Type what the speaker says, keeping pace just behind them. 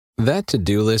That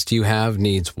to-do list you have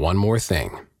needs one more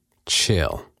thing.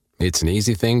 Chill. It's an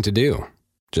easy thing to do.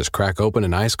 Just crack open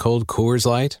an ice-cold Coors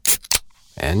Light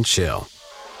and chill.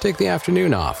 Take the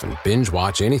afternoon off and binge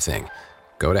watch anything.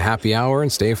 Go to happy hour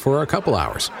and stay for a couple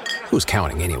hours. Who's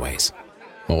counting anyways?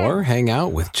 Or hang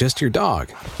out with just your dog,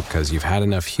 because you've had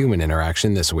enough human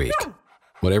interaction this week.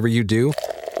 Whatever you do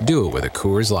it with a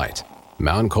Coors Light.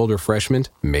 Mountain Cold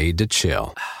Refreshment made to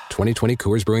chill. 2020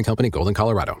 Coors Brewing Company, Golden,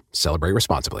 Colorado. Celebrate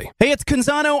responsibly. Hey, it's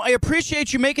Canzano. I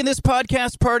appreciate you making this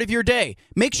podcast part of your day.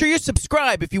 Make sure you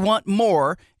subscribe if you want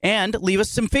more and leave us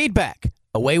some feedback.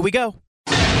 Away we go.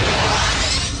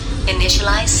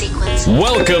 Initialize sequence.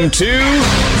 Welcome to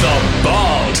The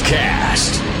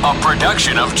Baldcast, a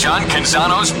production of John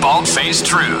Canzano's Bald-Faced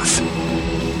Truth.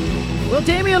 Well,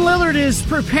 Damian Lillard is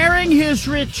preparing his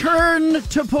return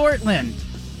to Portland.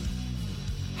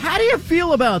 How do you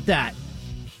feel about that?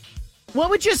 What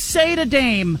would you say to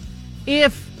Dame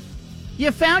if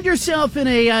you found yourself in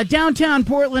a downtown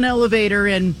Portland elevator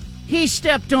and he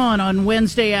stepped on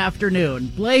Wednesday afternoon?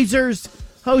 Blazers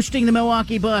hosting the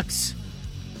Milwaukee Bucks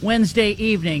Wednesday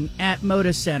evening at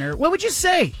Moda Center. What would you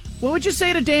say? What would you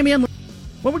say to Damian?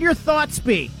 What would your thoughts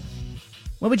be?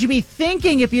 What would you be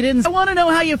thinking if you didn't? I want to know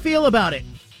how you feel about it.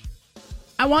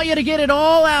 I want you to get it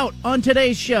all out on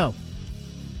today's show.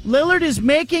 Lillard is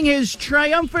making his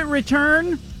triumphant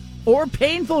return, or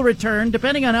painful return,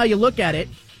 depending on how you look at it,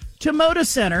 to Moda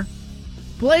Center.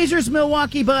 Blazers,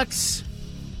 Milwaukee Bucks.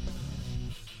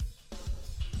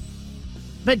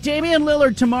 But Damian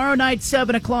Lillard tomorrow night,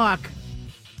 7 o'clock,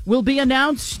 will be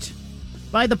announced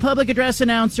by the public address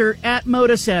announcer at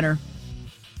Moda Center.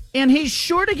 And he's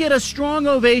sure to get a strong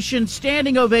ovation,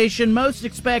 standing ovation. Most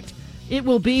expect it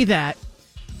will be that.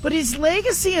 But his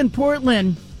legacy in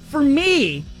Portland, for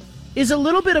me, is a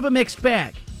little bit of a mixed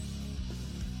bag.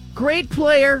 Great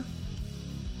player.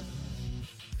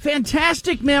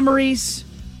 Fantastic memories.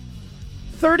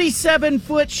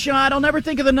 37-foot shot. I'll never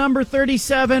think of the number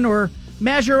 37 or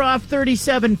measure off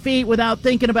 37 feet without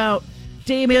thinking about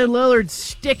Damian Lillard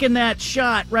sticking that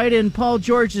shot right in Paul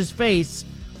George's face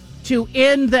to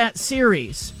end that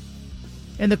series.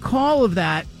 And the call of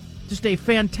that, just a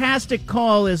fantastic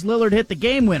call as Lillard hit the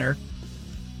game winner.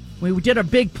 We did a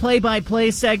big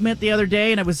play-by-play segment the other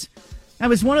day, and that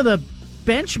was one of the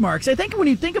benchmarks. I think when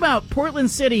you think about Portland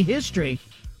City history,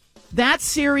 that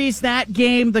series, that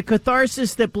game, the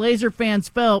catharsis that Blazer fans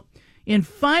felt in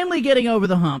finally getting over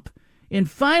the hump, in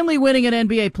finally winning an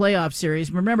NBA playoff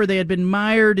series. Remember, they had been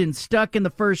mired and stuck in the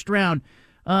first round.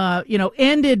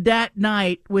 Ended that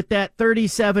night with that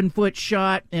 37-foot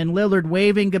shot and Lillard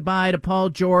waving goodbye to Paul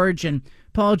George, and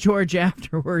Paul George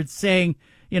afterwards saying,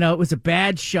 it was a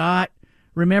bad shot.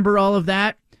 Remember all of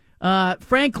that?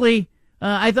 Frankly,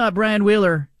 I thought Brian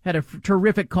Wheeler had a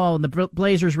terrific call in the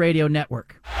Blazers radio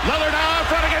network. Lillard now out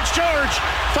front against George.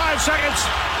 5 seconds.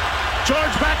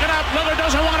 George backing up. Lillard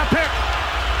doesn't want to pick.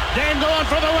 Dame going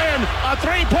for the win. A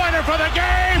three-pointer for the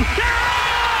game.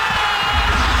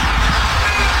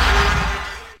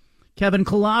 Kevin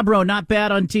Calabro, not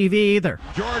bad on TV either.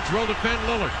 George will defend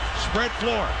Lillard. Spread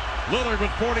floor. Lillard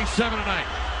with 47 tonight.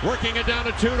 Working it down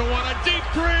to 2-1. A deep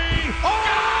three.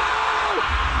 Oh!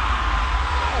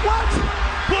 What?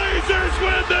 Blazers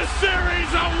win the series.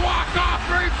 A walk-off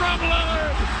three from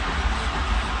Lillard.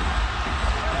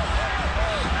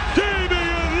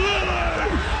 Damian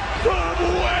Lillard from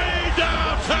way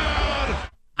downtown.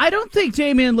 I don't think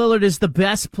Damian Lillard is the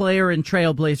best player in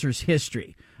Trailblazers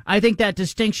history. I think that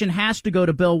distinction has to go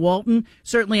to Bill Walton.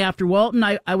 Certainly after Walton,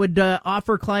 I would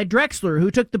offer Clyde Drexler, who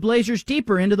took the Blazers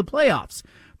deeper into the playoffs.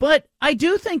 But I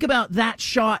do think about that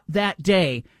shot that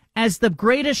day as the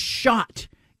greatest shot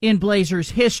in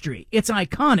Blazers history. It's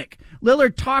iconic.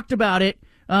 Lillard talked about it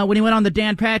when he went on the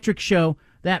Dan Patrick Show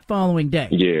that following day.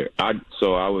 Yeah,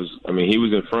 he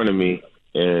was in front of me,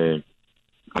 and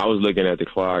I was looking at the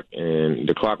clock, and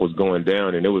the clock was going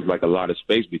down, and there was like a lot of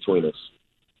space between us.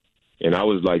 And I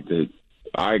was like,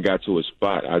 I got to a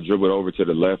spot. I dribbled over to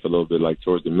the left a little bit, like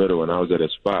towards the middle, and I was at a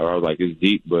spot where I was like, it's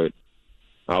deep, but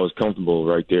I was comfortable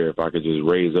right there if I could just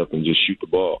raise up and just shoot the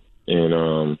ball.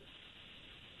 And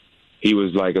he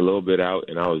was like a little bit out,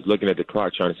 and I was looking at the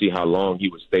clock trying to see how long he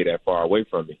would stay that far away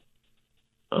from me.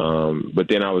 But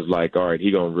then I was like, all right,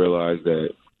 he going to realize that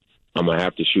I'm going to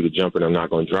have to shoot a jumper, and I'm not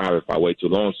going to drive if I wait too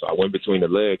long. So I went between the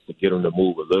legs to get him to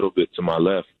move a little bit to my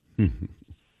left.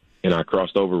 And I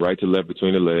crossed over right to left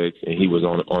between the legs, and he was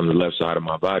on the left side of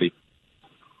my body.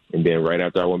 And then right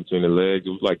after I went between the legs, it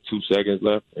was like 2 seconds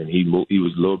left, and he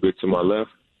was a little bit to my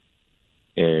left.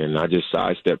 And I just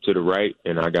sidestepped to the right,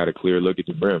 and I got a clear look at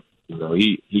the brim.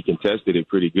 He contested it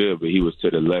pretty good, but he was to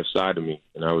the left side of me.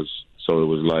 And it was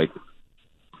like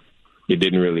it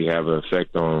didn't really have an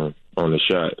effect on the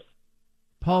shot.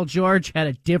 Paul George had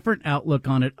a different outlook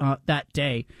on it that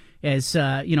day, as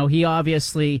he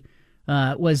obviously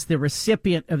was the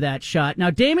recipient of that shot.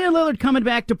 Now, Damian Lillard coming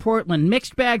back to Portland,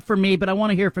 mixed bag for me, but I want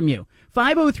to hear from you.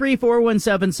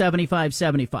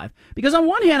 503-417-7575. Because on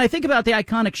one hand, I think about the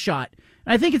iconic shot,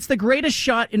 and I think it's the greatest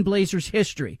shot in Blazers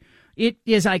history. It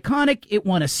is iconic. It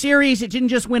won a series. It didn't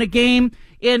just win a game.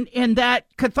 And that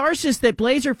catharsis that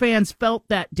Blazer fans felt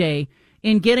that day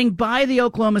in getting by the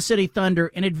Oklahoma City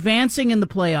Thunder and advancing in the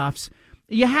playoffs,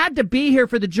 you had to be here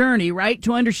for the journey, right,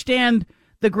 to understand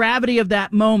the gravity of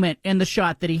that moment and the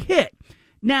shot that he hit.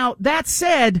 Now, that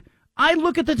said, I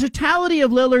look at the totality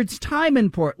of Lillard's time in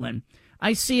Portland.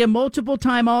 I see a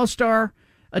multiple-time All-Star,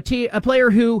 a player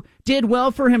who did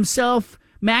well for himself,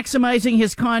 maximizing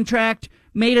his contract,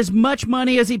 made as much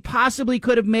money as he possibly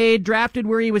could have made, drafted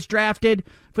where he was drafted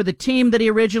for the team that he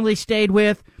originally stayed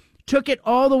with, took it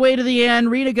all the way to the end,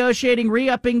 renegotiating,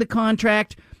 re-upping the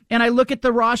contract. And I look at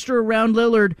the roster around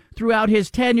Lillard throughout his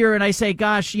tenure and I say,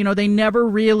 gosh, they never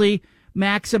really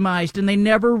maximized and they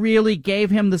never really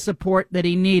gave him the support that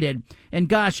he needed. And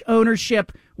gosh,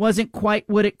 ownership wasn't quite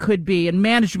what it could be. And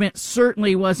management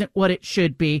certainly wasn't what it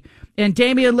should be. And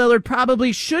Damian Lillard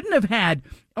probably shouldn't have had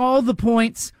all the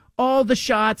points, all the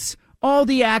shots, all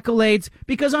the accolades,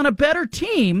 because on a better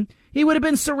team, he would have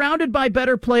been surrounded by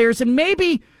better players and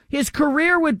maybe his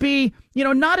career would be,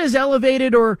 not as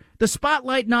elevated or the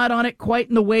spotlight not on it quite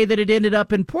in the way that it ended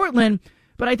up in Portland.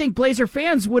 But I think Blazer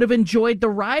fans would have enjoyed the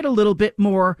ride a little bit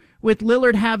more with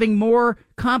Lillard having more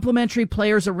complementary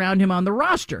players around him on the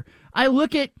roster. I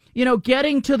look at,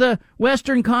 getting to the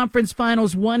Western Conference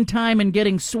Finals one time and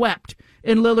getting swept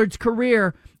in Lillard's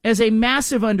career as a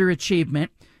massive underachievement.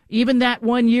 Even that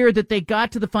one year that they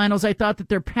got to the finals, I thought that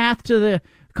their path to the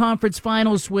conference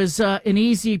finals was an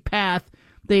easy path.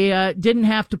 They didn't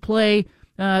have to play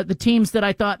the teams that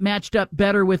I thought matched up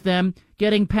better with them.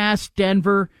 Getting past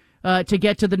Denver to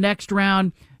get to the next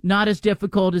round, not as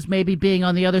difficult as maybe being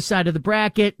on the other side of the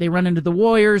bracket. They run into the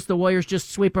Warriors. The Warriors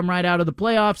just sweep them right out of the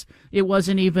playoffs. It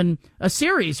wasn't even a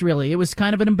series, really. It was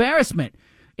kind of an embarrassment.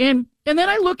 And then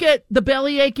I look at the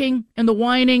belly aching and the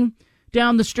whining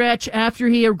down the stretch after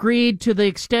he agreed to the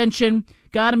extension,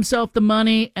 got himself the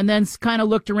money, and then kind of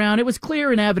looked around. It was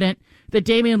clear and evident that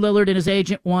Damian Lillard and his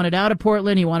agent wanted out of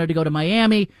Portland. He wanted to go to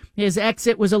Miami. His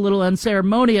exit was a little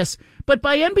unceremonious. But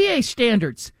by NBA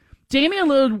standards, Damian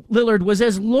Lillard was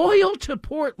as loyal to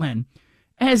Portland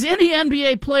as any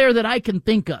NBA player that I can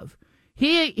think of.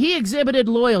 He exhibited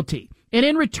loyalty. And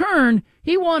in return,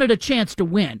 he wanted a chance to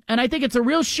win. And I think it's a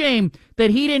real shame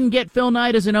that he didn't get Phil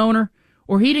Knight as an owner,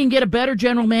 or he didn't get a better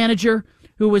general manager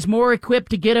who was more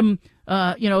equipped to get him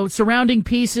surrounding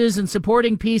pieces and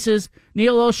supporting pieces.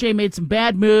 Neil Olshey made some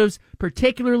bad moves,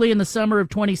 particularly in the summer of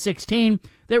 2016,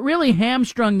 that really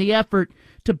hamstrung the effort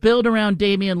to build around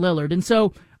Damian Lillard. And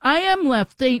so I am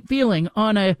left feeling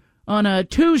on a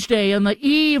Tuesday, on the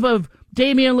eve of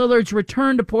Damian Lillard's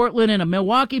return to Portland in a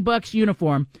Milwaukee Bucks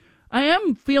uniform, I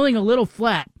am feeling a little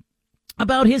flat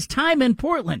about his time in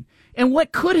Portland and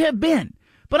what could have been.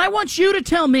 But I want you to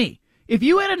tell me, if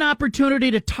you had an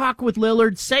opportunity to talk with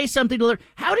Lillard, say something to Lillard,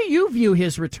 how do you view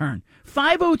his return?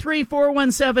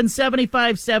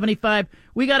 503-417-7575.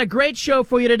 We got a great show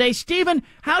for you today. Steven,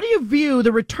 how do you view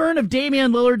the return of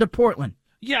Damian Lillard to Portland?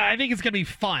 Yeah, I think it's going to be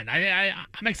fun.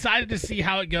 I'm excited to see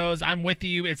how it goes. I'm with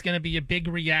you. It's going to be a big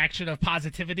reaction of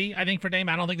positivity, I think, for Dame.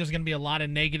 I don't think there's going to be a lot of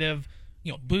negative,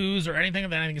 boos or anything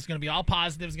of that. I think it's going to be all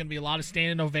positive. It's going to be a lot of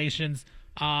standing ovations.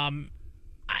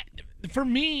 For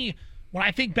me, when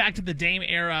I think back to the Dame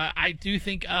era, I do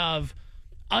think of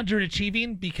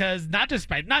underachieving, because not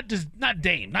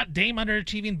Dame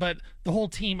underachieving, but the whole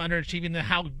team underachieving,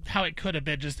 how it could have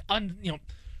been. Just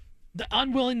the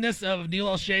unwillingness of Neil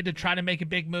Olshey to try to make a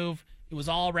big move. It was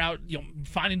all about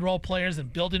finding role players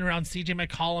and building around CJ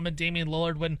McCollum and Damian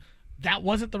Lillard, when that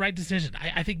wasn't the right decision.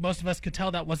 I think most of us could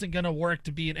tell that wasn't going to work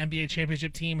to be an NBA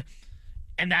championship team.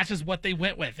 And that's just what they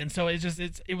went with. And so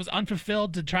it was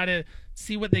unfulfilled to try to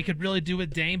see what they could really do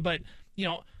with Dame. But,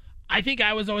 I think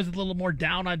I was always a little more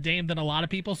down on Dame than a lot of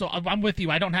people. So I'm with you.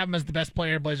 I don't have him as the best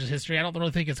player in Blazers history. I don't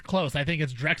really think it's close. I think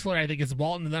it's Drexler. I think it's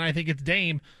Walton. And then I think it's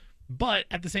Dame. But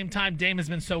at the same time, Dame has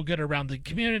been so good around the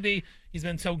community. He's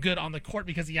been so good on the court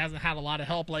because he hasn't had a lot of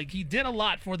help. Like, he did a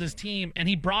lot for this team, and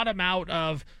he brought him out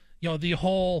of, the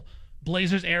whole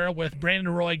Blazers era with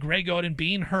Brandon Roy, Greg Oden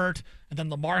being hurt, and then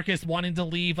LaMarcus wanting to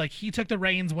leave. Like, he took the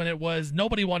reins when it was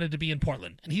nobody wanted to be in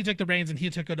Portland, and he took the reins and he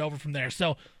took it over from there.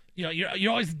 So,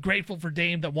 you're always grateful for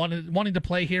Dame that wanting to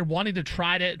play here, wanting to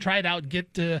try it out,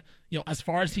 get to as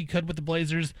far as he could with the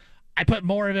Blazers. I put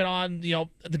more of it on,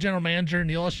 the general manager,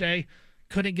 Neil O'Shea,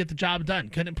 couldn't get the job done,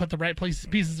 couldn't put the right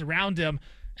pieces around him.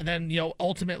 And then,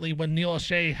 ultimately when Neil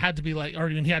O'Shea had to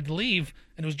when he had to leave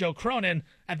and it was Joe Cronin,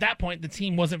 at that point the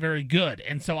team wasn't very good.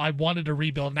 And so I wanted to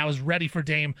rebuild, and I was ready for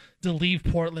Dame to leave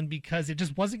Portland because it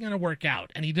just wasn't going to work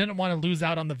out. And he didn't want to lose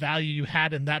out on the value you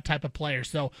had in that type of player.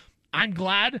 So I'm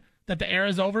glad that the era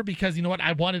is over because, you know what,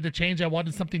 I wanted to change. I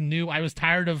wanted something new. I was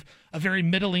tired of a very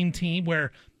middling team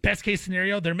where best case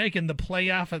scenario, they're making the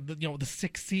playoff at the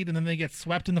 6th seed and then they get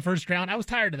swept in the first round. I was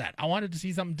tired of that. I wanted to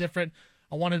see something different.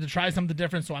 I wanted to try something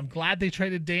different, so I'm glad they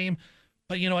traded Dame.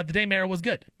 But you know what, the Dame era was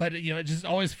good. But it just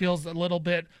always feels a little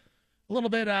bit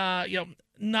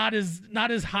not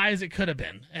as high as it could have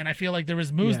been. And I feel like there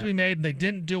was moves to be made and they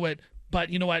didn't do it. But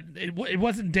you know what, it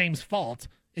wasn't Dame's fault.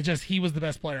 It's just he was the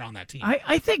best player on that team.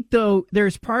 I think though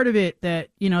there's part of it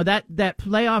that that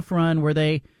playoff run where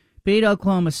they beat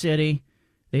Oklahoma City,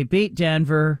 they beat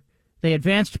Denver. They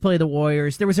advanced to play the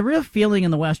Warriors. There was a real feeling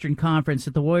in the Western Conference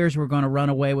that the Warriors were going to run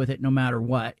away with it no matter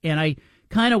what. And I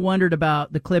kind of wondered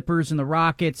about the Clippers and the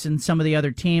Rockets and some of the other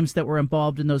teams that were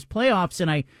involved in those playoffs. And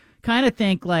I kind of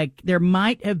think like there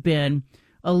might have been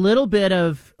a little bit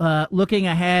of looking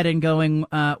ahead and going,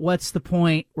 what's the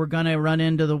point? We're going to run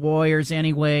into the Warriors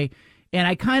anyway. And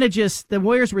I kind of the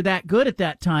Warriors were that good at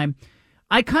that time.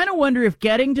 I kind of wonder if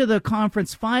getting to the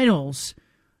conference finals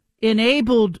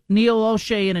enabled Neil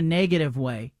O'Shea in a negative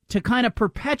way to kind of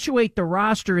perpetuate the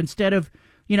roster instead of,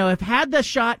 if had the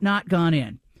shot not gone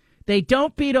in, they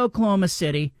don't beat Oklahoma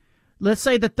City. Let's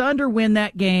say the Thunder win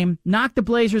that game, knock the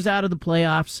Blazers out of the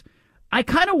playoffs. I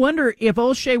kind of wonder if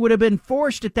O'Shea would have been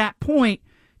forced at that point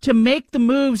to make the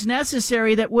moves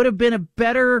necessary that would have been a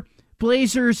better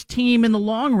Blazers team in the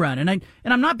long run. And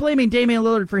I'm not blaming Damian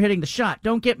Lillard for hitting the shot.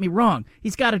 Don't get me wrong.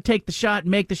 He's got to take the shot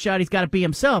and make the shot. He's got to be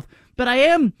himself. But I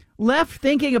am left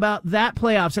thinking about that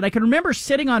playoffs, and I can remember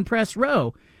sitting on press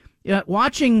row,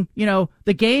 watching,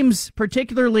 the games,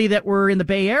 particularly that were in the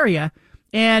Bay Area,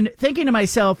 and thinking to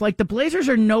myself, like, the Blazers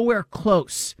are nowhere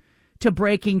close to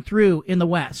breaking through in the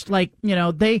West. Like,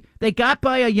 they got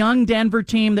by a young Denver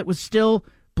team that was still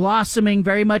blossoming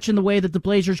very much in the way that the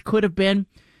Blazers could have been.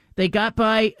 They got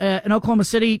by an Oklahoma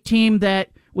City team that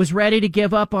was ready to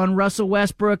give up on Russell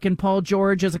Westbrook and Paul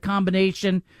George as a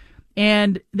combination.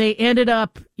 And they ended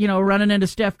up, running into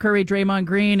Steph Curry, Draymond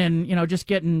Green, and, just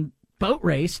getting boat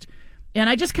raced. And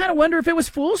I just kind of wonder if it was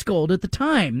fool's gold at the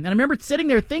time. And I remember sitting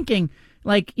there thinking,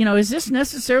 like, is this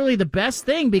necessarily the best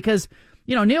thing? Because,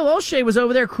 Neil O'Shea was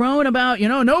over there crowing about,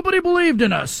 nobody believed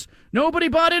in us. Nobody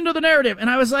bought into the narrative. And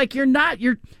I was like,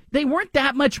 they weren't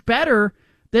that much better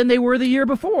than they were the year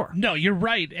before. No, you're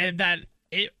right. And that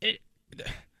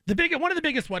one of the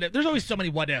biggest what if, there's always so many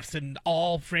what ifs in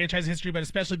all franchise history, but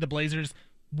especially the Blazers.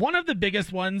 One of the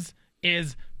biggest ones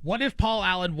is, what if Paul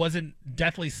Allen wasn't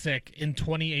deathly sick in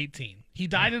 2018? He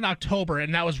died in October,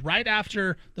 and that was right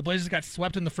after the Blazers got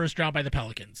swept in the first round by the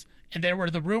Pelicans. And there were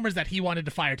the rumors that he wanted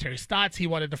to fire Terry Stotts, he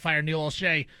wanted to fire Neil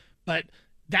O'Shea, but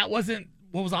that wasn't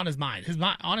what was on his mind.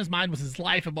 On his mind was his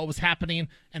life and what was happening,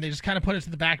 and they just kind of put it to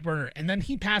the back burner. And then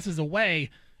he passes away,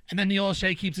 and then Neil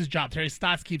O'Shea keeps his job. Terry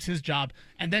Stotts keeps his job.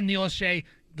 And then Neil O'Shea,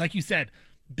 like you said,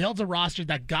 builds a roster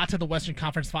that got to the Western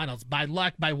Conference Finals by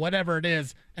luck, by whatever it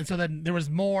is. And so then there was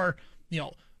more,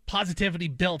 positivity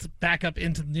built back up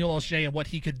into Neil O'Shea and what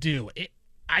he could do.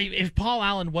 If Paul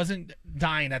Allen wasn't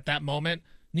dying at that moment,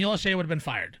 Neil O'Shea would have been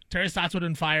fired. Terry Stotts would have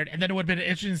been fired. And then it would have been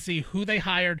interesting to see who they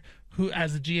hired, who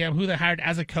as a GM, who they hired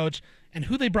as a coach, and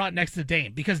who they brought next to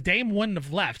Dame. Because Dame wouldn't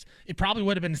have left. It probably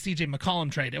would have been a C.J.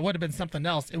 McCollum trade. It would have been something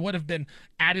else. It would have been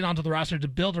added onto the roster to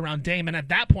build around Dame. And at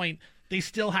that point, they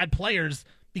still had players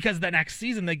because the next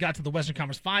season they got to the Western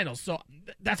Conference Finals. So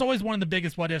that's always one of the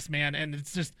biggest what-ifs, man. And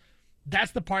it's just,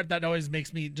 that's the part that always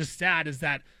makes me just sad, is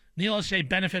that Neil O'Shea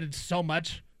benefited so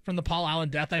much from the Paul Allen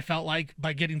death, I felt like,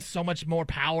 by getting so much more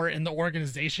power in the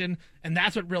organization. And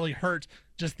that's what really hurt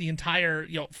just the entire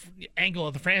angle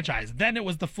of the franchise. Then it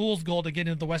was the fool's goal to get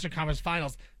into the Western Conference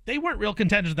Finals. They weren't real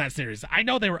contenders in that series. I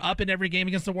know they were up in every game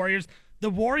against the Warriors. The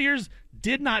Warriors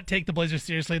did not take the Blazers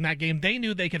seriously in that game. They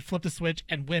knew they could flip the switch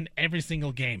and win every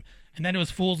single game. And then it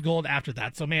was fool's gold after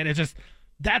that. So, man,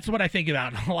 that's what I think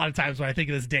about a lot of times when I think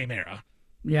of this Dame era.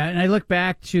 Yeah, and I look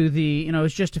back to it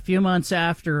was just a few months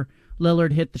after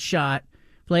Lillard hit the shot.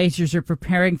 Blazers are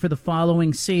preparing for the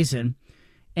following season.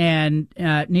 And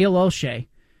Neil O'Shea,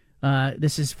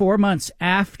 this is 4 months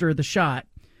after the shot,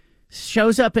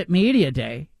 shows up at Media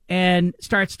Day and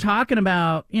starts talking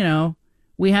about,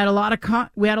 we had a lot of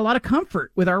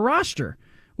comfort with our roster.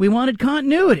 We wanted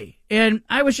continuity. And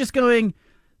I was just going,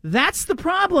 that's the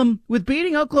problem with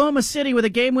beating Oklahoma City with a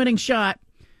game-winning shot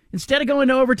instead of going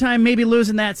to overtime, maybe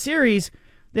losing that series,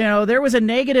 there was a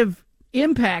negative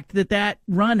impact that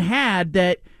run had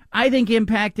that I think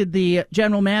impacted the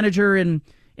general manager and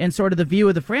sort of the view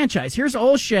of the franchise. Here's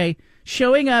Olshey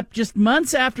showing up just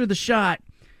months after the shot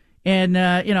and,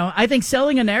 I think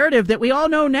selling a narrative that we all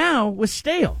know now was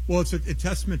stale. Well, it's a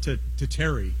testament to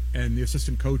Terry and the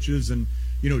assistant coaches and,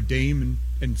 Dame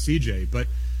and CJ. But,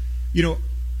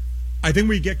 I think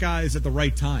we get guys at the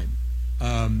right time.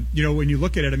 When you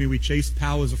look at it, we chased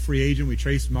Powell as a free agent. We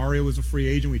chased Mario as a free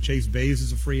agent. We chased Bays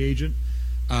as a free agent.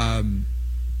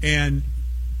 It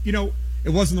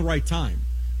wasn't the right time.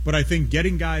 But I think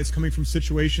getting guys coming from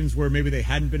situations where maybe they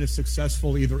hadn't been as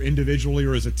successful either individually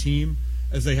or as a team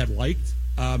as they had liked,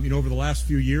 over the last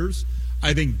few years,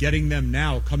 I think getting them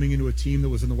now coming into a team that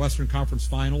was in the Western Conference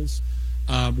Finals,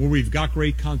 where we've got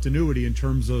great continuity in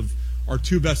terms of our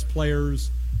two best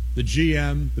players, the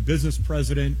GM, the business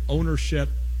president, ownership,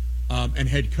 and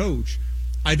head coach,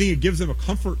 I think it gives them a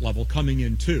comfort level coming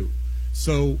in too.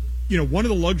 So, one of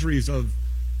the luxuries of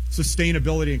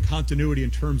sustainability and continuity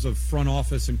in terms of front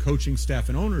office and coaching staff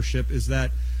and ownership is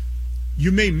that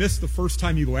you may miss the first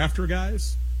time you go after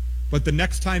guys, but the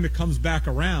next time it comes back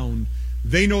around,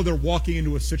 they know they're walking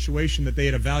into a situation that they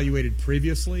had evaluated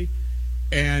previously,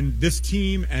 and this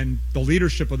team and the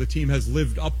leadership of the team has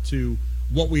lived up to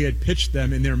what we had pitched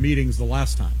them in their meetings the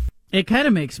last time. It kind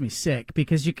of makes me sick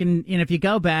because you can, if you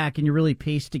go back and you really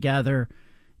piece together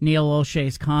Neil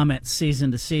Olshey's comments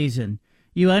season to season,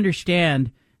 you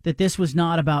understand that this was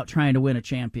not about trying to win a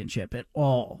championship at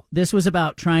all. This was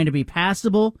about trying to be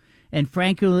passable and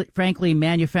frankly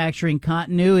manufacturing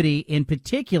continuity, in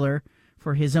particular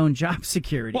for his own job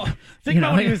security. Well, think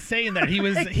about what he was saying there.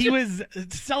 He was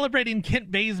celebrating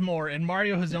Kent Bazemore and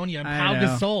Mario Hezonja and Pau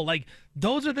Gasol. Like,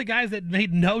 those are the guys that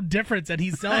made no difference, and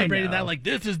he's celebrating that like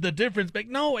this is the difference. But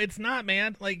no, it's not,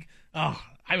 man. Like, I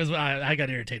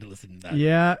got irritated listening to that.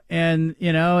 Yeah, and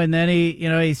and then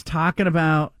he's talking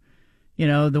about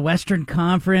the Western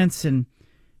Conference and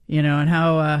and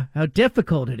how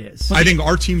difficult it is. I think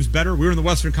our team's better. We were in the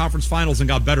Western Conference Finals and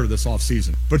got better this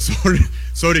offseason. But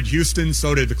so did Houston,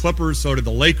 so did the Clippers, so did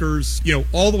the Lakers,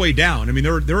 all the way down.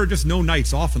 There are just no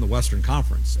nights off in the Western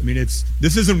Conference.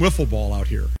 This isn't wiffle ball out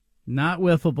here. Not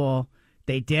wiffle ball.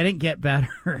 They didn't get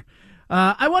better.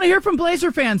 I want to hear from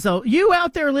Blazer fans, though. You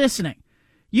out there listening,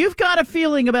 you've got a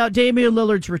feeling about Damian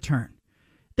Lillard's return.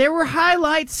 There were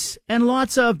highlights and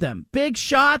lots of them. Big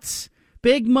shots,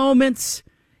 big moments.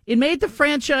 It made the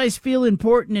franchise feel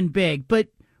important and big, but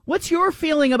what's your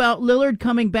feeling about Lillard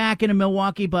coming back in a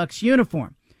Milwaukee Bucks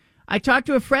uniform? I talked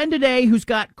to a friend today who's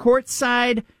got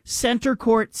courtside center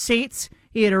court seats.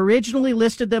 He had originally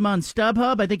listed them on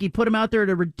StubHub. I think he put them out there at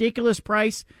a ridiculous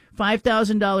price,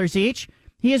 $5,000 each.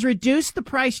 He has reduced the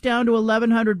price down to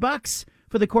 $1,100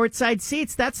 for the courtside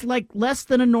seats. That's like less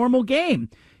than a normal game.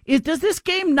 Does this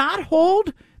game not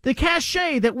hold the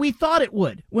cachet that we thought it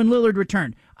would when Lillard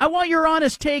returned? I want your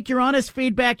honest take, your honest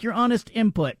feedback, your honest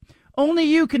input. Only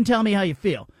you can tell me how you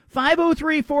feel.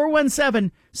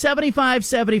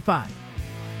 503-417-7575.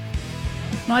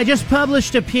 Well, I just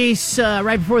published a piece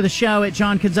right before the show at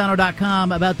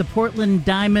johncanzano.com about the Portland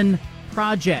Diamond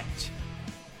Project.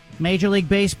 Major League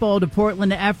Baseball to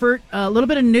Portland effort. A little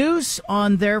bit of news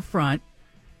on their front.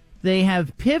 They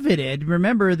have pivoted.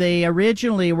 Remember, they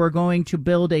originally were going to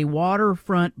build a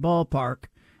waterfront ballpark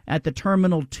at the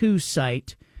Terminal 2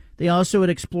 site. They also had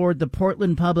explored the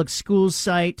Portland Public Schools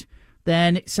site,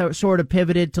 then sort of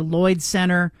pivoted to Lloyd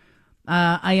Center.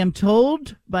 I am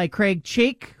told by Craig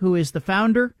Cheek, who is the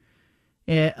founder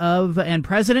of and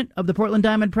president of the Portland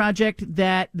Diamond Project,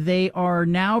 that they are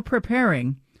now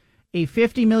preparing a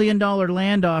 $50 million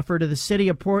land offer to the city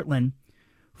of Portland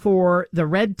for the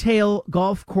Red Tail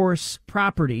Golf Course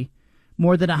property,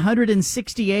 more than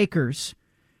 160 acres.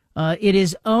 It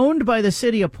is owned by the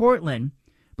city of Portland,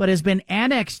 but has been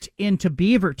annexed into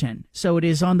Beaverton. So it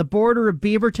is on the border of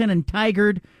Beaverton and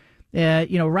Tigard,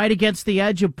 right against the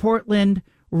edge of Portland.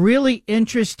 Really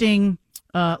interesting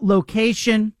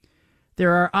location.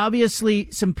 There are obviously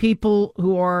some people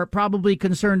who are probably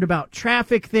concerned about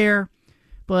traffic there,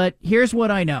 but here's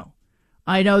what I know.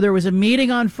 I know there was a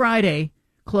meeting on Friday,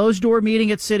 closed-door meeting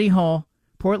at City Hall.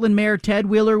 Portland Mayor Ted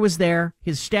Wheeler was there.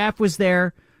 His staff was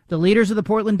there. The leaders of the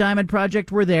Portland Diamond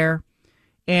Project were there.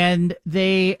 And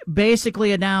they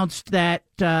basically announced that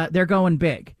they're going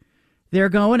big. They're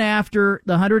going after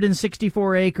the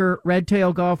 164-acre Red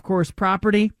Tail Golf Course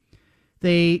property.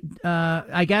 They,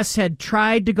 I guess, had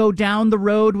tried to go down the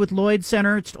road with Lloyd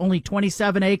Center. It's only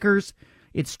 27 acres.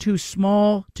 It's too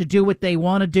small to do what they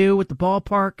want to do with the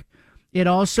ballpark. It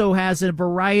also has a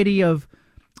variety of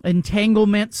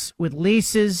entanglements with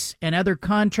leases and other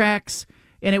contracts,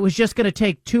 and it was just going to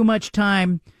take too much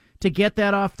time to get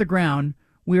that off the ground.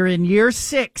 We're in year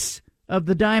 6 of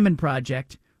the Diamond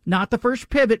Project, not the first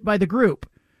pivot by the group,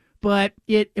 but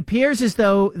it appears as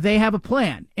though they have a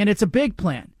plan, and it's a big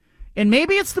plan. And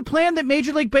maybe it's the plan that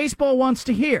Major League Baseball wants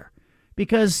to hear,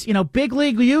 because, Big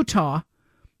League Utah,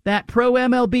 that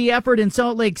pro-MLB effort in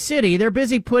Salt Lake City, they're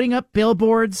busy putting up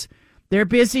billboards. They're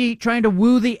busy trying to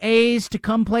woo the A's to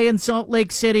come play in Salt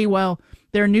Lake City while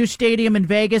their new stadium in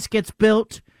Vegas gets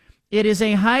built. It is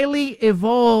a highly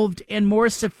evolved and more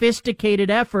sophisticated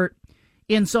effort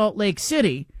in Salt Lake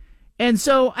City. And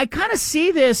so I kind of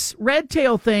see this red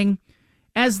tail thing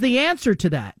as the answer to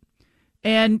that.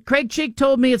 And Craig Cheek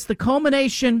told me it's the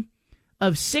culmination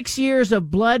of 6 years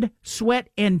of blood, sweat,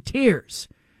 and tears.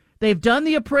 They've done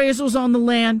the appraisals on the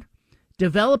land.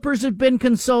 Developers have been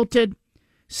consulted.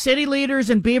 City leaders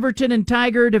in Beaverton and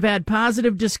Tigard have had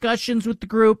positive discussions with the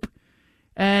group.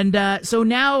 And so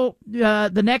now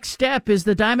the next step is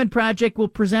the Diamond Project will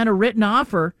present a written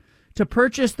offer to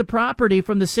purchase the property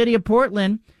from the city of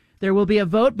Portland. There will be a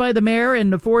vote by the mayor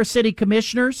and the 4 city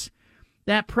commissioners.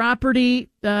 That property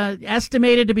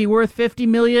estimated to be worth $50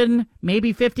 million,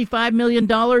 maybe $55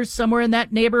 million, somewhere in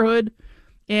that neighborhood.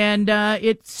 And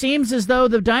it seems as though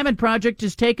the Diamond Project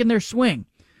has taken their swing.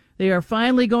 They are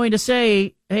finally going to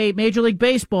say, hey, Major League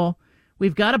Baseball,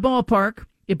 we've got a ballpark.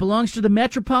 It belongs to the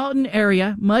metropolitan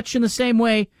area, much in the same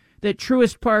way that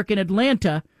Truist Park in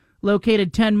Atlanta,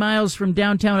 located 10 miles from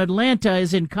downtown Atlanta,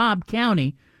 is in Cobb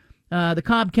County. The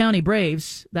Cobb County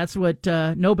Braves, that's what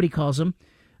nobody calls them.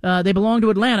 They belong to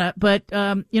Atlanta. But,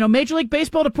 Major League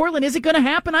Baseball to Portland, is it going to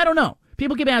happen? I don't know.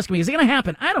 People keep asking me, is it going to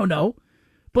happen? I don't know.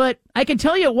 But I can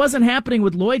tell you it wasn't happening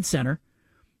with Lloyd Center.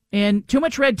 And too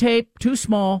much red tape, too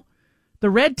small. The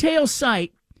Red Tail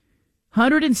site,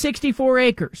 164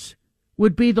 acres,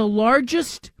 would be the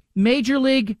largest Major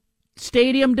League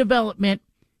stadium development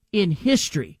in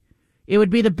history. It would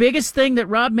be the biggest thing that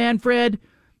Rob Manfred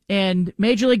and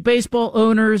Major League Baseball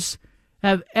owners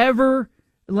have ever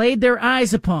laid their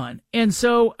eyes upon. And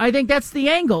so I think that's the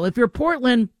angle. If you're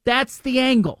Portland, that's the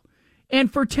angle.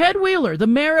 And for Ted Wheeler, the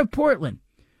mayor of Portland,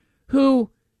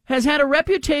 who has had a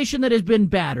reputation that has been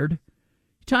battered,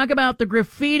 talk about the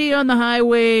graffiti on the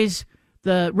highways,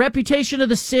 the reputation of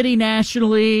the city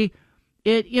nationally.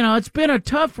 It's been a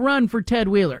tough run for Ted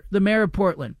Wheeler, the mayor of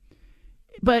Portland.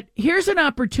 But here's an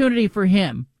opportunity for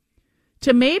him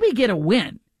to maybe get a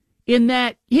win, in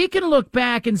that he can look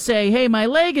back and say, hey,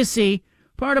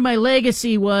 part of my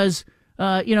legacy was,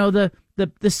 the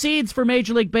seeds for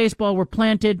Major League Baseball were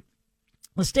planted.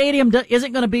 The stadium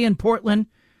isn't going to be in Portland,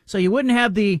 so you wouldn't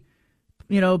have the,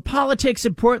 politics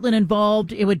in Portland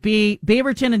involved. It would be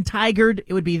Beaverton and Tigard.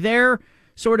 It would be their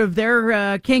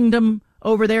kingdom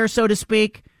over there, so to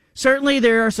speak. Certainly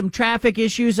there are some traffic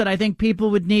issues that I think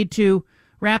people would need to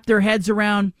wrap their heads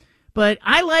around. But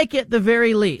I like at the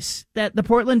very least that the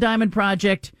Portland Diamond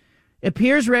Project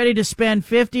appears ready to spend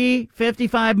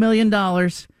 $55 million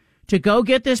to go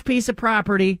get this piece of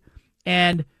property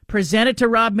and present it to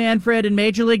Rob Manfred and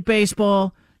Major League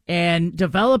Baseball and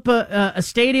develop a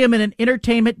stadium in an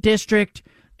entertainment district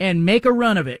and make a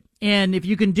run of it. And if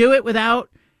you can do it without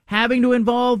having to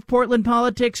involve Portland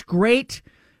politics, great.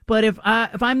 But if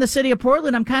I'm the city of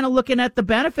Portland, I'm kind of looking at the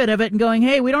benefit of it and going,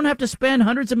 hey, we don't have to spend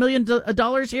hundreds of millions of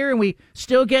dollars here, and we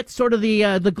still get sort of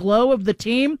the glow of the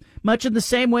team, much in the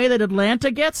same way that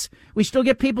Atlanta gets. We still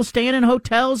get people staying in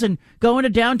hotels and going to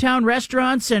downtown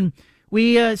restaurants, and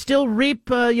we still reap,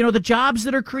 the jobs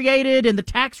that are created and the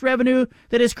tax revenue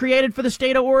that is created for the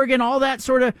state of Oregon. All that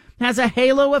sort of has a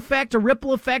halo effect, a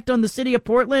ripple effect on the city of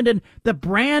Portland, and the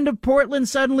brand of Portland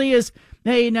suddenly is,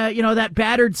 hey, that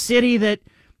battered city that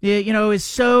is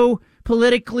so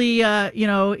politically, in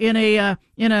a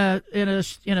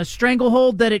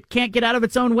stranglehold that it can't get out of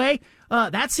its own way.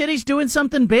 That city's doing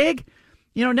something big.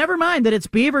 Never mind that it's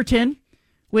Beaverton,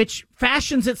 which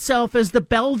fashions itself as the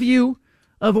Bellevue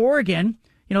of Oregon.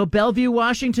 Bellevue,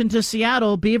 Washington to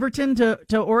Seattle, Beaverton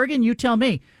to Oregon. You tell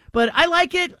me. But I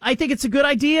like it. I think it's a good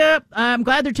idea. I'm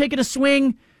glad they're taking a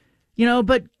swing.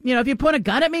 But if you point a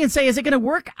gun at me and say, is it going to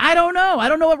work? I don't know. I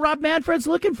don't know what Rob Manfred's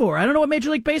looking for. I don't know what Major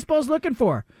League Baseball's looking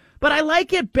for. But I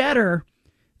like it better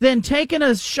than taking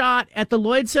a shot at the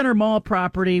Lloyd Center Mall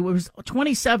property. It was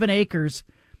 27 acres.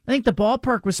 I think the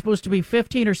ballpark was supposed to be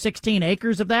 15 or 16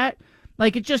 acres of that.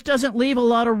 It just doesn't leave a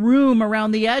lot of room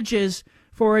around the edges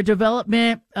for a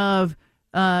development of,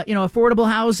 affordable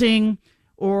housing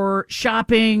or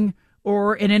shopping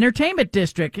or an entertainment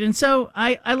district. And so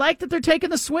I like that they're taking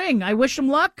the swing. I wish them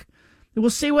luck. We'll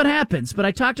see what happens. But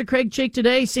I talked to Craig Cheek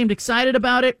today. He seemed excited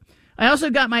about it. I also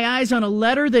got my eyes on a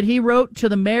letter that he wrote to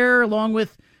the mayor along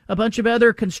with a bunch of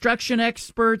other construction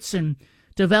experts and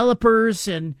developers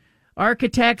and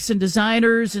architects and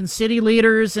designers and city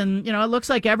leaders. And, it looks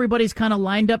like everybody's kind of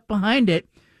lined up behind it.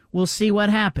 We'll see what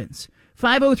happens.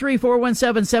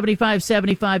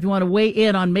 503-417-7575. You want to weigh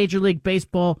in on Major League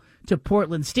Baseball to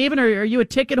Portland. Steven, are you a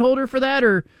ticket holder for that,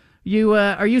 or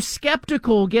are you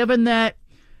skeptical given that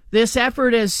this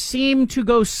effort has seemed to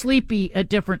go sleepy at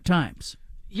different times?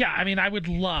 Yeah, I mean, I would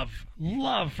love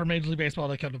for Major League Baseball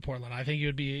to come to Portland. I think it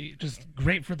would be just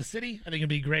great for the city. I think it'd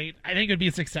be great. I think it would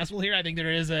be successful here. I think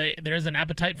there is an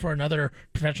appetite for another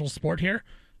professional sport here.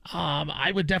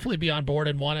 I would definitely be on board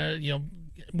and want to,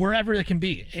 wherever it can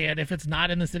be. And if it's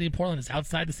not in the city of Portland, it's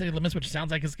outside the city limits, which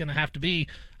sounds like it's going to have to be.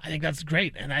 I think that's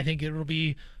great, and I think it will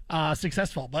be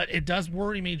successful. But it does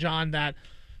worry me, John, that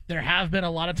there have been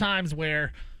a lot of times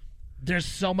where there's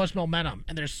so much momentum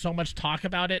and there's so much talk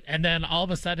about it, and then all of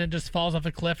a sudden it just falls off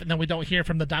a cliff, and then we don't hear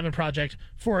from the Diamond Project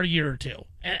for a year or two.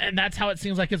 And that's how it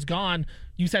seems like it's gone.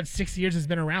 You said 6 years it's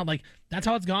been around. Like, that's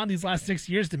how it's gone these last 6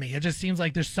 years to me. It just seems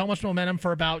like there's so much momentum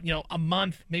for about, a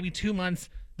month, maybe 2 months,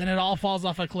 then it all falls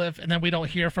off a cliff, and then we don't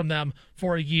hear from them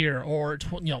for a year or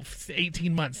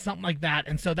 18 months, something like that.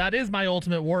 And so that is my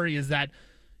ultimate worry, is that,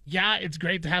 yeah, it's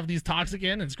great to have these talks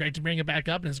again, it's great to bring it back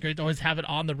up, and it's great to always have it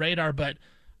on the radar, but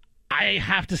I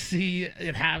have to see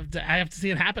it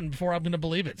happen before I'm going to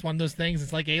believe it. It's one of those things.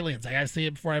 It's like aliens. I got to see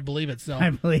it before I believe it. So I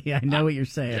know what you're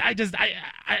saying. I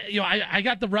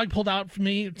got the rug pulled out for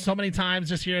me so many times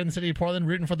just here in the city of Portland,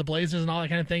 rooting for the Blazers and all that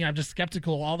kind of thing. I'm just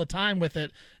skeptical all the time with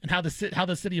it and how the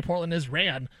city of Portland is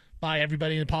ran by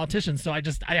everybody and politicians. So I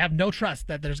have no trust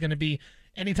that there's going to be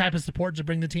any type of support to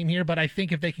bring the team here. But I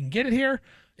think if they can get it here,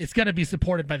 it's going to be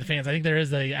supported by the fans. I think there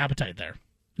is a appetite there.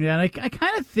 Yeah, and I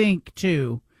kind of think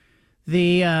too.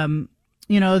 The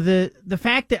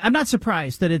fact that I'm not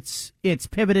surprised that it's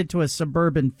pivoted to a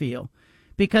suburban feel,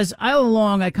 because all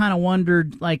along I kind of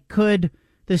wondered, like, could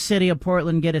the city of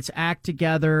Portland get its act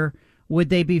together? Would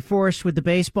they be forced, would the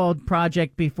baseball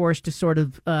project be forced to sort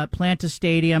of plant a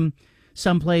stadium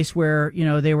someplace where,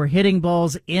 they were hitting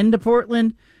balls into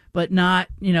Portland, but not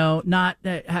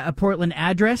a Portland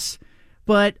address?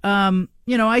 But,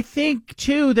 I think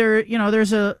too,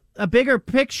 there's a bigger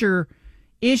picture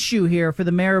issue here for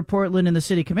the mayor of Portland and the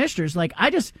city commissioners. Like,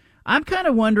 I'm kind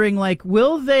of wondering, like,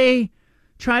 will they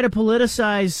try to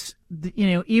politicize,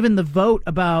 even the vote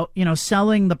about,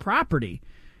 selling the property?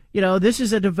 This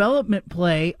is a development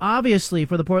play, obviously,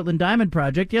 for the Portland Diamond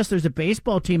Project. Yes, there's a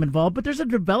baseball team involved, but there's a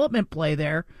development play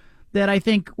there that I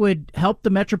think would help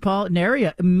the metropolitan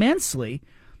area immensely.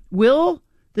 Will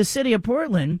the city of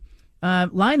Portland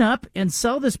line up and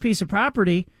sell this piece of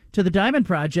property to the Diamond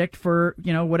Project for,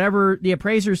 whatever the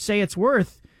appraisers say it's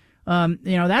worth?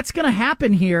 That's going to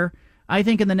happen here. I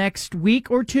think in the next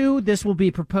week or two, this will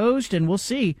be proposed, and we'll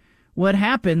see what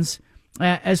happens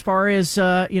as far as,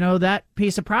 that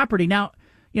piece of property. Now,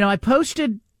 I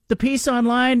posted the piece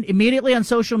online immediately on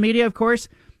social media, of course,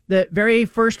 the very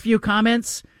first few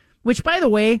comments, which, by the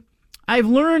way, I've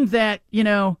learned that,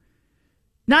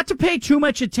 not to pay too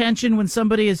much attention when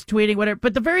somebody is tweeting, whatever,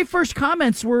 but the very first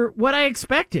comments were what I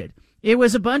expected. It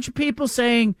was a bunch of people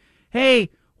saying, hey,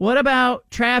 what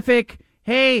about traffic?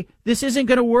 Hey, this isn't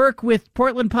going to work with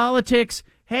Portland politics.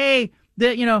 Hey,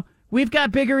 we've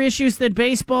got bigger issues than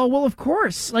baseball. Well, of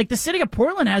course, like, the city of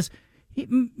Portland has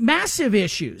massive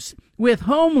issues with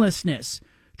homelessness,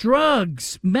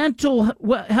 drugs, mental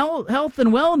health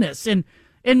and wellness.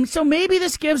 And so maybe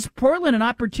this gives Portland an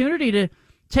opportunity to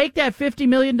take that $50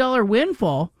 million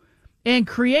windfall and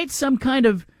create some kind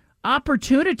of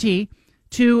opportunity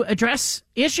to address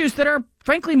issues that are,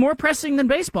 frankly, more pressing than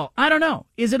baseball. I don't know.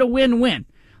 Is it a win-win?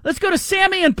 Let's go to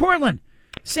Sammy in Portland.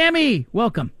 Sammy,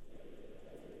 welcome.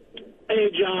 Hey,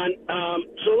 John.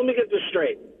 So let me get this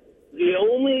straight. The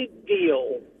only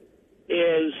deal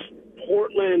is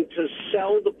Portland to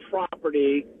sell the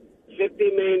property,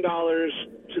 $50 million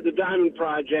to the Diamond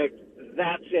Project.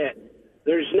 That's it.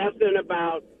 There's nothing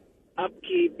about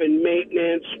upkeep and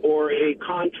maintenance or a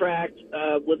contract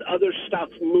with other stuff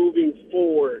moving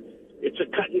forward. It's a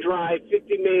cut and dry,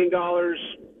 $50 million.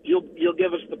 You'll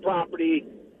give us the property,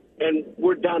 and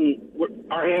we're done.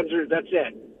 Our hands are. That's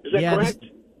it. Is that correct?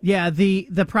 Yeah.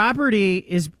 The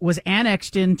property was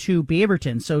annexed into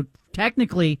Beaverton, so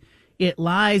technically it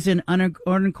lies in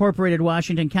unincorporated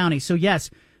Washington County. So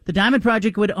yes, the Diamond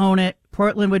Project would own it.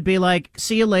 Portland would be like,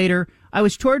 see you later. I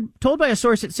was told by a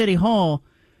source at City Hall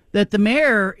that the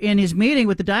mayor, in his meeting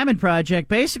with the Diamond Project,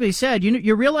 basically said,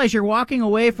 you realize you're walking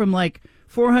away from like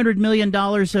 $400 million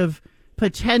of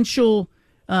potential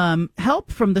help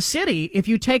from the city if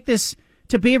you take this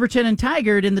to Beaverton and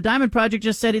Tigard, and the Diamond Project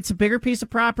just said it's a bigger piece of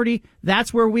property.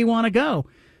 That's where we want to go.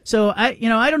 So I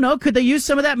don't know. Could they use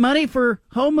some of that money for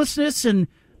homelessness and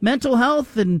mental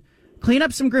health and clean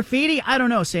up some graffiti? I don't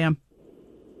know, Sam.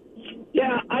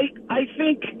 Yeah, I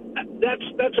think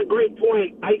that's a great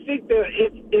point. I think that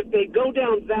if they go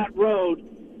down that road,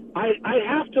 I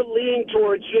have to lean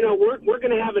towards, we're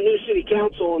going to have a new city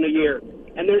council in a year,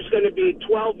 and there's going to be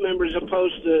 12 members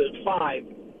opposed to 5.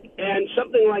 And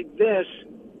something like this,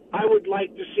 I would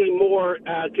like to see more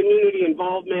community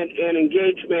involvement and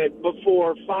engagement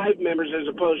before 5 members as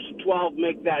opposed to 12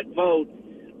 make that vote.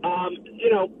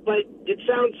 But it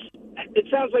sounds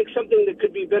like something that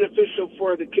could be beneficial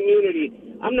for the community.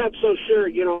 I'm not so sure,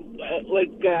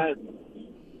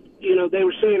 they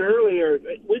were saying earlier,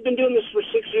 we've been doing this for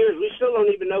 6 years. We still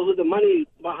don't even know who the money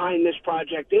behind this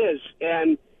project is.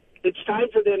 And it's time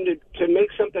for them to make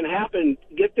something happen,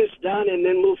 get this done, and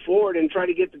then move forward and try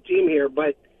to get the team here.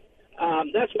 But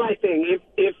that's my thing.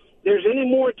 If there's any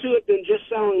more to it than just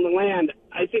selling the land,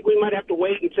 I think we might have to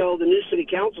wait until the new city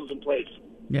council's in place.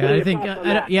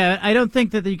 Yeah, I don't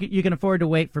think that you can afford to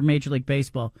wait for Major League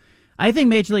Baseball. I think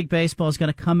Major League Baseball is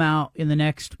going to come out in the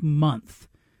next month,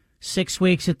 6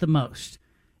 weeks at the most,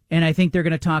 and I think they're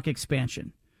going to talk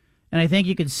expansion. And I think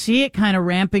you can see it kind of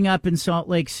ramping up in Salt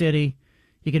Lake City.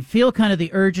 You can feel kind of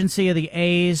the urgency of the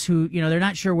A's who, they're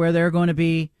not sure where they're going to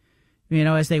be,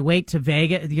 as they wait to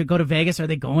Vegas. You go to Vegas. Are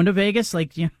they going to Vegas?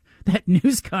 Like, that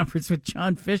news conference with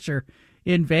John Fisher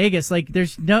in Vegas. Like,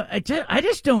 I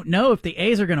just don't know if the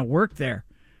A's are going to work there.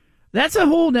 That's a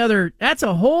whole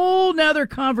nother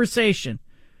conversation.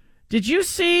 Did you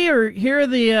see or hear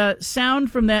the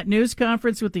sound from that news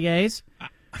conference with the A's?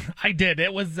 I did.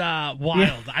 It was wild.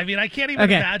 Yeah. I mean, I can't even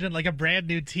imagine like a brand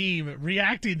new team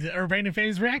reacting or brand new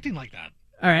fans reacting like that.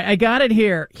 All right, I got it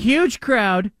here. Huge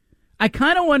crowd. I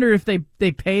kind of wonder if they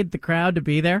paid the crowd to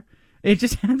be there. It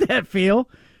just had that feel.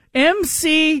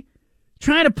 MC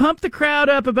trying to pump the crowd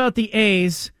up about the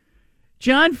A's.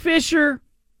 John Fisher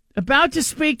about to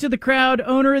speak to the crowd,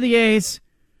 owner of the A's.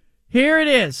 Here it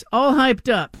is, all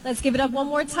hyped up. Let's give it up one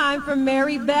more time for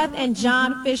Mary Beth and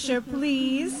John Fisher,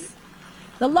 please.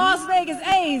 The Las Vegas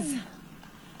A's.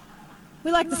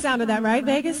 We like the sound of that, right,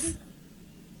 Vegas?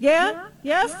 Yeah?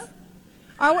 Yes?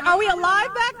 Are we alive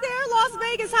back there, Las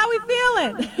Vegas? How we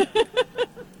feeling?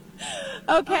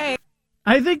 Okay.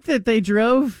 I think that they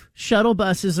drove shuttle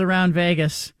buses around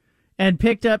Vegas and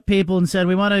picked up people and said,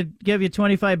 we want to give you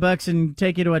 $25 and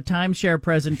take you to a timeshare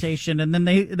presentation. And then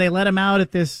they let them out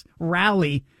at this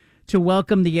rally to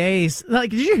welcome the A's.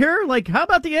 Like, did you hear? Like, how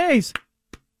about the A's?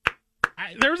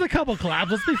 There was a couple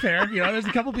claps, let's be fair. There's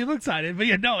a couple people excited. But,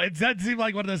 it doesn't seem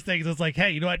like one of those things. It's like,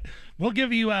 hey, you know what? We'll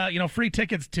give you, free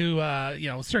tickets to,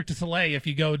 Cirque du Soleil if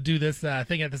you go do this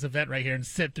thing at this event right here and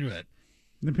sit through it.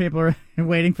 The people are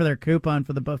waiting for their coupon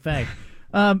for the buffet.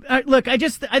 Look, I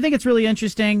think it's really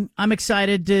interesting. I'm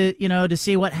excited to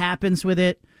see what happens with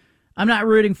it. I'm not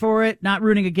rooting for it, not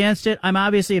rooting against it. I'm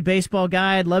obviously a baseball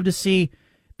guy. I'd love to see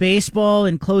baseball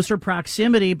in closer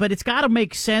proximity, but it's got to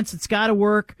make sense. It's got to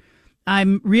work.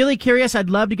 I'm really curious. I'd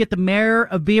love to get the mayor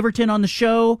of Beaverton on the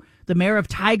show, the mayor of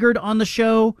Tigard on the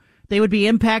show. They would be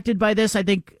impacted by this, I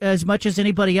think, as much as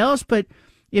anybody else. But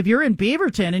if you're in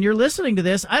Beaverton and you're listening to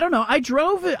this, I don't know. I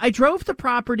drove the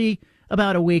property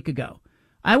about a week ago.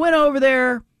 I went over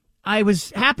there. I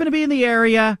happened to be in the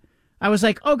area. I was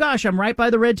like, oh gosh, I'm right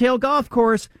by the Red Tail Golf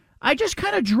Course. I just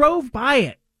kind of drove by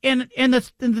it. And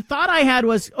the thought I had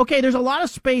was, okay, there's a lot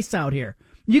of space out here.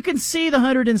 You can see the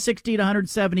 160 to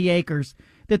 170 acres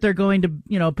that they're going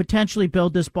to, potentially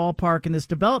build this ballpark and this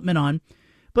development on.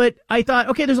 But I thought,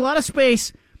 okay, there's a lot of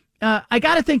space. I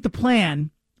got to think the plan,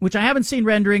 which I haven't seen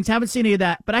renderings, haven't seen any of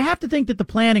that, but I have to think that the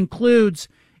plan includes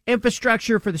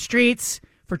infrastructure for the streets,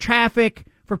 for traffic,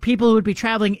 for people who would be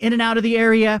traveling in and out of the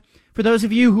area. For those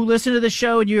of you who listen to the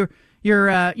show and you're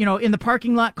in the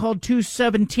parking lot called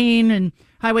 217 and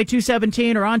Highway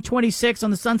 217 or on 26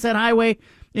 on the Sunset Highway,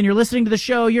 and you're listening to the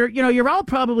show, you're all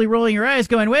probably rolling your eyes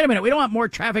going, wait a minute, we don't want more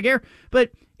traffic here.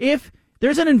 But if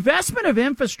there's an investment of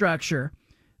infrastructure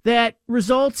that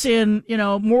results in,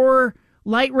 more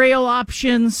light rail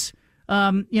options,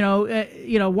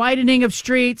 widening of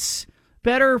streets,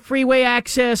 better freeway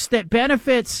access that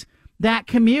benefits that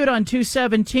commute on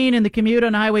 217 and the commute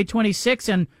on Highway 26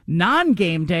 and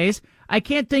non-game days, I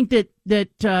can't think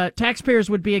that taxpayers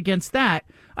would be against that.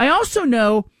 I also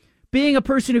know, being a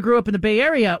person who grew up in the Bay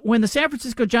Area, when the San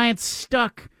Francisco Giants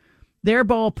stuck their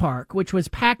ballpark, which was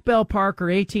Pac Bell Park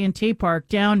or AT&T Park,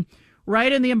 down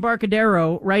right in the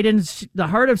Embarcadero, right in the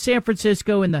heart of San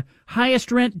Francisco, in the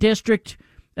highest rent district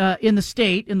in the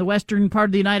state, in the western part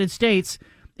of the United States,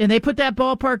 and they put that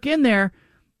ballpark in there,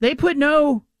 They put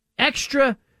no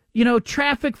extra,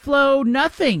 traffic flow,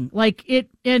 nothing. Like it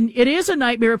is a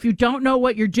nightmare if you don't know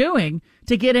what you're doing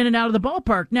to get in and out of the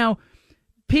ballpark. Now,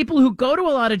 people who go to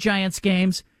a lot of Giants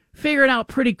games figure it out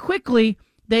pretty quickly.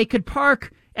 They could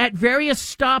park at various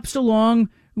stops along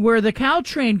where the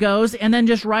Caltrain goes and then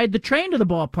just ride the train to the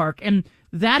ballpark. And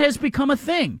that has become a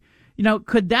thing.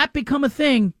 Could that become a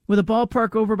thing with a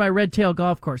ballpark over by Red Tail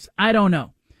Golf Course? I don't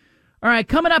know. All right,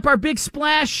 coming up, our big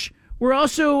splash. We're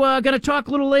also going to talk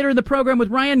a little later in the program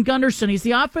with Ryan Gunderson. He's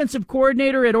the offensive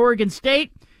coordinator at Oregon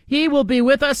State. He will be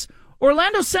with us.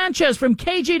 Orlando Sanchez from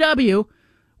KGW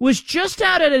was just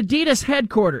out at Adidas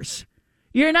headquarters.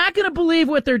 You're not going to believe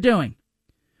what they're doing.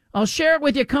 I'll share it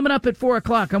with you coming up at 4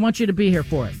 o'clock. I want you to be here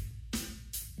for it.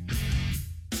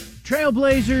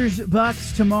 Trailblazers,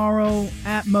 Bucks tomorrow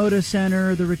at Moda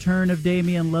Center. The return of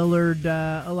Damian Lillard.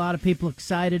 A lot of people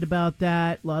excited about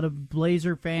that. A lot of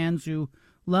Blazer fans who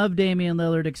love Damian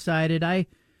Lillard excited. I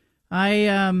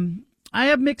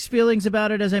have mixed feelings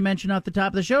about it, as I mentioned off the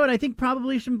top of the show, and I think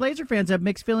probably some Blazer fans have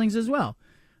mixed feelings as well.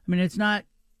 I mean, it's not,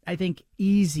 I think,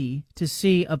 easy to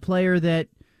see a player that,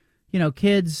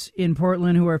 kids in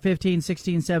Portland who are 15,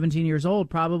 16, 17 years old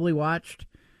probably watched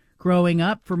growing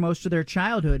up for most of their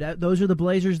childhood. Those are the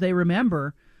Blazers they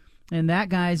remember, and that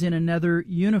guy's in another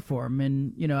uniform.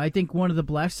 And, I think one of the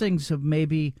blessings of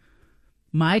maybe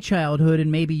my childhood and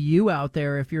maybe you out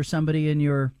there, if you're somebody in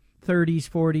your 30s,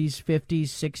 40s, 50s,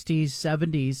 60s,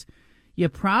 70s, you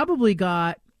probably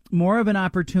got more of an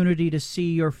opportunity to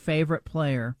see your favorite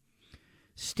player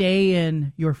stay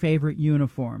in your favorite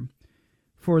uniform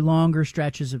for longer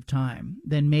stretches of time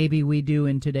than maybe we do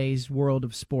in today's world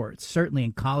of sports, certainly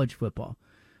in college football,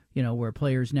 where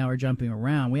players now are jumping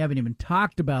around. We haven't even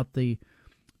talked about the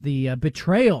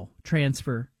betrayal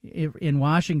transfer in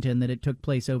Washington that it took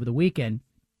place over the weekend.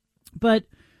 But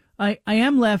I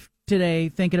am left today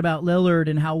thinking about Lillard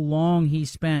and how long he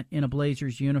spent in a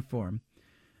Blazers uniform.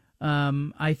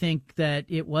 I think that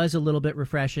it was a little bit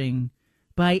refreshing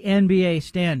by NBA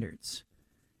standards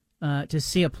to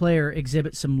see a player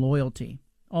exhibit some loyalty.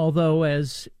 Although,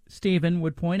 as Stephen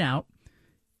would point out,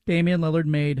 Damian Lillard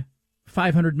made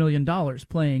 $500 million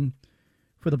playing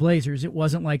for the Blazers. It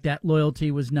wasn't like that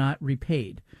loyalty was not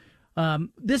repaid.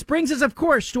 This brings us, of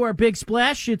course, to our big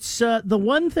splash. It's the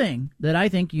one thing that I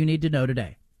think you need to know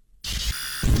today.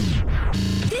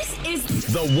 This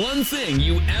is the one thing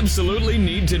you absolutely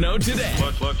need to know today.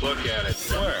 Look at it.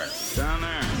 Where? Down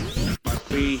there. Must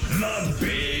be the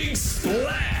Big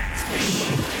Splash.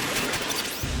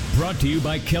 Brought to you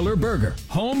by Killer Burger,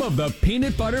 home of the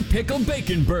Peanut Butter Pickle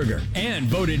Bacon Burger, and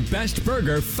voted Best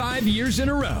Burger 5 years in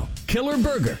a row. Killer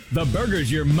Burger, the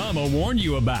burgers your mama warned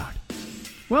you about.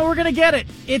 Well, we're going to get it.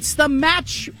 It's the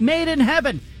match made in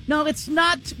heaven. No, it's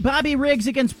not Bobby Riggs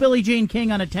against Billie Jean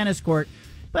King on a tennis court,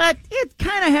 but it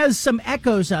kind of has some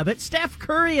echoes of it. Steph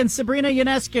Curry and Sabrina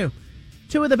Ionescu,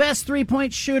 two of the best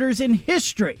three-point shooters in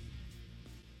history,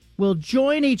 will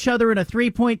join each other in a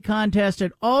three-point contest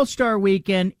at All-Star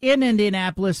Weekend in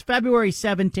Indianapolis, February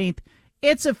 17th.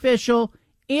 It's official.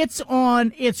 It's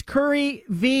on. It's Curry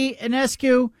v.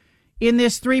 Ionescu in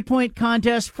this three-point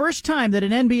contest. First time that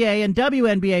an NBA and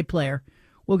WNBA player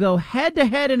will go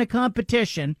head-to-head in a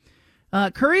competition.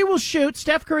 Steph Curry will shoot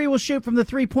from the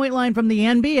three-point line from the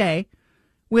NBA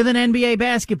with an NBA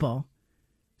basketball.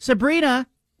 Sabrina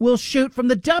will shoot from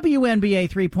the WNBA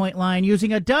three-point line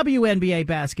using a WNBA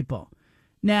basketball.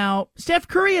 Now, Steph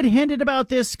Curry had hinted about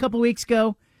this a couple weeks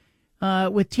ago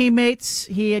with teammates.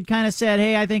 He had kind of said,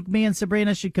 hey, I think me and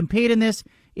Sabrina should compete in this.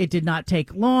 It did not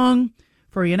take long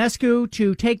for Ionescu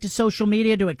to take to social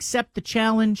media to accept the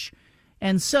challenge.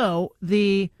 And so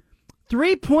the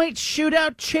three-point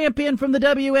shootout champion from the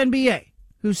WNBA,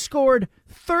 who scored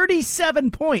 37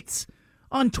 points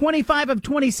on 25 of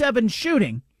 27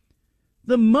 shooting,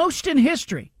 the most in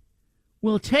history,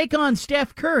 will take on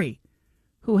Steph Curry,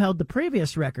 who held the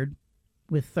previous record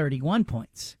with 31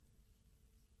 points.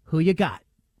 Who you got?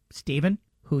 Steven,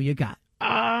 who you got?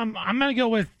 I'm going to go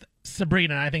with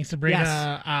Sabrina. I think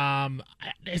Sabrina,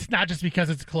 it's not just because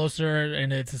it's closer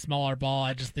and it's a smaller ball.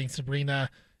 I just think Sabrina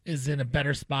is in a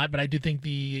better spot, but I do think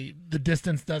the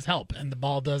distance does help and the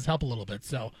ball does help a little bit.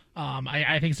 So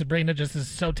I think Sabrina just is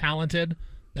so talented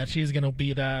that she's going to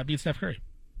beat Steph Curry.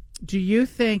 Do you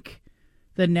think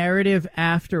the narrative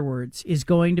afterwards is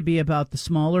going to be about the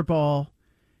smaller ball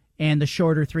and the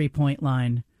shorter three-point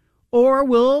line? Or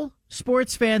will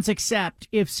sports fans accept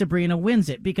if Sabrina wins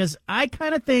it? Because I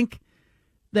kind of think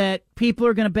that people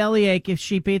are going to bellyache if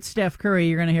she beats Steph Curry.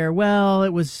 You're going to hear, well,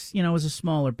 it was, it was a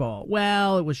smaller ball.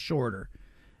 Well, it was shorter.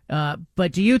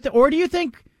 But do you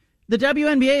think the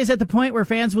WNBA is at the point where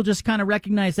fans will just kind of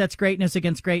recognize that's greatness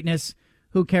against greatness.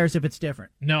 Who cares if it's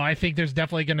different? No, I think there's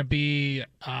definitely going to be,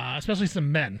 especially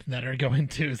some men that are going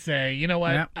to say, you know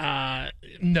what?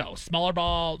 No, smaller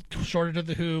ball, shorter to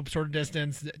the hoop, shorter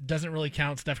distance, doesn't really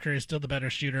count. Steph Curry is still the better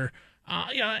shooter.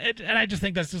 And I just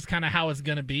think that's just kind of how it's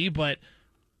going to be. But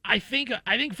I think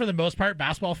for the most part,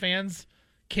 basketball fans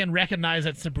can recognize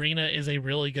that Sabrina is a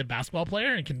really good basketball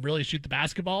player and can really shoot the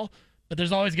basketball. But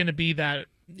there's always going to be that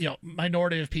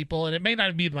minority of people, and it may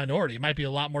not be the minority. It might be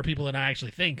a lot more people than I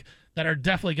actually think that are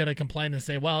definitely going to complain and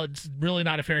say, well, it's really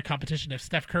not a fair competition. If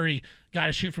Steph Curry got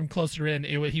to shoot from closer in,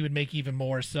 he would make even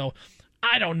more. So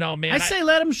I don't know, man. I say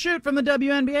let him shoot from the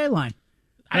WNBA line.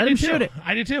 Let him shoot it.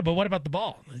 I do too, but what about the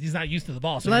ball? He's not used to the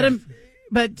ball. So let him,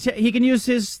 but he can use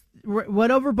his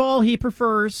whatever ball he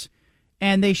prefers,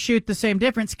 and they shoot the same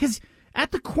difference. Because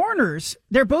at the corners,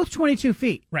 they're both 22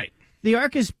 feet. Right. The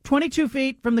arc is 22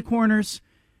 feet from the corners.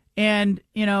 And,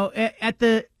 at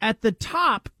the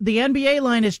top, the NBA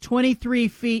line is 23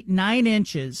 feet, 9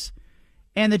 inches.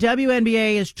 And the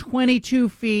WNBA is 22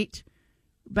 feet,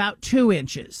 about 2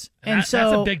 inches. And so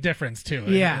that's a big difference, too,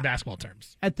 in basketball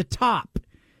terms. At the top.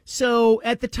 So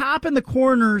at the top and the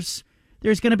corners,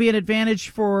 there's going to be an advantage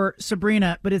for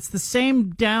Sabrina, but it's the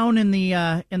same down in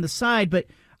the side. But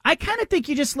I kind of think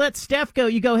you just let Steph go.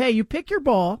 You go, hey, you pick your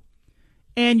ball,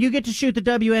 and you get to shoot the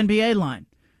WNBA line.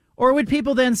 Or would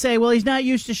people then say, well, he's not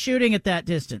used to shooting at that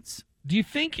distance? Do you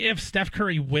think if Steph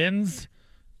Curry wins,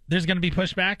 there's going to be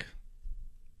pushback?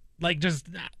 Like, just,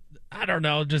 I don't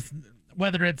know, just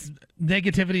whether it's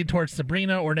negativity towards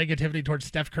Sabrina or negativity towards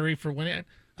Steph Curry for winning.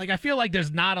 Like, I feel like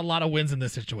there's not a lot of wins in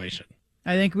this situation.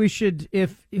 I think we should,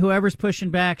 if whoever's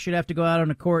pushing back should have to go out on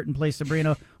a court and play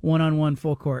Sabrina one-on-one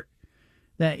full court.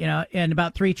 That, and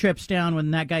about 3 trips down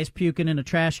when that guy's puking in a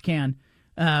trash can.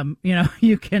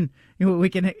 We can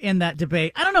end that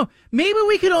debate. I don't know. Maybe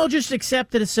we could all just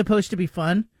accept that it's supposed to be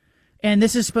fun, and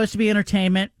this is supposed to be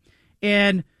entertainment,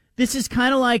 and this is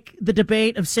kind of like the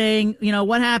debate of saying,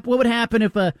 what would happen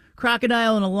if a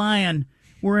crocodile and a lion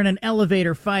were in an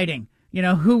elevator fighting?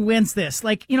 Who wins this?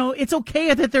 Like, it's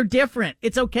okay that they're different.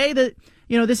 It's okay that,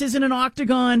 this isn't an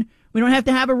octagon. We don't have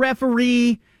to have a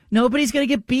referee. Nobody's going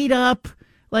to get beat up.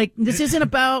 Like, this isn't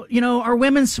about, are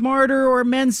women smarter or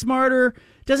men smarter?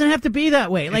 Doesn't have to be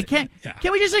that way. Like, can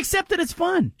we just accept that it's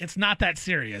fun? It's not that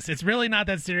serious. It's really not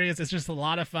that serious. It's just a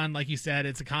lot of fun. Like you said,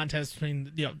 it's a contest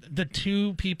between the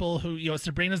two people who,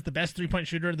 Sabrina's the best 3-point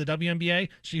shooter in the WNBA.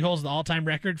 She holds the all-time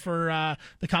record for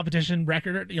the competition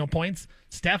record, points.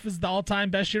 Steph is the all-time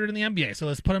best shooter in the NBA. So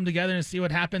let's put them together and see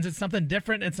what happens. It's something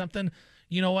different. It's something,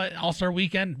 All-Star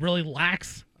Weekend really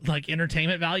lacks like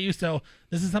entertainment value. So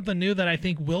this is something new that I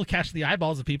think will catch the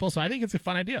eyeballs of people. So I think it's a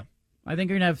fun idea. I think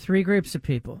you're going to have 3 groups of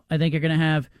people. I think you're going to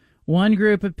have one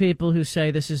group of people who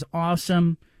say this is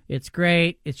awesome, it's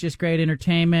great, it's just great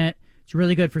entertainment. It's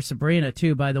really good for Sabrina,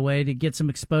 too, by the way, to get some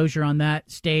exposure on that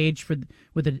stage with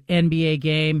an NBA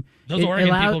game. Those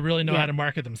Oregon people really know how to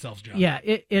market themselves, John. Yeah,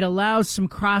 it allows some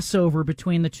crossover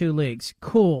between the two leagues.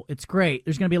 Cool, it's great.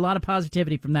 There's going to be a lot of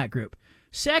positivity from that group.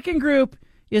 Second group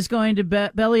is going to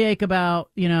bellyache about,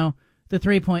 the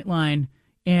 3-point line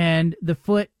and the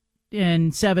foot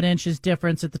and 7 inches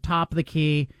difference at the top of the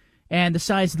key and the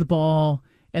size of the ball,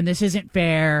 and this isn't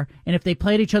fair, and if they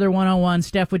played each other one-on-one,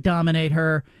 Steph would dominate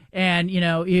her, and,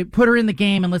 you put her in the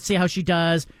game and let's see how she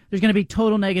does. There's going to be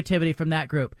total negativity from that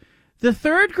group. The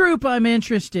third group I'm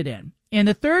interested in, and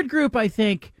the third group I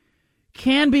think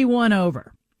can be won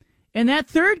over, and that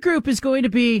third group is going to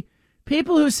be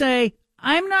people who say,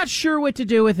 I'm not sure what to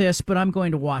do with this, but I'm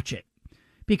going to watch it.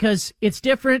 Because it's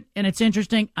different and it's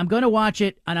interesting. I'm going to watch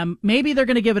it, and maybe they're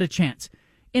going to give it a chance.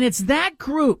 And it's that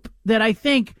group that I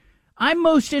think I'm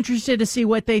most interested to see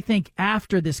what they think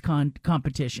after this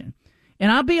competition.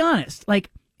 And I'll be honest, like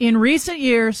in recent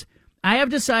years, I have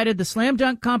decided the slam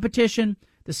dunk competition,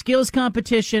 the skills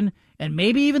competition, and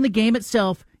maybe even the game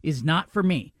itself is not for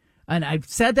me. And I've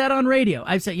said that on radio.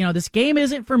 I've said, this game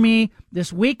isn't for me.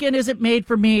 This weekend isn't made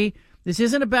for me. This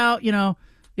isn't about,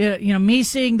 me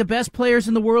seeing the best players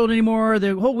in the world anymore.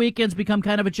 The whole weekend's become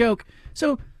kind of a joke.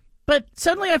 So, but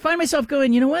suddenly I find myself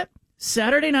going, you know what?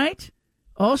 Saturday night,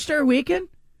 All-Star Weekend,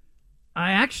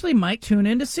 I actually might tune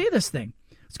in to see this thing.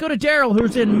 Let's go to Daryl,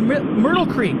 who's in Myrtle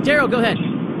Creek. Daryl, go ahead.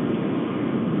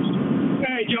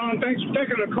 Hey, John, thanks for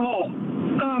taking the call.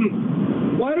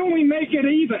 Why don't we make it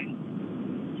even?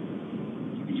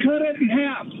 Cut it in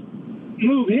half.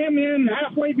 Move him in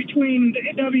halfway between the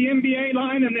WNBA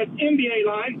line and the NBA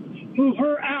line. Move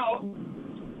her out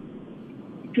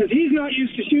because he's not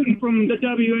used to shooting from the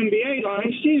WNBA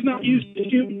line. She's not used to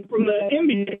shooting from the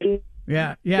NBA.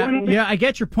 Yeah. I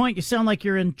get your point. You sound like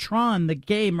you're in Tron, the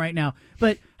game right now.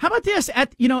 But how about this?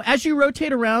 As you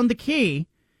rotate around the key,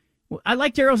 I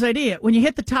like Daryl's idea. When you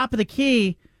hit the top of the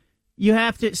key, you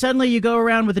have to suddenly you go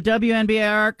around with the WNBA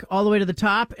arc all the way to the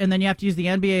top, and then you have to use the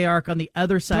NBA arc on the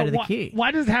other side of the key.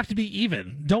 Why does it have to be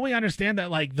even? Don't we understand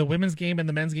that like the women's game and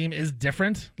the men's game is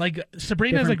different? Like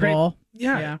Sabrina's a great ball.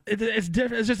 Yeah. It's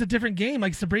different. It's just a different game.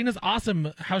 Like Sabrina's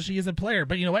awesome how she is a player,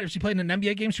 but you know what? If she played in an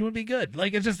NBA game, she wouldn't be good.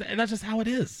 Like that's just how it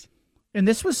is. And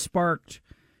this was sparked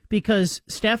because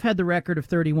Steph had the record of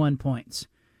 31 points,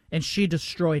 and she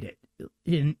destroyed it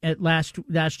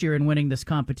last year in winning this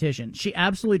competition. She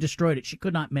absolutely destroyed it. She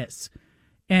could not miss.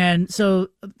 And so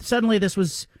suddenly this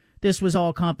was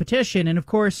all competition. And of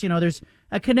course, there's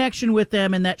a connection with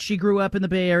them in that she grew up in the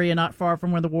Bay Area, not far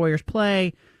from where the Warriors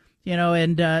play,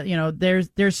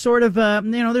 there's sort of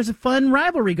there's a fun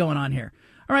rivalry going on here.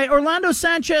 All right, Orlando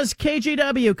Sanchez,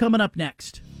 KGW, coming up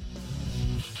next.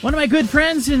 One of my good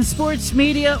friends in sports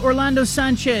media, Orlando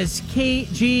Sanchez,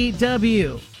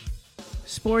 KGW.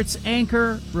 Sports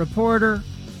anchor, reporter,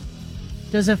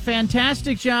 does a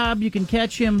fantastic job. You can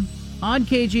catch him on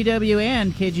KGW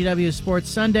and KGW Sports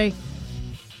Sunday.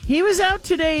 He was out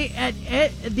today at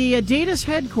the Adidas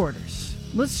headquarters.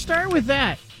 Let's start with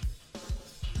that.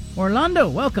 Orlando,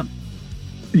 welcome.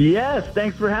 Yes,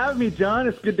 thanks for having me, John.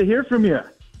 It's good to hear from you.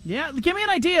 Yeah, give me an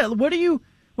idea. What are you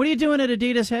doing at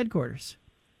Adidas headquarters?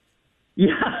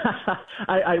 Yeah,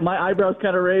 my eyebrows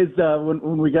kind of raised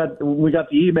when we got the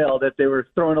email that they were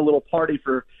throwing a little party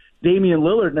for Damian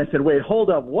Lillard, and I said, "Wait, hold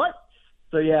up, what?"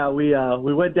 So yeah, we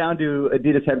went down to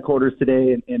Adidas headquarters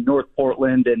today in North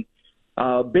Portland, and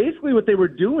basically what they were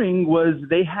doing was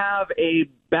they have a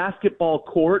basketball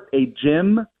court, a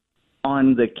gym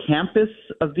on the campus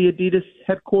of the Adidas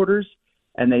headquarters,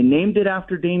 and they named it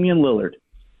after Damian Lillard.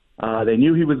 They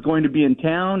knew he was going to be in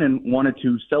town and wanted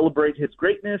to celebrate his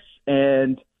greatness,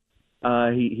 and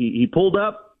he pulled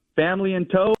up, family in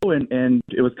tow, and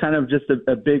it was kind of just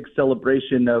a big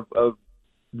celebration of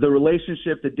the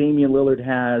relationship that Damian Lillard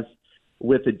has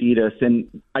with Adidas.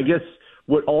 And I guess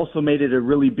what also made it a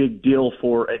really big deal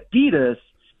for Adidas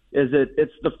is that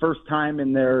it's the first time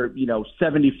in their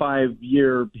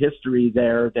 75-year history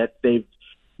there that they've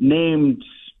named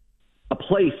a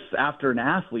place after an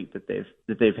athlete that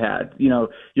they've had.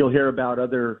 You'll hear about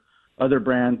other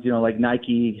brands, like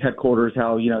Nike headquarters,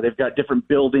 how they've got different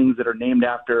buildings that are named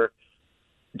after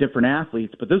different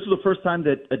athletes, but this was the first time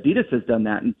that Adidas has done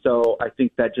that, and so I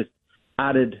think that just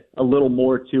added a little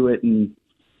more to it. And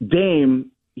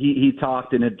Dame, he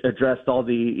talked and addressed all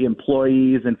the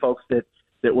employees and folks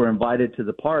that were invited to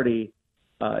the party.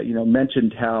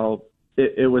 Mentioned how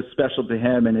it was special to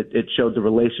him, and it showed the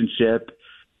relationship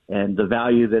and the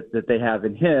value that they have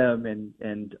in him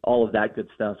and all of that good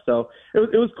stuff. So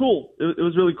it was cool. It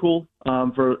was really cool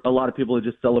for a lot of people to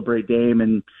just celebrate Dame.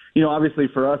 And, obviously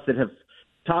for us that have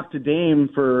talked to Dame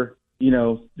for,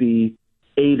 the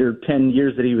 8 or 10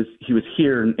 years that he was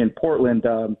here in Portland,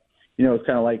 it's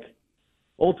kind of like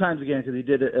old times again, because he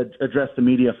did address the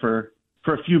media for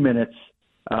a few minutes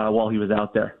while he was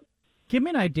out there. Give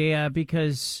me an idea,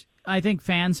 because I think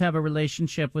fans have a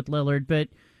relationship with Lillard, but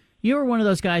you were one of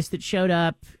those guys that showed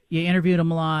up, you interviewed him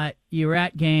a lot, you were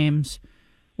at games.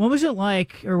 What was it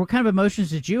like, or what kind of emotions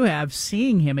did you have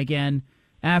seeing him again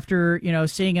after,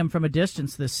 seeing him from a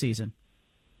distance this season?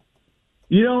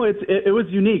 It was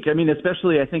unique. I mean,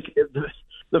 especially I think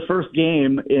the first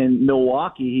game in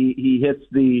Milwaukee, he hits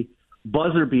the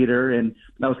buzzer beater, and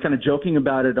I was kind of joking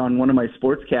about it on one of my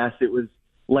sportscasts. It was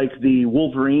like the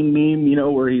Wolverine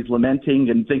meme, where he's lamenting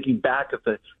and thinking back at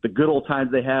the good old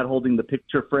times they had holding the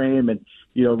picture frame. And,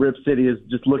 Rip City is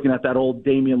just looking at that old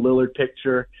Damian Lillard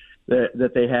picture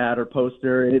that they had, or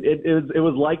poster. It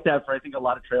was like that for, I think, a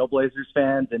lot of Trailblazers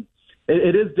fans. And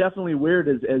it is definitely weird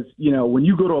as when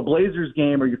you go to a Blazers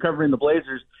game or you're covering the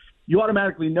Blazers, you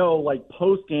automatically know, like,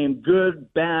 post-game,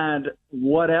 good, bad,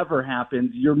 whatever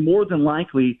happens, you're more than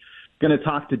likely going to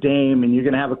talk to Dame and you're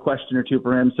going to have a question or two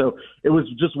for him. So it was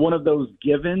just one of those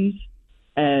givens,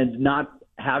 and not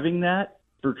having that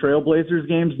for Trailblazers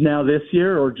games now this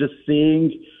year, or just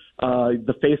seeing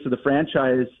the face of the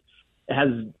franchise has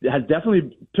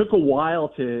definitely took a while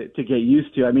to get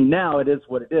used to. I mean, now it is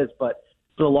what it is, but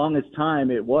for the longest time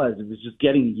it was just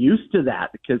getting used to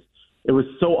that because it was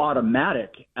so automatic.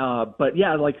 But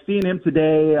yeah, like seeing him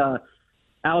today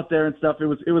out there and stuff, it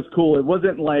was cool. It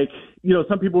wasn't like,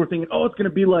 some people were thinking, oh, it's going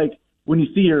to be like when you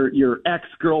see your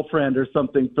ex-girlfriend or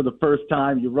something for the first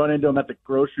time, you run into them at the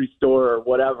grocery store or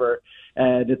whatever,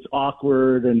 and it's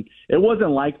awkward. And it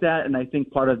wasn't like that. And I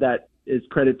think part of that is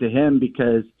credit to him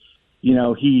because,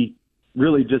 he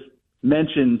really just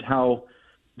mentioned how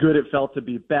good it felt to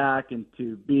be back and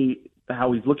to be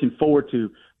how he's looking forward to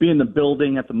being in the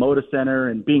building at the Moda Center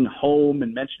and being home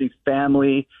and mentioning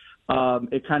family.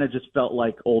 It kind of just felt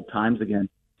like old times again.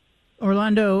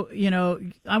 Orlando,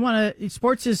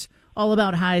 sports is all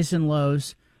about highs and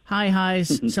lows, high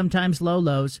highs, sometimes low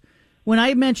lows. When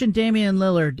I mentioned Damian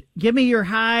Lillard, give me your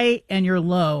high and your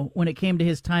low when it came to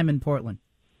his time in Portland.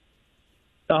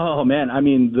 Oh, man. I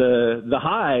mean, the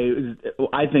high,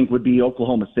 I think, would be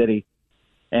Oklahoma City.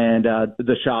 And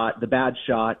the bad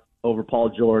shot over Paul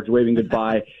George, waving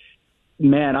goodbye.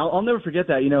 Man, I'll never forget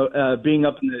that, being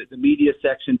up in the media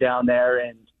section down there.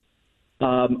 And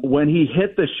when he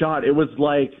hit the shot, it was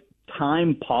like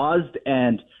time paused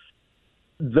and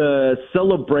the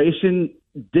celebration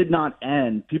did not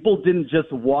end. People didn't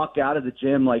just walk out of the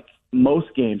gym like most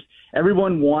games.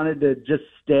 Everyone wanted to just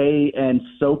stay and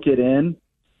soak it in.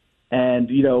 And,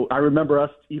 I remember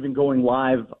us even going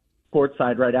live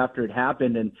courtside right after it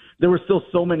happened, and there were still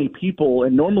so many people.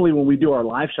 And normally when we do our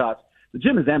live shots, the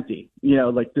gym is empty.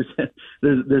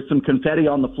 There's some confetti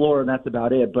on the floor, and that's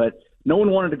about it. But no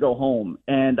one wanted to go home.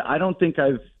 And I don't think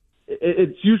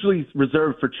it's usually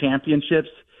reserved for championships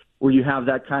where you have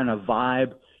that kind of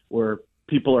vibe where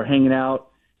people are hanging out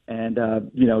and,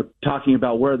 talking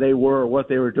about where they were, what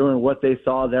they were doing, what they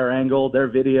saw, their angle, their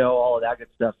video, all of that good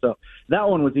stuff. So that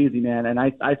one was easy, man. And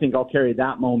I think I'll carry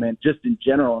that moment just in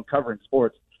general in covering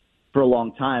sports for a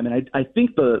long time. And I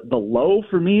think the low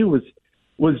for me was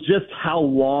just how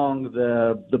long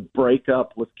the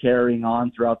breakup was carrying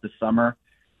on throughout the summer.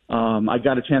 I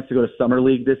got a chance to go to Summer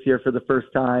League this year for the first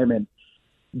time, and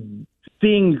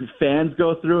seeing fans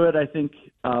go through it, I think,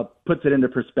 puts it into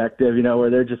perspective, where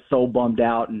they're just so bummed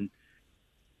out. And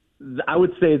I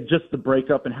would say just the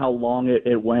breakup and how long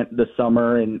it went this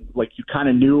summer, and like you kind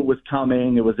of knew it was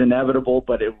coming, it was inevitable,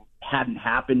 but it hadn't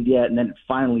happened yet, and then it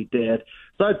finally did.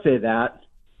 So I'd say that.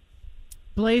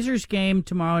 Blazers game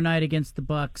tomorrow night against the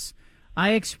Bucks.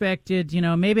 I expected,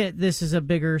 maybe this is a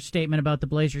bigger statement about the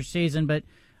Blazers season, but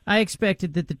I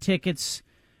expected that the tickets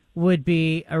would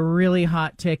be a really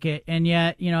hot ticket. And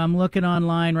yet, I'm looking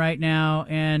online right now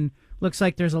and looks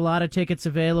like there's a lot of tickets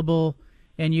available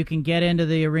and you can get into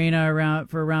the arena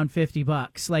for around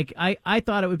 $50. Like I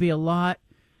thought it would be a lot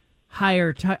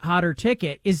higher, hotter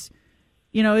ticket. Is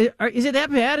it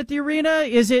that bad at the arena?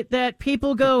 Is it that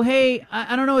people go, hey,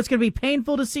 I don't know, it's going to be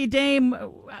painful to see Dame?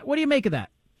 What do you make of that?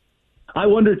 I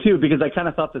wonder, too, because I kind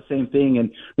of thought the same thing.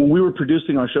 And when we were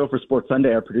producing our show for Sports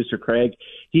Sunday, our producer, Craig,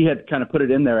 he had kind of put it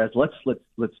in there as let's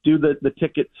do the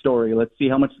ticket story. Let's see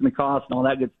how much it's going to cost and all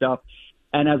that good stuff.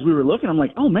 And as we were looking, I'm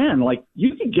like, oh, man, like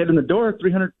you could get in the door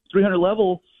 300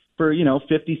 level for, $50,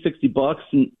 $60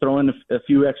 and throw in a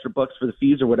few extra bucks for the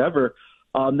fees or whatever.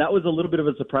 That was a little bit of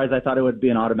a surprise. I thought it would be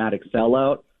an automatic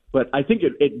sellout, but I think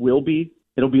it will be.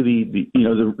 It'll be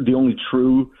the only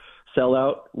true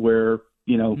sellout where –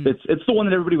 it's the one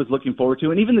that everybody was looking forward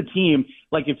to. And even the team,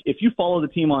 like if you follow the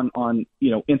team on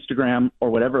Instagram or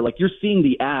whatever, like you're seeing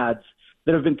the ads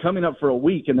that have been coming up for a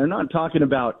week, and they're not talking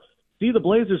about, see the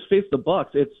Blazers face the Bucks.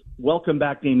 It's welcome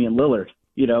back Damian Lillard,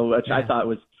 which I thought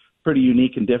was pretty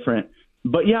unique and different.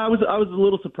 But yeah, I was a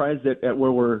little surprised at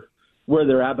where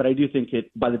they're at, but I do think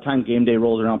by the time game day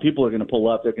rolls around, people are going to pull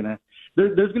up. There's going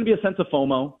to be a sense of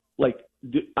FOMO. Like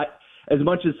as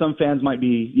much as some fans might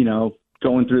be,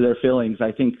 going through their feelings,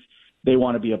 I think they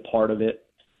want to be a part of it.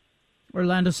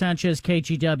 Orlando Sanchez,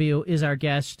 KGW, is our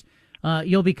guest.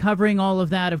 You'll be covering all of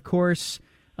that, of course.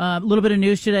 A little bit of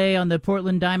news today on the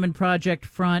Portland Diamond Project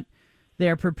front.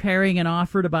 They're preparing an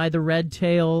offer to buy the Red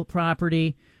Tail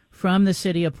property from the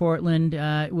city of Portland,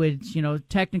 which,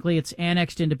 technically it's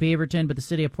annexed into Beaverton, but the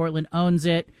city of Portland owns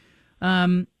it.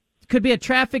 Could be a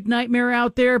traffic nightmare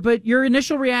out there, but your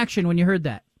initial reaction when you heard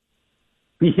that?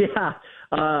 Yeah.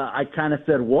 I kind of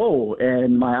said, whoa,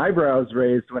 and my eyebrows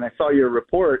raised when I saw your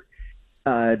report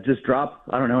just drop,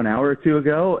 I don't know, an hour or two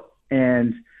ago.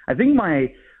 And I think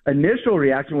my initial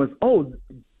reaction was, oh,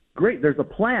 great, there's a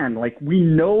plan. Like, we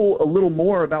know a little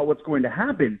more about what's going to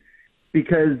happen,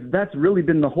 because that's really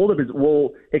been the holdup is, well,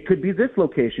 it could be this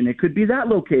location. It could be that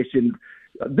location.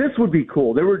 This would be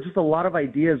cool. There were just a lot of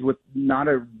ideas with not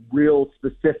a real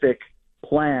specific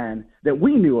plan that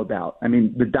we knew about. I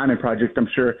mean, the Diamond Project, I'm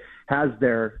sure, has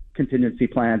their contingency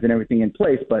plans and everything in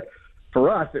place, but for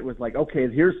us, it was like, okay,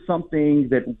 here's something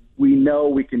that we know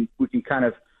we can kind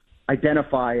of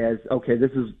identify as, okay,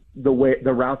 this is the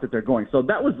route that they're going. So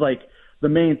that was like the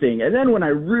main thing. And then when I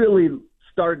really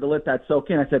started to let that soak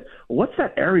in, I said, what's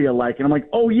that area like? And I'm like,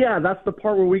 oh yeah, that's the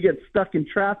part where we get stuck in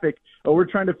traffic, or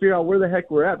we're trying to figure out where the heck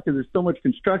we're at because there's so much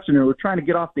construction, or we're trying to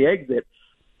get off the exit.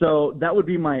 So that would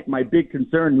be my big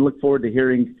concern, and look forward to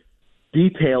hearing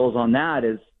details on that.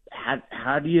 Is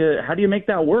how do you make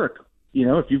that work?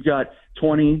 If you've got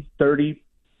 20, 30,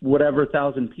 whatever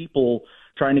thousand people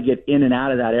trying to get in and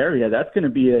out of that area, that's going to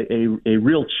be a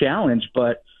real challenge.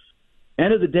 But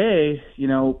end of the day,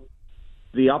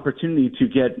 the opportunity to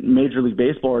get Major League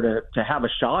Baseball or to have a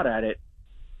shot at it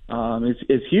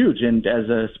is huge. And as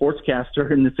a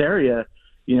sportscaster in this area,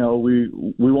 we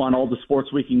want all the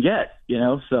sports we can get,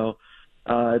 so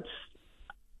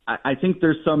I think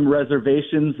there's some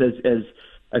reservations as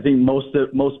I think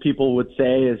most people would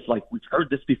say is like, we've heard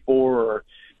this before, or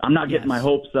I'm not getting my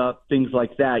hopes up, things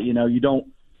like that. You don't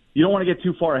want to get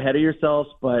too far ahead of yourselves,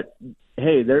 but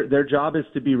hey, their job is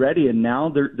to be ready. And now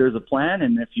there's a plan.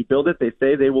 And if you build it, they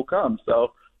say they will come.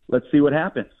 So let's see what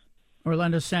happens.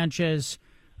 Orlando Sanchez,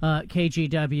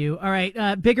 KGW. All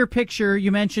right. Bigger picture.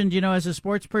 You mentioned, as a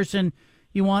sports person,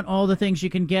 you want all the things you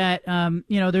can get.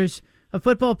 There's a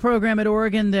football program at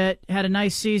Oregon that had a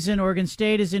nice season. Oregon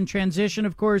State is in transition,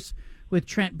 of course, with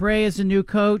Trent Bray as a new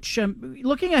coach.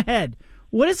 Looking ahead,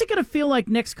 what is it going to feel like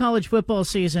next college football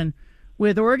season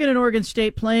with Oregon and Oregon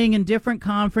State playing in different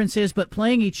conferences but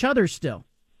playing each other still?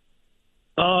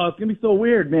 Oh, it's going to be so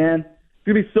weird, man. It's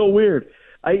going to be so weird.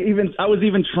 I was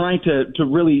even trying to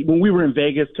really, when we were in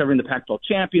Vegas covering the Pac-12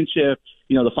 championship,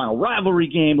 the final rivalry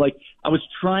game, like I was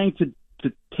trying to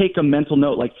take a mental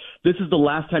note, like this is the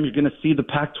last time you're going to see the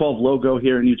Pac-12 logo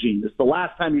here in Eugene. This is the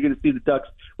last time you're going to see the Ducks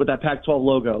with that Pac-12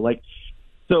 logo. Like,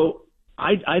 so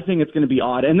I think it's going to be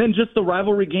odd. And then just the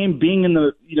rivalry game being in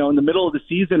the, in the middle of the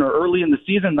season or early in the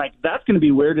season, like that's going to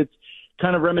be weird. It's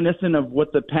kind of reminiscent of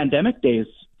what the pandemic days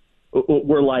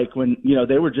were like when,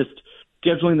 they were just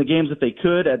scheduling the games that they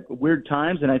could at weird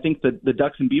times. And I think the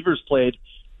Ducks and Beavers played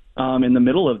in the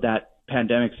middle of that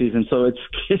pandemic season, so it's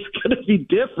going to be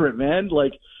different, man.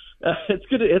 Like it's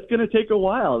going to take a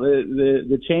while.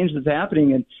 The change that's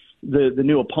happening and the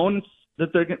new opponents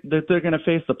that they're going to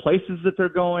face, the places that they're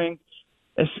going,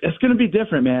 it's going to be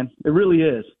different, man. It really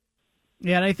is.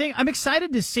 Yeah, and I think I'm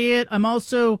excited to see it. I'm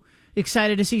also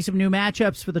excited to see some new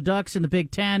matchups for the Ducks in the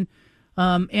Big Ten,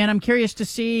 and I'm curious to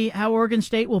see how Oregon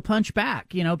State will punch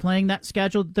back. Playing that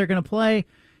schedule that they're going to play,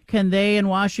 can they and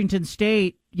Washington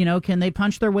State? Can they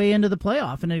punch their way into the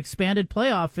playoff, an expanded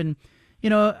playoff? And,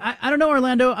 I don't know,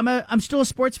 Orlando. I'm still a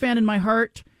sports fan in my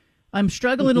heart. I'm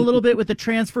struggling a little bit with the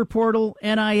transfer portal,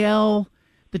 NIL,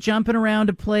 the jumping around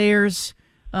of players.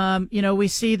 We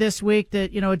see this week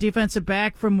that, a defensive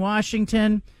back from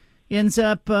Washington ends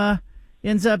up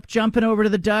jumping over to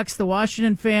the Ducks. The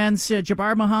Washington fans,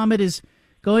 Jabbar Muhammad is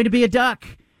going to be a Duck.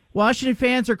 Washington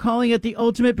fans are calling it the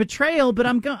ultimate betrayal, but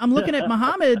I'm looking at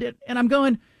Muhammad and I'm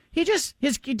going, He just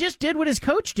did what his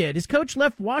coach did. His coach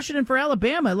left Washington for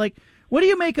Alabama. Like, what do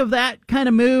you make of that kind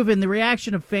of move and the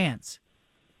reaction of fans?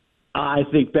 I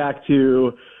think back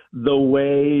to the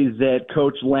way that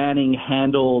Coach Lanning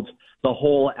handled the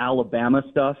whole Alabama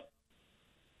stuff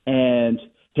and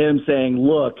him saying,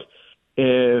 look,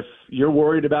 if you're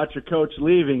worried about your coach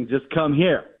leaving, just come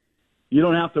here. You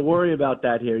don't have to worry about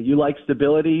that here. You like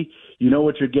stability. You know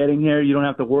what you're getting here. You don't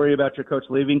have to worry about your coach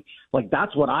leaving. Like,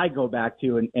 that's what I go back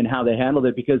to and how they handled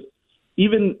it, because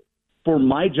even for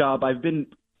my job, I've been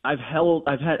a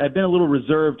little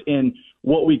reserved in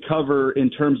what we cover in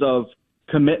terms of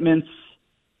commitments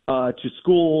to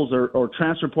schools or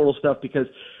transfer portal stuff, because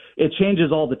it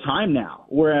changes all the time now.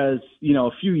 Whereas, a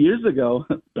few years ago,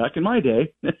 back in my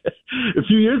day, a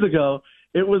few years ago,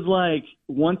 it was like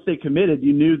once they committed,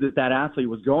 you knew that athlete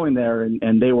was going there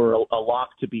and they were a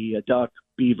lock to be a Duck,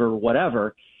 Beaver,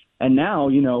 whatever. And now,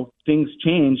 things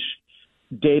change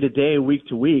day to day, week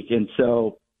to week. And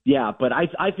so, yeah, but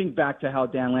I think back to how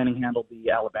Dan Lanning handled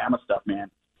the Alabama stuff,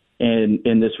 man,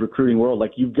 in this recruiting world.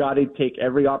 Like, you've got to take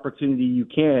every opportunity you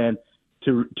can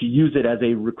to use it as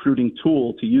a recruiting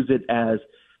tool, to use it as,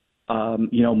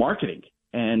 marketing.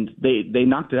 And they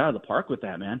knocked it out of the park with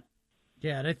that, man.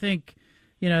 Yeah, and I think,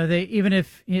 they, even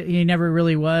if he never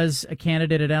really was a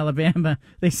candidate at Alabama,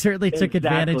 they certainly took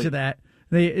advantage of that.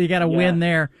 You got to win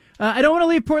there. I don't want to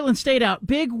leave Portland State out.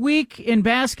 Big week in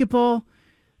basketball.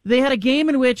 They had a game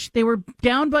in which they were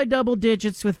down by double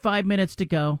digits with 5 minutes to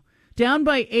go, down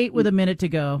by 8 with a minute to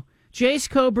go. Jace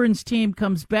Coburn's team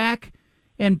comes back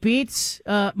and beats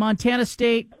Montana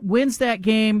State, wins that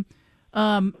game.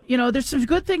 There's some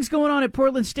good things going on at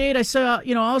Portland State. I saw,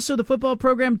 also the football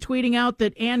program tweeting out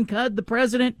that Ann Cudd, the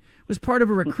president, was part of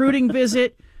a recruiting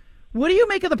visit. What do you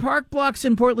make of the park blocks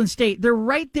in Portland State? They're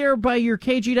right there by your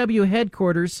KGW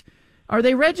headquarters. Are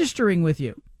they registering with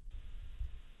you?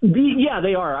 Yeah,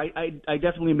 they are. I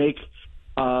definitely make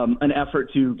an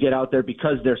effort to get out there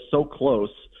because they're so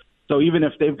close. So even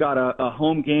if they've got a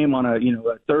home game on a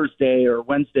Thursday or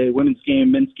Wednesday, women's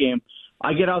game, men's game,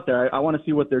 I get out there. I want to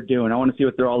see what they're doing. I want to see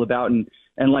what they're all about. And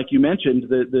like you mentioned,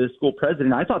 the school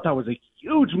president, I thought that was a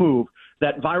huge move.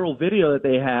 That viral video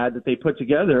that they put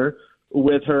together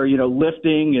with her,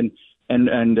 lifting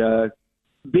and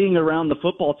being around the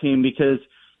football team, because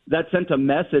that sent a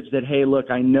message that, hey, look,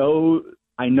 I know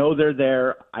they're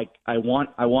there. I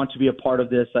want to be a part of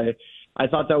this. I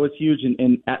thought that was huge,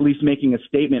 in at least making a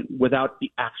statement without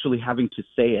actually having to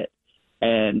say it.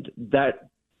 And that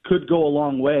could go a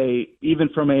long way, even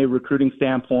from a recruiting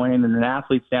standpoint and an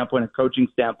athlete standpoint, a coaching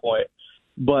standpoint.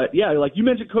 But, yeah, like you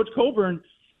mentioned, Coach Coburn,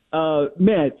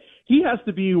 man, he has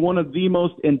to be one of the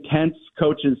most intense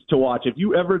coaches to watch. If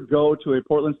you ever go to a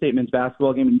Portland State men's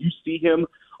basketball game and you see him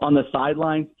on the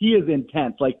sidelines, he is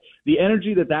intense. Like, the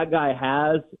energy that guy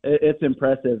has, it's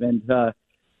impressive. And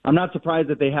I'm not surprised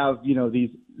that they have, these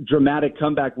dramatic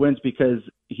comeback wins, because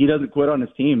he doesn't quit on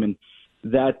his team. And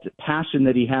that passion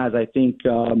that he has, I think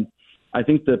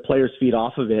the players feed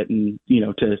off of it. And,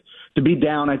 to be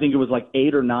down, I think it was like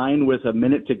 8 or 9 with a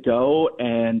minute to go,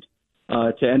 and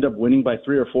to end up winning by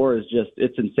 3 or 4 is just,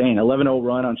 it's insane. 11-0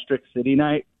 run on Strict City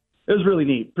night. It was really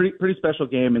neat. Pretty special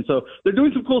game. And so they're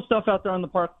doing some cool stuff out there on the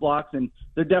park blocks, and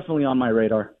they're definitely on my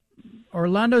radar.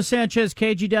 Orlando Sanchez,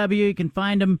 KGW. You can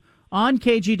find him on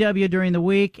KGW during the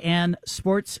week and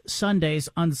Sports Sundays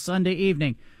on Sunday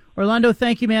evening. Orlando,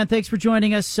 thank you, man. Thanks for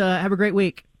joining us. Have a great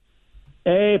week.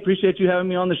 Hey, appreciate you having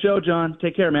me on the show, John.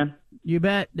 Take care, man. You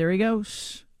bet. There he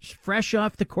goes. Fresh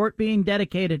off the court being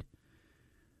dedicated.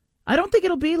 I don't think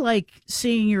it'll be like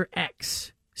seeing your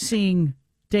ex seeing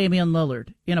Damian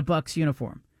Lillard in a Bucks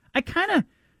uniform. I kind of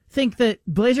think that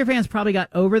Blazer fans probably got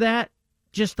over that,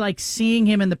 just like seeing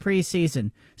him in the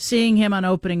preseason, seeing him on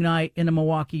opening night in a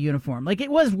Milwaukee uniform. Like,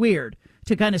 it was weird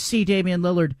to kind of see Damian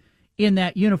Lillard in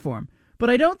that uniform. But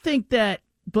I don't think that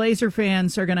Blazer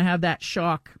fans are going to have that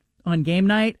shock on game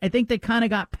night. I think they kind of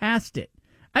got past it.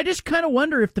 I just kind of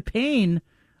wonder if the pain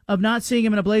of not seeing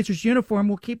him in a Blazers uniform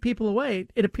will keep people away.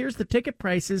 It appears the ticket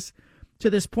prices to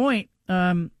this point,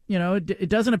 it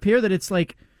doesn't appear that it's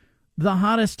like the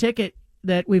hottest ticket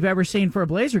that we've ever seen for a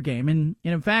Blazer game. And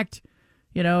in fact,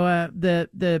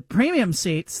 the premium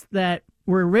seats that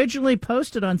were originally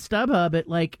posted on StubHub at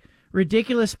like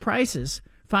ridiculous prices,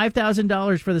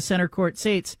 $5,000 for the center court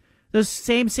seats, those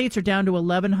same seats are down to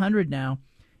 $1,100 now.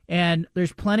 And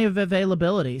there's plenty of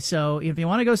availability. So if you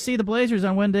want to go see the Blazers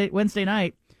on Wednesday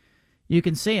night, you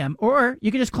can see them. Or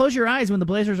you can just close your eyes when the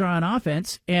Blazers are on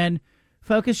offense and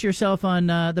focus yourself on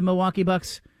the Milwaukee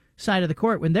Bucks side of the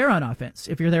court when they're on offense,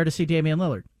 if you're there to see Damian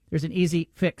Lillard. There's an easy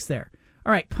fix there.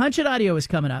 All right, Punch It Audio is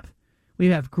coming up. We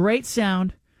have great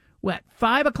sound. At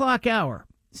 5 o'clock hour,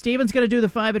 Steven's going to do the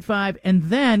 5 at 5, and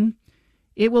then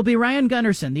it will be Ryan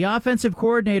Gunderson, the offensive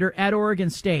coordinator at Oregon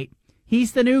State.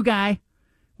 He's the new guy.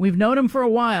 We've known him for a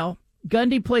while.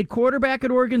 Gundy played quarterback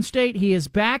at Oregon State. He is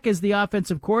back as the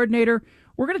offensive coordinator.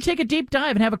 We're going to take a deep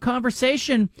dive and have a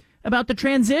conversation about the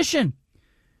transition.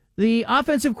 The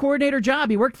offensive coordinator job.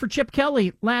 He worked for Chip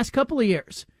Kelly last couple of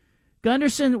years.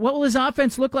 Gunderson, what will his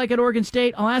offense look like at Oregon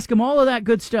State? I'll ask him all of that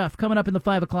good stuff coming up in the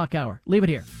 5 o'clock hour. Leave it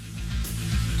here.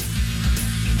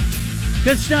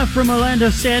 Good stuff from Orlando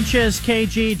Sanchez,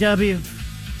 KGW.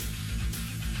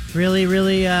 Really,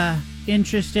 really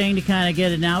interesting to kind of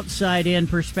get an outside-in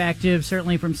perspective,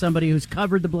 certainly from somebody who's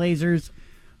covered the Blazers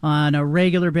on a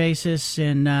regular basis.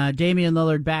 And Damian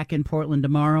Lillard back in Portland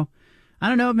tomorrow. I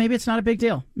don't know. Maybe it's not a big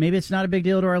deal. Maybe it's not a big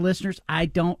deal to our listeners. I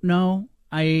don't know.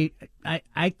 I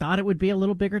thought it would be a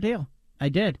little bigger deal. I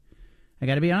did. I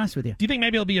got to be honest with you. Do you think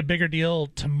maybe it'll be a bigger deal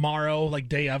tomorrow, like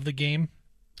day of the game?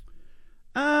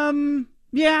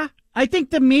 Yeah. I think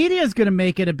the media is going to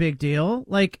make it a big deal.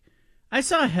 Like, I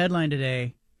saw a headline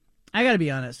today. I got to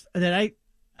be honest that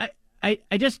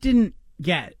I just didn't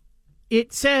get.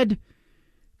 It said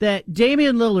that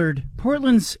Damian Lillard,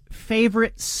 Portland's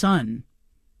favorite son,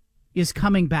 is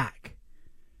coming back.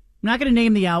 I'm not going to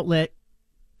name the outlet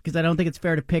because I don't think it's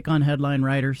fair to pick on headline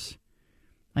writers.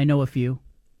 I know a few.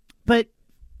 But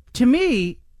to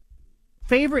me,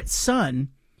 favorite son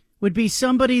would be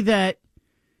somebody that,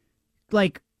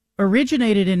 like,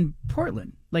 originated in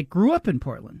Portland, like, grew up in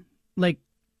Portland. Like,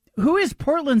 who is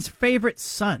Portland's favorite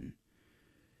son?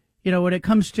 When it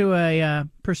comes to a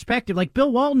perspective, like,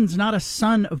 Bill Walton's not a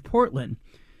son of Portland.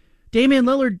 Damian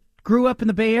Lillard grew up in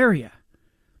the Bay Area.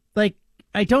 Like,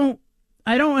 I don't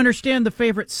understand the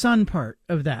favorite son part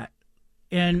of that.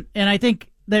 And I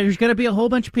think there's going to be a whole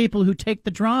bunch of people who take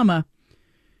the drama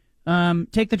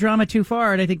too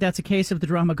far, and I think that's a case of the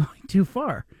drama going too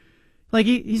far. Like,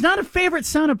 he's not a favorite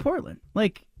son of Portland.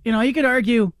 Like, you could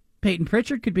argue Peyton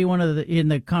Pritchard could be one of in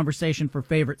the conversation for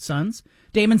favorite sons.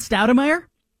 Damon Stoudemire,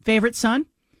 favorite son.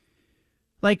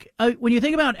 Like, when you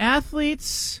think about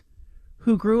athletes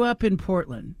who grew up in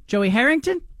Portland, Joey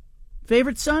Harrington,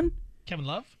 favorite son? Kevin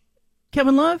Love?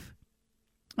 Kevin Love?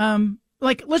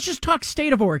 Like, let's just talk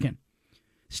state of Oregon.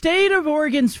 State of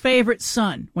Oregon's favorite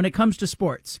son when it comes to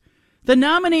sports. The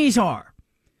nominees are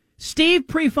Steve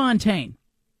Prefontaine,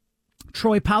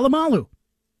 Troy Polamalu,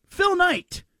 Phil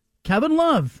Knight, Kevin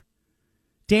Love,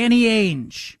 Danny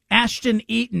Ainge, Ashton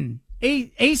Eaton,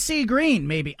 AC Green,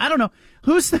 maybe. I don't know.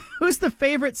 Who's the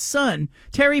favorite son?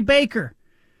 Terry Baker.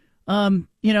 Bob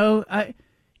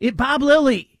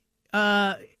Lilly.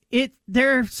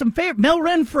 There are some favorite. Mel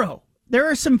Renfro. There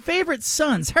are some favorite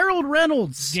sons. Harold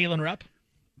Reynolds. Galen Rupp.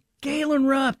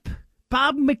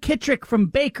 Bob McKittrick from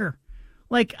Baker.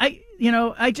 Like, I'm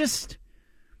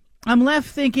left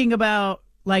thinking about,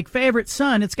 like, favorite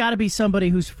son. It's got to be somebody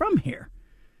who's from here.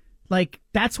 Like,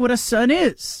 that's what a son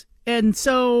is. And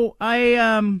so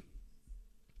I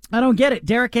don't get it.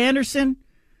 Derek Anderson,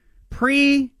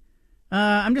 I'm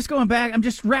just going back. I'm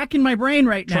just racking my brain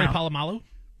right now. Troy Polamalu.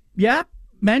 Yeah.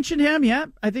 Mention him, yeah.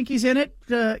 I think he's in it.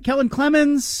 Kellen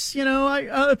Clemens,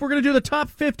 if we're going to do the top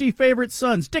 50 favorite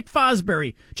sons, Dick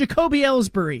Fosbury, Jacoby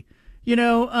Ellsbury,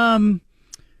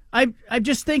 I'm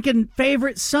just thinking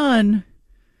favorite son,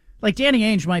 like Danny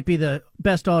Ainge might be the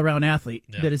best all-around athlete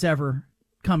that has ever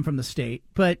come from the state.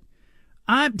 But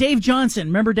Dave Johnson,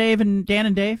 remember Dave and Dan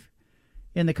and Dave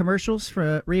in the commercials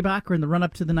for Reebok or in the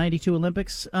run-up to the 92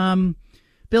 Olympics?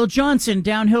 Bill Johnson,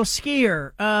 downhill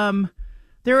skier.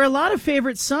 There are a lot of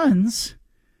favorite sons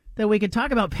that we could talk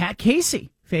about. Pat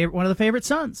Casey, one of the favorite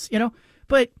sons,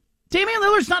 But Damian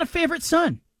Lillard's not a favorite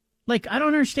son. Like, I don't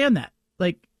understand that.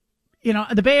 Like,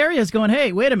 the Bay Area is going,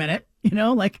 hey, wait a minute.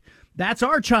 That's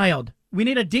our child. We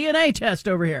need a DNA test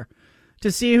over here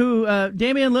to see who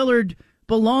Damian Lillard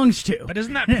belongs to. But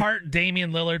isn't that part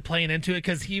Damian Lillard playing into it?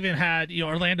 Because he even had,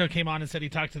 Orlando came on and said he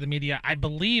talked to the media. I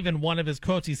believe in one of his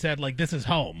quotes he said, like, this is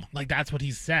home. Like, that's what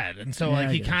he said. And so,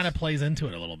 he kind of plays into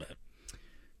it a little bit.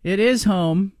 It is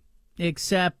home,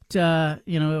 except,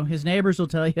 his neighbors will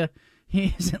tell you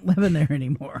he isn't living there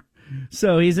anymore.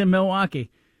 So he's in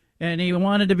Milwaukee. And he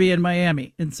wanted to be in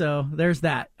Miami. And so there's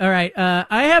that. All right.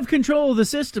 I have control of the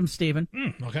system, Stephen.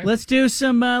 Okay. Let's do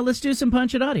some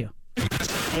Punch It audio.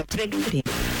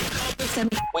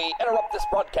 We interrupt this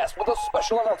broadcast with a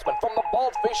special announcement from the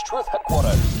Bald-Faced Truth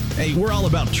Headquarters. Hey, we're all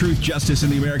about truth, justice,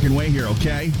 and the American way here,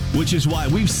 okay? Which is why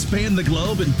we've spanned the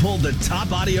globe and pulled the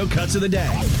top audio cuts of the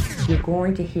day. You're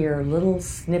going to hear little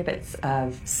snippets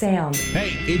of sound.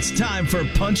 Hey, it's time for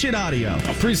Punch It Audio.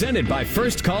 Presented by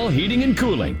First Call Heating and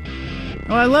Cooling.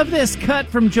 Oh, I love this cut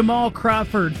from Jamal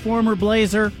Crawford, former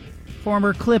Blazer,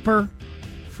 former Clipper,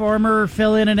 former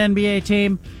fill-in an NBA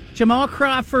team. Jamal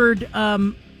Crawford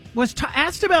was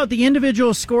asked about the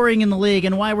individual scoring in the league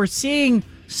and why we're seeing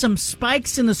some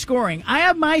spikes in the scoring. I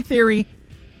have my theory.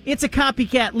 It's a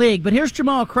copycat league, but here's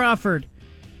Jamal Crawford.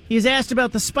 He's asked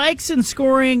about the spikes in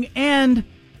scoring, and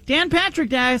Dan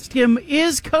Patrick asked him,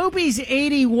 is Kobe's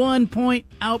 81-point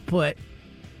output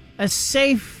a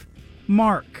safe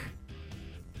mark?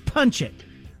 Punch it.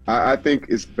 I think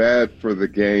it's bad for the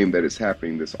game that it's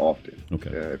happening this often. Okay.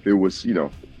 If it was, an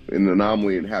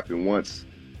anomaly and happened once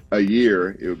a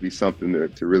year, it would be something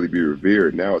to really be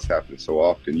revered. Now it's happening so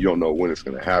often, you don't know when it's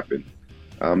going to happen.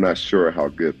 I'm not sure how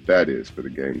good that is for the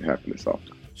game to happen this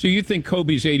often. So you think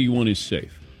Kobe's 81 is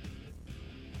safe?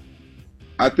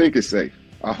 I think it's safe.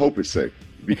 I hope it's safe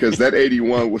because that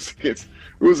 81 was against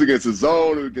the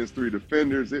zone, it was against three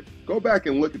defenders. Go back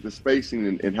and look at the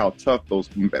spacing and how tough those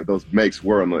makes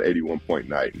were on the 81-point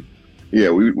night. And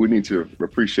yeah, we need to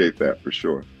appreciate that for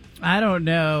sure. I don't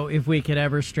know if we could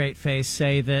ever straight face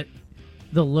say that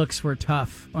the looks were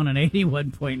tough on an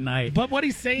 81-point night. But what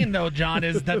he's saying, though, John,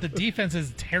 is that the defense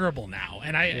is terrible now.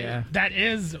 And that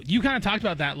is, you kind of talked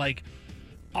about that, like,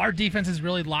 our defense is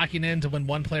really locking into when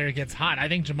one player gets hot. I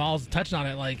think Jamal's touched on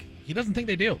it, like, he doesn't think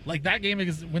they do. Like, that game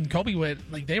is when Kobe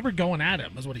went, like, they were going at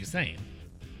him, is what he's saying.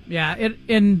 Yeah,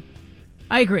 and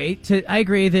I agree.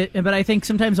 But I think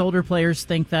sometimes older players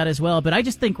think that as well. But I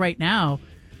just think right now,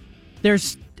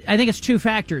 I think it's two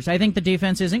factors. I think the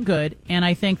defense isn't good, and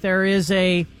I think there is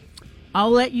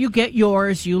I'll let you get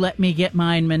yours, you let me get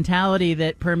mine mentality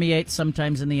that permeates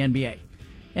sometimes in the NBA.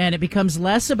 And it becomes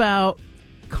less about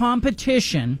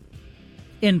competition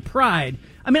and pride.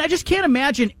 I mean, I just can't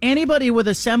imagine anybody with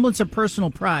a semblance of personal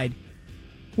pride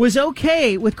was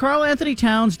okay with Karl Anthony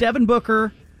Towns, Devin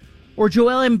Booker, or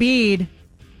Joel Embiid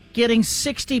getting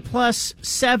 60 plus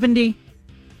 70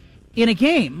 in a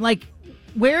game. Like,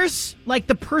 where's, like,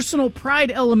 the personal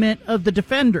pride element of the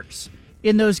defenders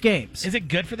in those games? Is it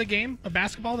good for the game of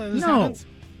basketball that this happens?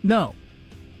 No.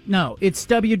 It's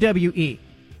WWE.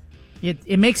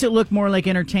 It makes it look more like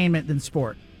entertainment than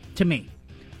sport, to me.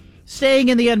 Staying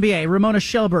in the NBA, Ramona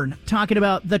Shelburne talking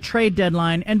about the trade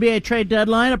deadline, NBA trade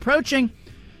deadline approaching.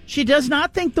 She does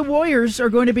not think the Warriors are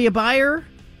going to be a buyer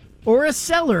or a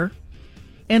seller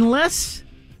unless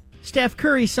Steph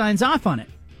Curry signs off on it.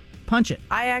 Punch it.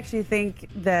 I actually think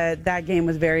that game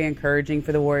was very encouraging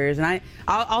for the Warriors, and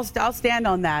I'll stand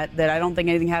on that I don't think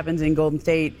anything happens in Golden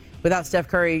State without Steph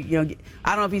Curry.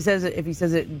 I don't know if he says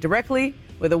it directly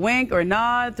with a wink or a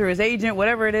nod through his agent,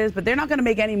 whatever it is, but they're not going to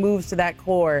make any moves to that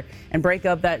core and break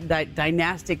up that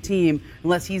dynastic team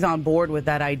unless he's on board with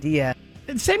that idea.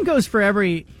 The same goes for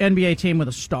every NBA team with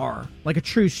a star, like a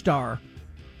true star.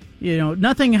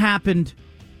 Nothing happened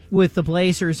with the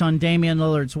Blazers on Damian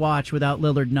Lillard's watch without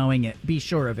Lillard knowing it. Be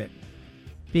sure of it.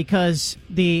 Because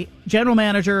the general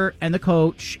manager and the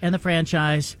coach and the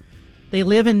franchise, they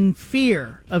live in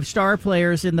fear of star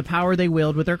players and the power they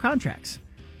wield with their contracts.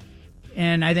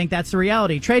 And I think that's the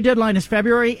reality. Trade deadline is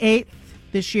February 8th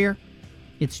this year.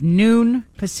 It's noon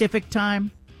Pacific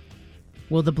time.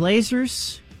 Will the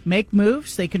Blazers make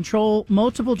moves? They control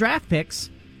multiple draft picks.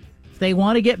 If they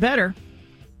want to get better,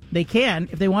 they can.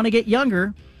 If they want to get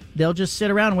younger, they'll just sit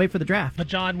around and wait for the draft. But,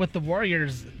 John, with the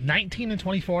Warriors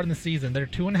 19-24 in the season, they're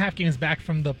 2.5 games back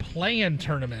from the play-in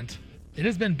tournament. It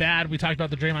has been bad. We talked about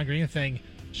the Draymond Green thing.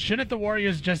 Shouldn't the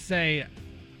Warriors just say,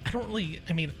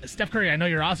 Steph Curry, I know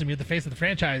you're awesome. You're the face of the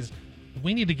franchise.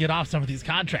 We need to get off some of these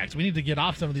contracts. We need to get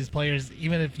off some of these players,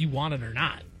 even if you want it or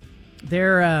not. Because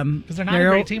they're not a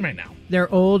great team right now.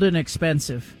 They're old and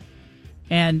expensive.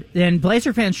 And then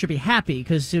Blazer fans should be happy,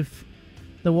 because if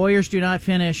the Warriors do not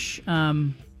finish, you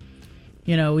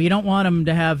don't want them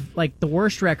to have like the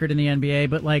worst record in the NBA,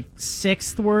 but like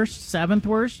 6th worst, 7th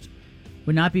worst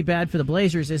would not be bad for the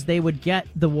Blazers, as they would get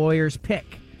the Warriors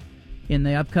pick in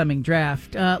the upcoming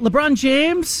draft. LeBron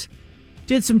James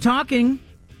did some talking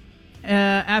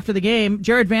after the game.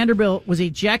 Jared Vanderbilt was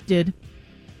ejected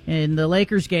in the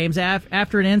Lakers games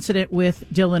after an incident with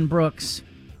Dillon Brooks.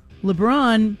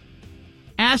 LeBron,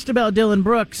 asked about Dillon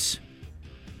Brooks,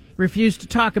 refused to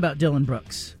talk about Dillon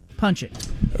Brooks. Punch it.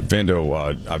 Vando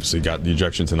obviously got the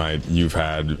ejection tonight. You've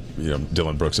had,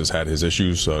 Dillon Brooks has had his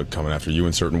issues coming after you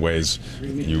in certain ways.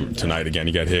 Tonight, again,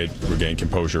 you got hit, regained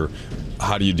composure.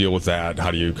 How do you deal with that?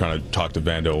 How do you kind of talk to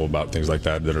Vando about things like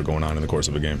that are going on in the course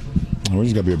of a game? We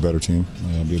just got to be a better team.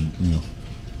 You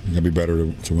got to be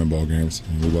better to win ball games.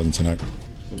 And we wasn't tonight.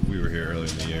 We were here earlier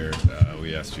in the year.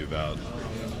 We asked you about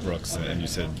Brooks, and you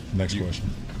said... Next question.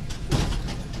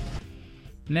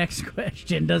 Next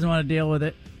question. Doesn't want to deal with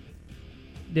it.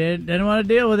 Didn't want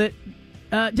to deal with it.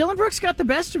 Dillon Brooks got the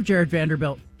best of Jared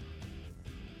Vanderbilt.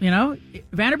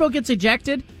 Vanderbilt gets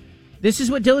ejected. This is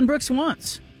what Dillon Brooks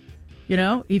wants.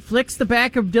 He flicks the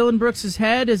back of Dillon Brooks'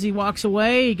 head as he walks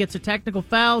away. He gets a technical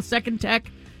foul. Second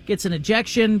tech gets an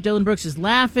ejection. Dillon Brooks is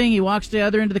laughing. He walks to the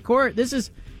other end of the court. This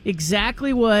is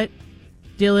exactly what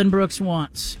Dillon Brooks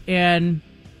wants. And,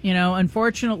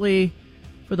 unfortunately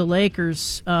for the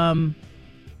Lakers,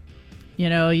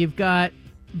 you've got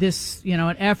this,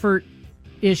 an effort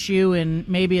issue and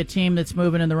maybe a team that's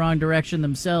moving in the wrong direction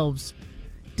themselves.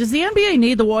 Does the NBA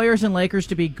need the Warriors and Lakers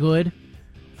to be good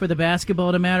for the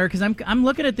basketball to matter? Because I'm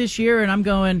looking at this year and I'm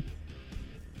going,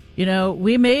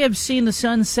 we may have seen the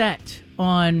sun set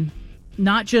on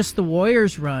not just the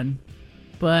Warriors run,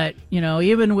 but,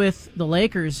 even with the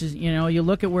Lakers, you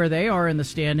look at where they are in the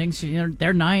standings,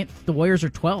 they're 9th, the Warriors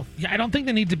are 12th. Yeah, I don't think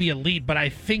they need to be elite, but I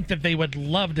think that they would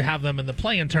love to have them in the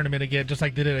play-in tournament again, just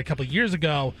like they did a couple of years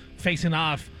ago, facing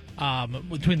off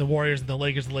between the Warriors and the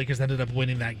Lakers. The Lakers ended up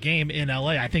winning that game in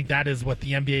LA. I think that is what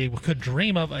the NBA could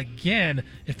dream of again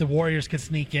if the Warriors could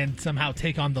sneak in, somehow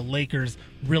take on the Lakers,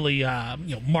 really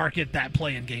market that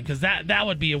play-in game, because that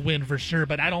would be a win for sure.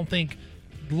 But I don't think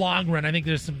long run, I think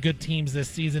there's some good teams this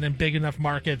season in big enough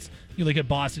markets. You look at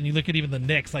Boston, you look at even the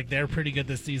Knicks, like they're pretty good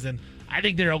this season. I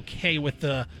think they're okay with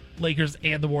the Lakers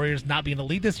and the Warriors not being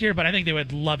elite this year, but I think they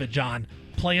would love it, John.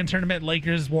 Play-in tournament,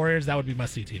 Lakers, Warriors, that would be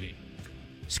must-see TV.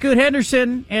 Scoot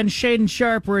Henderson and Shaedon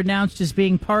Sharpe were announced as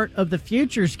being part of the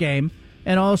Futures game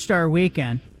at All-Star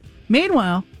Weekend.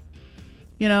 Meanwhile,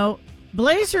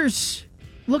 Blazers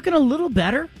looking a little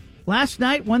better. Last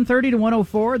night,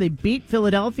 130-104, they beat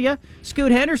Philadelphia.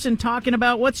 Scoot Henderson talking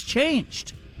about what's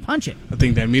changed. Punch it. I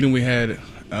think that meeting we had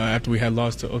after we had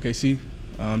lost to OKC,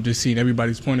 just seeing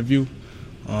everybody's point of view,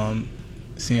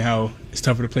 seeing how it's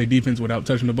tougher to play defense without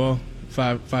touching the ball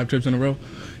five trips in a row,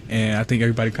 and I think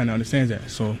everybody kind of understands that.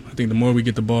 So I think the more we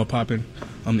get the ball popping,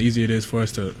 the easier it is for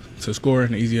us to score,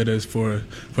 and the easier it is for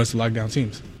us to lock down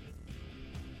teams.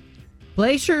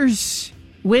 Blazers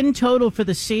win total for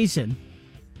the season,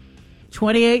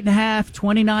 28.5,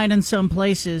 29 in some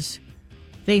places.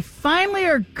 They finally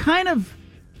are kind of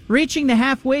reaching the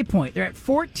halfway point. They're at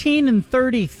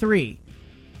 14-33,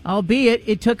 albeit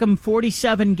it took them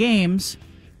 47 games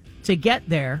to get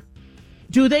there.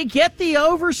 Do they get the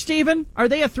over, Stephen? Are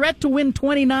they a threat to win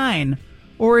 29?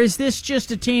 Or is this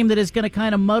just a team that is going to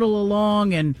kind of muddle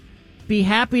along and be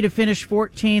happy to finish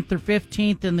 14th or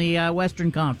 15th in the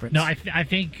Western Conference? No, I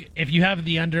think if you have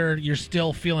the under, you're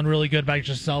still feeling really good about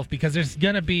yourself because there's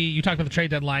going to be, you talked about the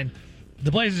trade deadline,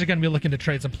 the Blazers are going to be looking to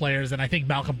trade some players, and I think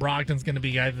Malcolm Brogdon's going to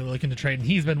be either looking to trade, and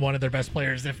he's been one of their best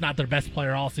players, if not their best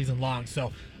player all season long.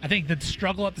 So I think the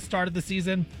struggle at the start of the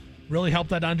season really helped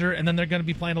that under, and then they're going to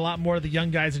be playing a lot more of the young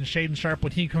guys in Shaedon Sharpe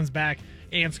when he comes back,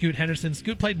 and Scoot Henderson.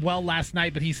 Scoot played well last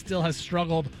night, but he still has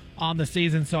struggled on the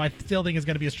season, so I still think it's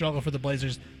going to be a struggle for the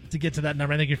Blazers to get to that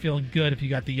number. I think you're feeling good if you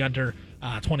got the under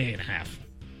 28.5.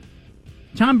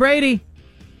 Tom Brady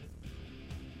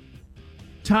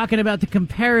talking about the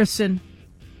comparison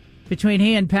between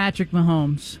he and Patrick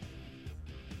Mahomes.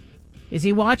 Is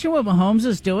he watching what Mahomes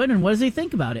is doing, and what does he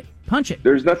think about it? Punch it.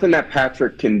 There's nothing that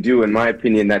Patrick can do, in my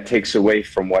opinion, that takes away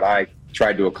from what I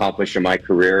tried to accomplish in my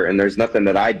career, and there's nothing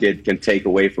that I did can take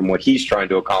away from what he's trying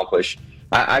to accomplish.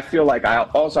 I feel like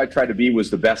all I tried to be was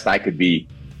the best I could be,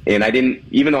 and I didn't,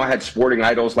 even though I had sporting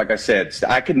idols, like I said,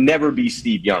 I could never be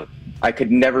Steve Young. I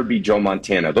could never be Joe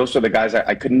Montana. Those are the guys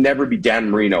I could never be. Dan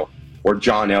Marino or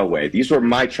John Elway. These were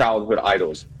my childhood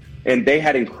idols. And they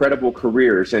had incredible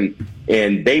careers, and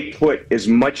they put as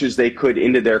much as they could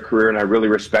into their career, and I really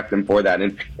respect them for that.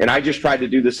 And I just tried to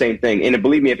do the same thing. And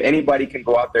believe me, if anybody can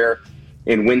go out there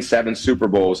and win 7 Super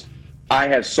Bowls, I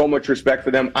have so much respect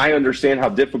for them. I understand how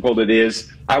difficult it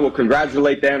is. I will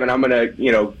congratulate them, and I'm going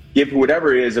to, give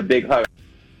whoever it is a big hug.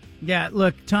 Yeah,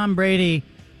 look, Tom Brady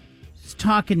is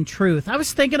talking truth. I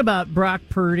was thinking about Brock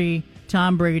Purdy,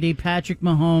 Tom Brady, Patrick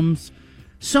Mahomes.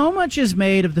 So much is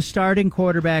made of the starting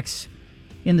quarterbacks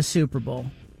in the Super Bowl.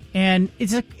 And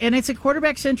it's a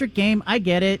quarterback-centric game. I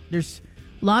get it. There's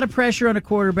a lot of pressure on a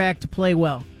quarterback to play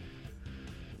well.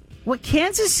 What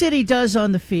Kansas City does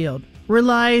on the field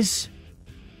relies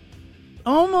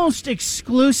almost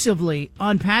exclusively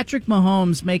on Patrick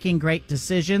Mahomes making great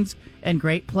decisions and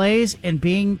great plays and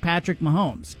being Patrick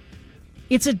Mahomes.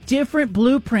 It's a different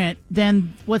blueprint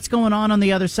than what's going on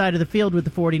the other side of the field with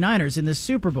the 49ers in this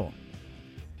Super Bowl.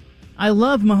 I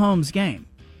love Mahomes' game.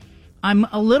 I'm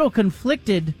a little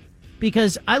conflicted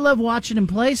because I love watching him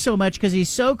play so much because he's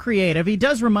so creative. He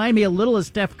does remind me a little of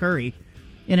Steph Curry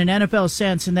in an NFL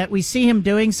sense, in that we see him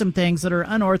doing some things that are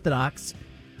unorthodox,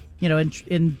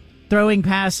 in throwing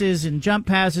passes and jump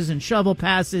passes and shovel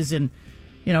passes and,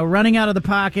 running out of the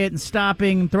pocket and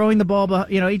stopping, throwing the ball.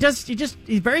 He's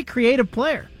a very creative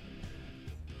player.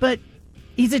 But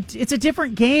it's a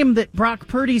different game that Brock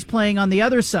Purdy's playing on the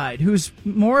other side, who's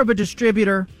more of a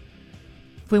distributor.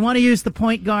 If we want to use the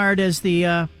point guard as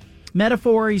the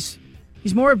metaphor, he's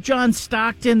more of John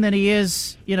Stockton than he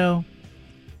is,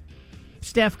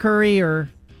 Steph Curry or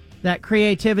that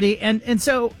creativity. And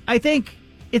so I think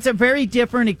it's a very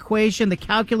different equation. The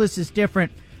calculus is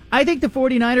different. I think the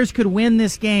 49ers could win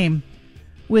this game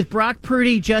with Brock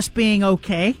Purdy just being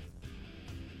okay.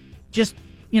 Just,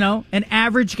 an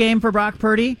average game for Brock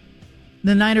Purdy.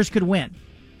 The Niners could win.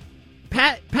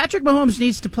 Patrick Mahomes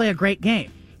needs to play a great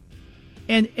game.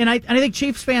 And I think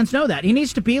Chiefs fans know that. He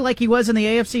needs to be like he was in the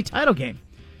AFC title game.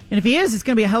 And if he is, it's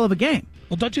going to be a hell of a game.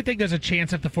 Well, don't you think there's a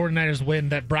chance if the 49ers win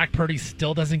that Brock Purdy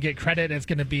still doesn't get credit? It's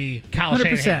going to be Kyle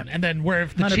 100%. Shanahan. And then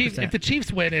if the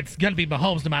Chiefs win, it's going to be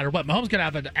Mahomes no matter what. Mahomes going to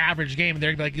have an average game, and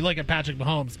they're like, you look at Patrick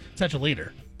Mahomes, such a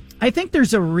leader. I think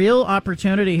there's a real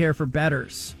opportunity here for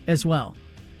bettors as well.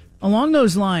 Along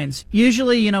those lines,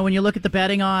 usually, when you look at the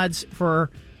betting odds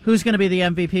for who's going to be the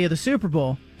MVP of the Super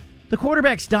Bowl, the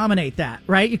quarterbacks dominate that,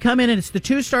 right? You come in and it's the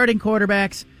 2 starting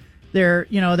quarterbacks. They're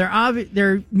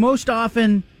most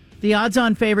often the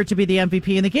odds-on favorite to be the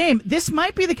MVP in the game. This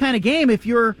might be the kind of game, if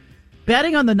you're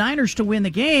betting on the Niners to win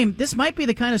the game, this might be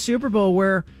the kind of Super Bowl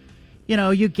where,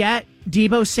 you get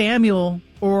Deebo Samuel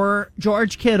or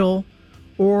George Kittle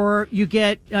or you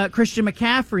get Christian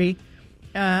McCaffrey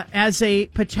as a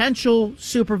potential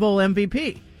Super Bowl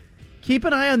MVP. Keep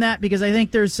an eye on that because I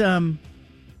think there's an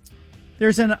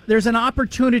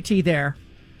opportunity there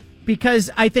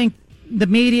because I think the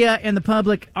media and the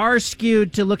public are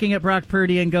skewed to looking at Brock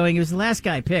Purdy and going, he was the last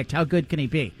guy picked. How good can he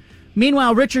be?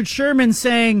 Meanwhile, Richard Sherman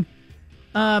saying,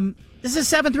 this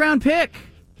is a 7th-round pick.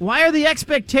 Why are the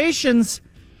expectations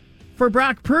for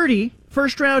Brock Purdy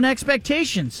first-round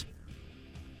expectations?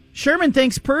 Sherman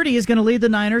thinks Purdy is going to lead the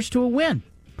Niners to a win.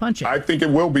 Punch it. I think it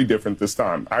will be different this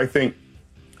time. I think,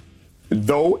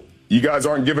 though you guys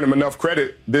aren't giving him enough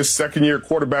credit, this second-year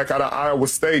quarterback out of Iowa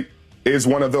State is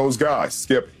one of those guys.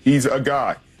 Skip, he's a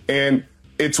guy. And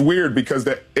it's weird because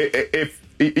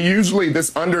usually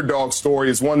this underdog story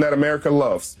is one that America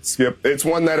loves, Skip. It's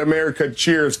one that America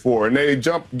cheers for, and they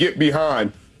get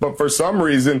behind. But for some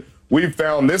reason, we've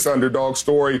found this underdog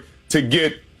story to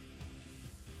get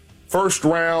first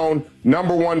round,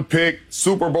 number one pick,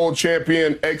 Super Bowl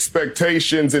champion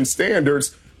expectations and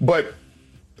standards, but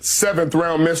seventh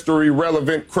round mystery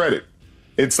relevant credit.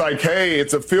 It's like, hey,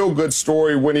 it's a feel-good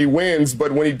story when he wins,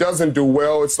 but when he doesn't do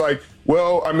well, it's like,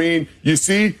 well, I mean, you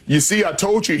see, I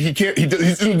told you he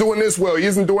isn't doing this well, he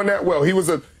isn't doing that well. He was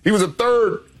a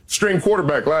third-string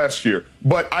quarterback last year,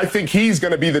 but I think he's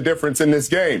going to be the difference in this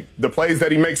game. The plays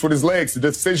that he makes with his legs, the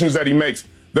decisions that he makes.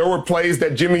 There were plays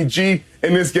that Jimmy G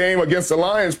in this game against the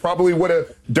Lions probably would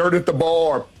have dirted the ball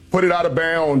or put it out of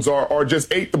bounds or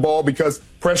just ate the ball because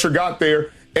pressure got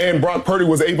there, and Brock Purdy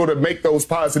was able to make those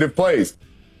positive plays.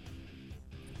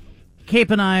 Keep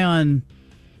an eye on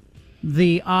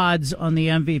the odds on the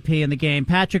MVP in the game.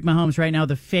 Patrick Mahomes right now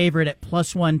the favorite at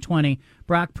plus 120.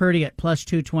 Brock Purdy at plus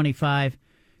 225.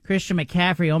 Christian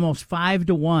McCaffrey almost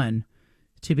 5-1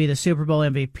 to be the Super Bowl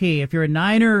MVP. If you're a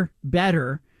Niner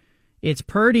bettor, it's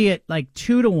Purdy at like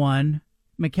 2-1,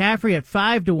 McCaffrey at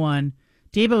 5-1,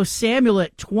 Deebo Samuel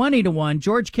at 20-1,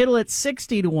 George Kittle at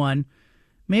 60-1.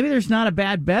 Maybe there's not a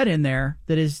bad bet in there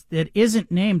that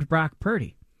isn't named Brock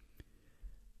Purdy.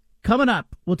 Coming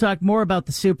up, we'll talk more about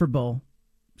the Super Bowl.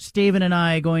 Steven and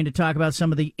I are going to talk about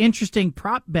some of the interesting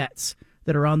prop bets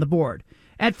that are on the board.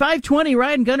 At 5:20,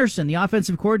 Ryan Gunderson, the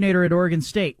offensive coordinator at Oregon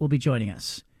State, will be joining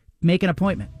us. Make an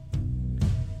appointment.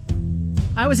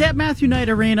 I was at Matthew Knight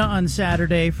Arena on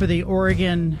Saturday for the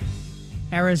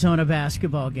Oregon-Arizona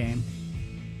basketball game.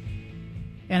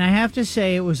 And I have to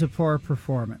say it was a poor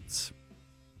performance.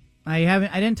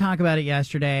 I didn't talk about it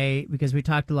yesterday because we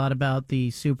talked a lot about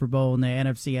the Super Bowl and the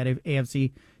NFC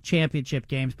AFC championship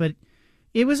games, but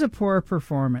it was a poor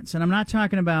performance. And I'm not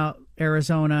talking about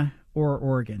Arizona or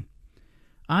Oregon.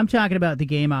 I'm talking about the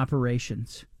game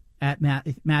operations at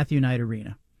Matthew Knight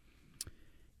Arena.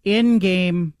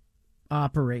 In-game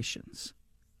operations.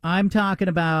 I'm talking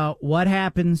about what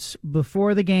happens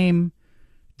before the game,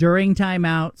 during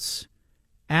timeouts,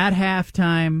 at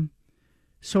halftime,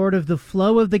 sort of the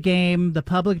flow of the game, the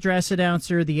public address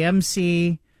announcer, the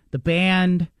MC, the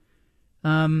band,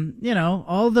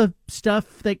 all the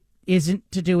stuff that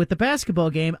isn't to do with the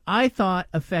basketball game, I thought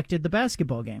affected the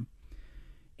basketball game.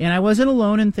 And I wasn't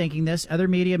alone in thinking this. Other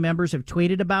media members have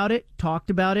tweeted about it, talked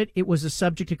about it. It was a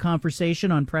subject of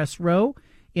conversation on press row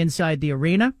inside the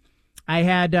arena. I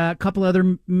had a couple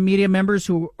other media members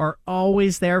who are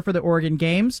always there for the Oregon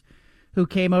games who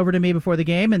came over to me before the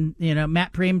game, and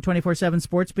Matt Preem, 24/7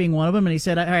 Sports being one of them, and he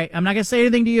said, all right, I'm not going to say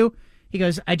anything to you. He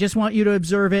goes, I just want you to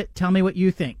observe it. Tell me what you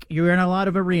think. You're in a lot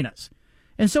of arenas.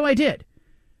 And so I did.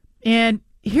 And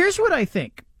here's what I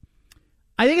think.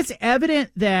 I think it's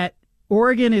evident that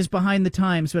Oregon is behind the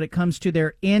times when it comes to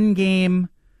their in-game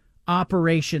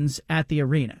operations at the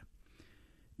arena.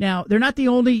 Now, they're not the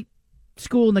only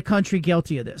school in the country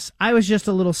guilty of this. I was just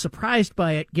a little surprised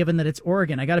by it, given that it's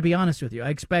Oregon. I got to be honest with you. I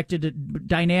expected a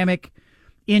dynamic,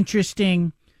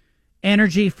 interesting,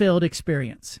 energy-filled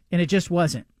experience, and it just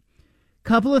wasn't.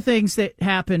 Couple of things that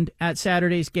happened at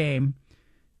Saturday's game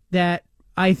that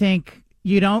I think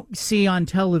you don't see on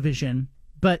television,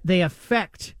 but they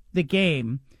affect the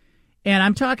game. And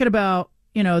I'm talking about,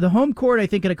 the home court, I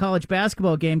think, in a college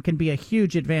basketball game can be a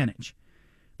huge advantage.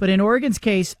 But in Oregon's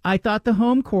case, I thought the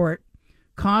home court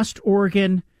cost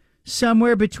Oregon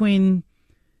somewhere between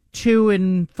 2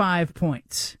 and 5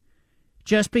 points,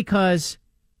 just because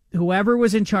whoever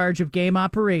was in charge of game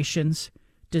operations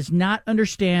does not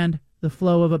understand the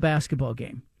flow of a basketball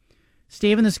game.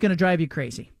 Steven, this is going to drive you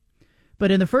crazy.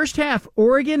 But in the first half,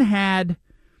 Oregon had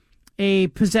a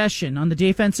possession on the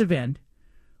defensive end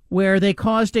where they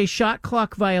caused a shot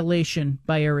clock violation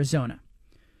by Arizona.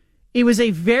 It was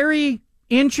a very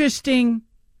interesting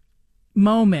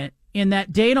moment in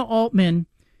that Dana Altman,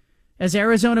 as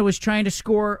Arizona was trying to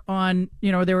score on,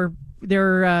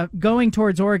 they're going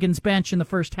towards Oregon's bench in the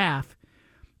first half,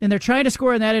 and they're trying to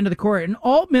score on that end of the court. And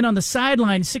Altman on the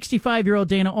sideline, 65-year-old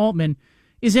Dana Altman,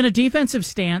 is in a defensive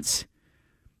stance.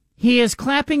 He is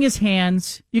clapping his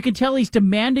hands. You can tell he's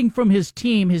demanding from his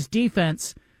team, his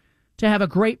defense, to have a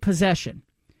great possession.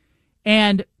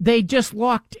 And they just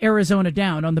locked Arizona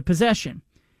down on the possession.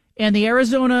 And the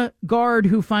Arizona guard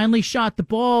who finally shot the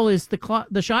ball as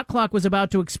the shot clock was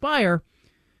about to expire,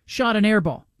 shot an air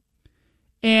ball.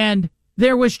 And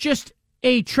there was just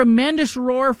a tremendous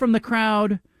roar from the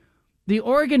crowd. The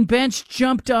Oregon bench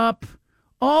jumped up.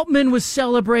 Altman was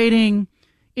celebrating.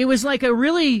 It was like a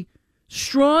really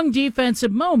strong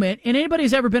defensive moment. And anybody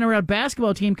who's ever been around a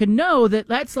basketball team can know that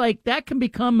that can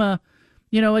become a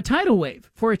tidal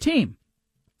wave for a team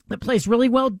that plays really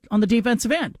well on the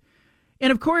defensive end.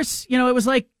 And of course, it was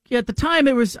like at the time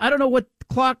it was, I don't know what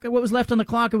was left on the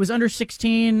clock. It was under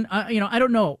 16. I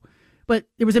don't know, but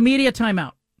there was a media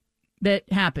timeout that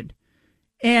happened,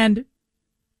 and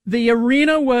the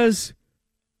arena was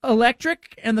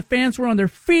electric, and the fans were on their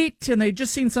feet, and they'd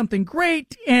just seen something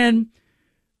great. And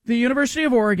the University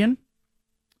of Oregon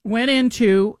went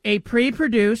into a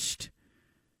pre-produced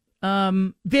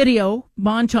video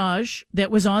montage that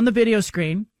was on the video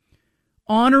screen,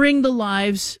 honoring the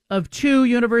lives of 2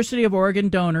 University of Oregon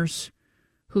donors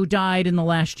who died in the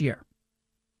last year.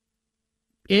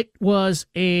 It was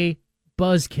a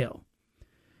buzzkill.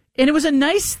 And it was a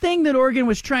nice thing that Oregon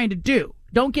was trying to do.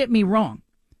 Don't get me wrong.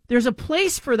 There's a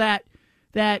place for that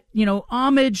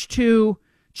homage to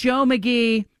Joe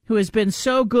McGee, who has been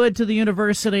so good to the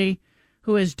university,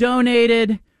 who has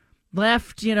donated,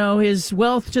 left, his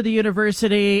wealth to the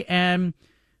university and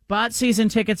bought season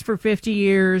tickets for 50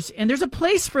 years. And there's a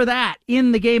place for that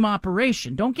in the game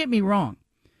operation. Don't get me wrong.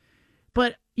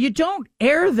 But you don't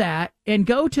air that and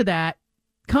go to that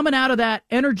coming out of that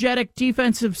energetic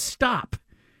defensive stop.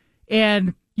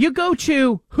 And you go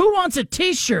to Who Wants a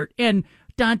T-Shirt and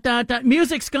dun, dun, dun,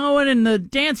 music's going and the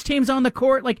dance team's on the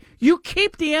court. Like, you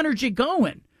keep the energy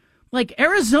going. Like,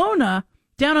 Arizona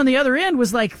down on the other end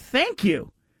was like, thank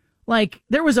you. Like,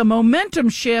 there was a momentum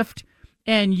shift,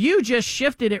 and you just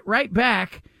shifted it right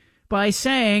back by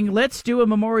saying, let's do a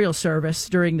memorial service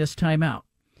during this timeout.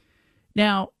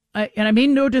 Now, and I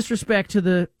mean no disrespect to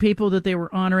the people that they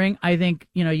were honoring. I think,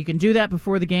 you can do that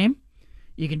before the game.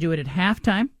 You can do it at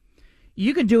halftime.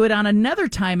 You can do it on another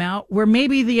timeout where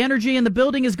maybe the energy in the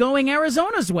building is going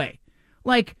Arizona's way.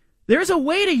 Like, there's a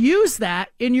way to use that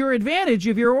in your advantage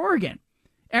if you're Oregon.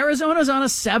 Arizona's on a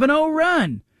 7-0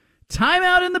 run.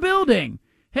 Timeout in the building.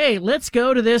 Hey, let's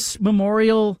go to this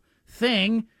memorial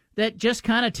thing that just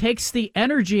kind of takes the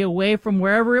energy away from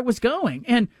wherever it was going.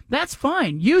 And that's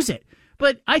fine. Use it.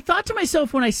 But I thought to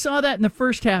myself when I saw that in the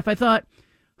first half, I thought,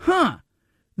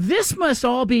 this must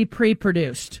all be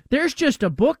pre-produced. There's just a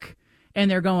book, and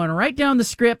they're going right down the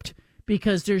script,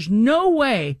 because there's no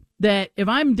way that if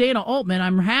I'm Dana Altman,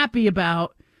 I'm happy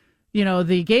about,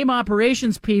 the game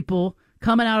operations people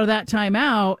coming out of that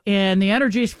timeout and the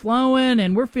energy's flowing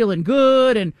and we're feeling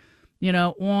good and,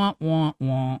 wah, wah,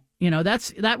 wah.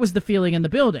 That was the feeling in the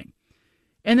building.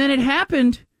 And then it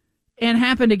happened and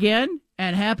happened again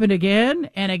and happened again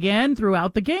and again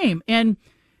throughout the game. And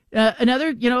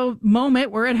another,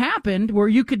 moment where it happened where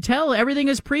you could tell everything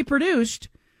is pre-produced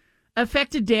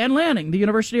affected Dan Lanning, the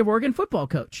University of Oregon football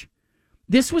coach.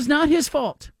 This was not his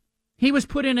fault. He was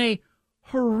put in a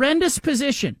horrendous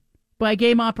position by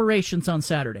game operations on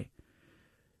Saturday.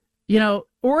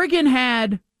 Oregon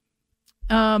had,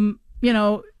 had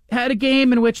a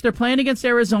game in which they're playing against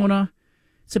Arizona.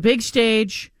 It's a big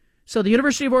stage. So the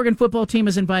University of Oregon football team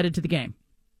is invited to the game.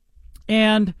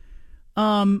 And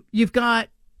you've got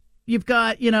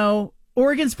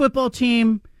Oregon's football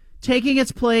team taking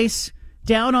its place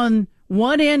down on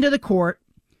one end of the court.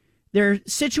 They're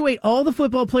situate all the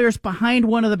football players behind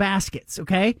one of the baskets,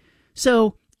 okay?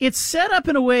 So it's set up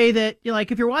in a way that,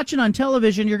 if you're watching on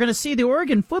television, you're going to see the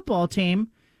Oregon football team,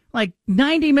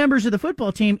 90 members of the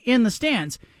football team in the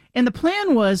stands. And the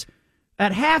plan was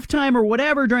at halftime or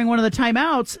whatever during one of the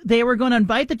timeouts, they were going to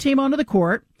invite the team onto the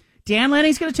court. Dan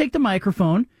Lanning's going to take the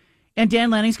microphone, and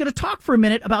Dan Lanning's going to talk for a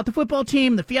minute about the football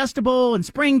team, the Fiesta Bowl and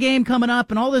spring game coming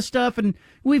up and all this stuff. And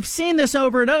we've seen this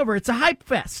over and over. It's a hype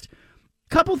fest.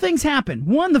 Couple things happened.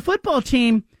 One, the football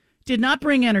team did not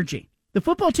bring energy. The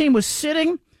football team was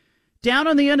sitting down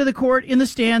on the end of the court in the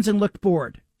stands and looked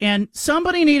bored. And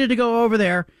somebody needed to go over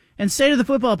there and say to the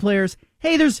football players,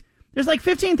 hey, there's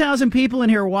 15,000 people in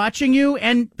here watching you,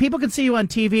 and people can see you on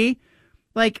TV.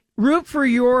 Root for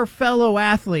your fellow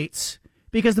athletes,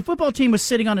 because the football team was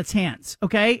sitting on its hands,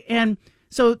 okay? And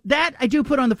so that I do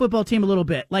put on the football team a little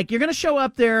bit. You're going to show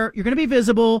up there, you're going to be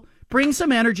visible, bring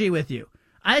some energy with you.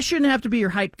 I shouldn't have to be your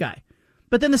hype guy.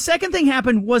 But then the second thing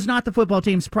happened was not the football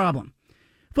team's problem.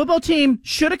 Football team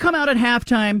should have come out at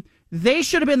halftime. They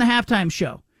should have been the halftime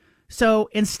show. So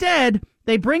instead,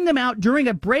 they bring them out during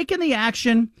a break in the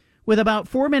action with about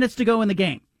 4 minutes to go in the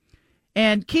game.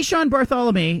 And Keyshawn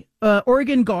Bartholomew,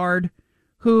 Oregon guard,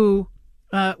 who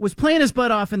was playing his butt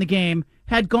off in the game,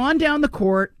 had gone down the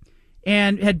court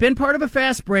and had been part of a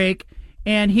fast break,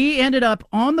 and he ended up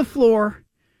on the floor,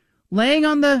 laying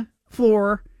on the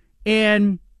floor,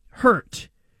 and hurt.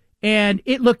 And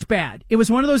it looked bad. It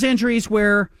was one of those injuries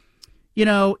where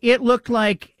it looked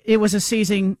like it was a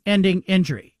season-ending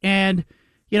injury. And,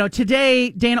 today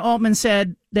Dana Altman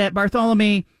said that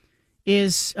Bartholomew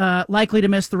is likely to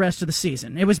miss the rest of the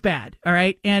season. It was bad, all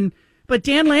right? But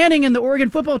Dan Lanning and the Oregon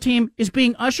football team is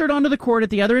being ushered onto the court at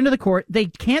the other end of the court. They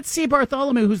can't see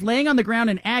Bartholomew, who's laying on the ground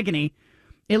in agony.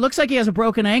 It looks like he has a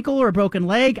broken ankle or a broken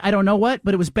leg. I don't know what,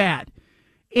 but it was bad.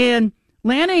 And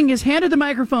Lanning is handed the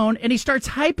microphone, and he starts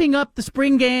hyping up the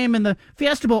spring game and the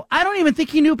Fiesta Bowl. I don't even think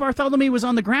he knew Bartholomew was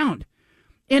on the ground.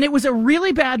 And it was a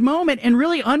really bad moment and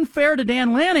really unfair to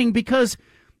Dan Lanning because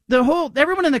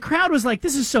everyone in the crowd was like,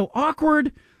 this is so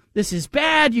awkward. This is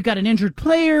bad. You got an injured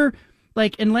player.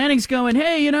 And Lanning's going,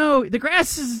 hey, the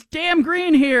grass is damn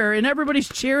green here. And everybody's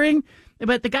cheering.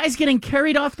 But the guy's getting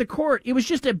carried off the court. It was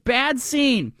just a bad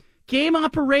scene. Game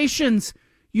operations,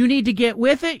 you need to get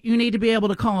with it. You need to be able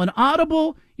to call an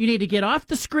audible. You need to get off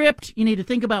the script. You need to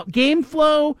think about game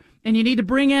flow. And you need to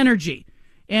bring energy.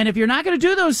 And if you're not going to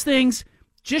do those things,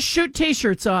 just shoot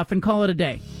T-shirts off and call it a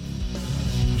day.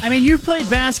 I mean, you've played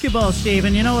basketball,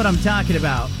 Steven. You know what I'm talking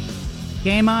about.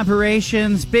 Game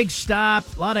operations, big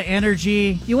stop, a lot of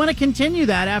energy. You want to continue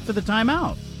that after the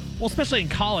timeout. Well, especially in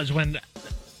college when,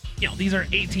 these are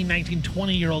 18, 19,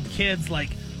 20-year-old kids.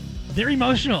 They're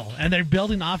emotional, and they're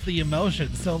building off the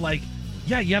emotion. So,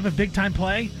 you have a big-time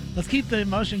play. Let's keep the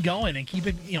emotion going and keep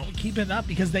it up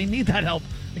because they need that help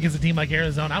against a team like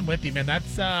Arizona. I'm with you, man.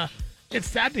 That's it's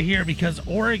sad to hear because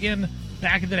Oregon,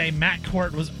 back in the day, Matt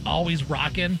Court was always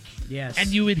rocking. Yes. And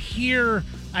you would hear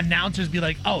announcers be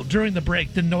like, oh, during the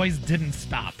break, the noise didn't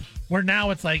stop. Where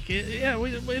now it's like,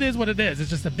 it is what it is. It's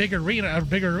just a bigger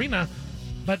arena,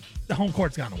 but the home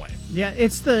court's gone away. Yeah,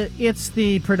 it's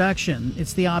the production.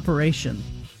 It's the operation.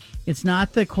 It's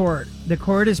not the court. The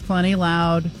court is plenty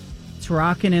loud. It's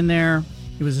rocking in there.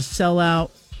 It was a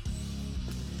sellout.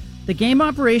 The game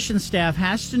operations staff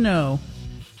has to know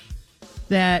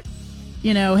that,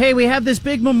 hey, we have this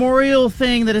big memorial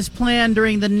thing that is planned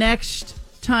during the next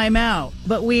timeout,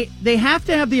 but they have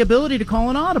to have the ability to call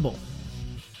an audible.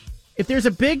 If there's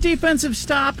a big defensive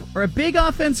stop or a big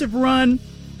offensive run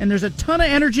and there's a ton of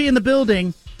energy in the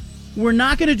building, we're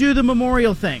not going to do the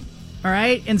memorial thing, all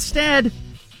right? Instead,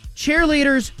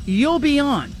 cheerleaders, you'll be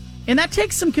on. And that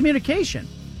takes some communication.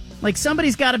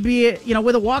 Somebody's got to be,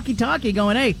 with a walkie-talkie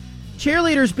going, hey,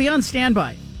 cheerleaders, be on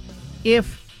standby.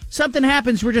 If something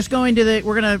happens, we're going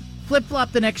to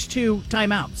flip-flop the next two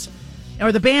timeouts.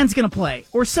 Or the band's going to play,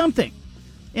 or something.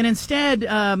 And instead,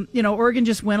 Oregon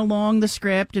just went along the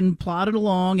script and plodded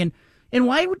along. And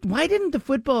why didn't the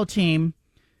football team,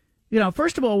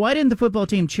 first of all, why didn't the football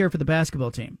team cheer for the basketball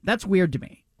team? That's weird to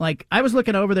me. I was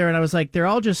looking over there and I was like, they're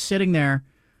all just sitting there,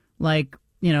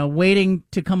 waiting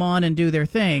to come on and do their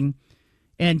thing.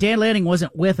 And Dan Lanning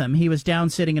wasn't with him. He was down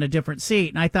sitting in a different seat.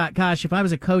 And I thought, gosh, if I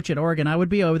was a coach at Oregon, I would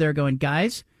be over there going,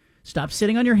 guys, stop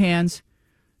sitting on your hands.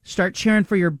 Start cheering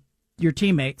for your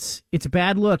teammates. It's a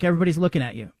bad look. Everybody's looking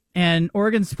at you. And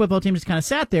Oregon's football team just kind of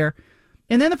sat there.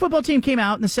 And then the football team came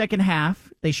out in the second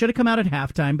half. They should have come out at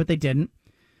halftime, but they didn't.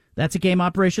 That's a game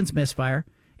operations misfire.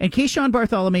 And Keyshawn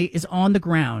Bartholomew is on the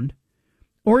ground.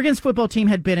 Oregon's football team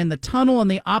had been in the tunnel on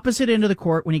the opposite end of the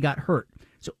court when he got hurt.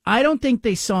 So I don't think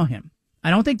they saw him. I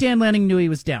don't think Dan Lanning knew he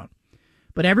was down.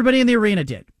 But everybody in the arena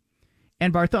did.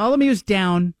 And Bartholomew's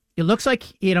down. It looks like,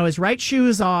 his right shoe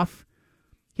is off.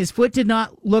 His foot did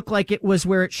not look like it was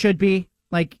where it should be.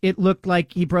 It looked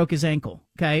like he broke his ankle.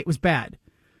 Okay, it was bad.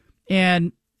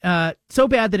 And so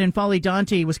bad that N'Faly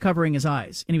Dante was covering his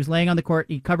eyes. And he was laying on the court.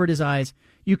 He covered his eyes.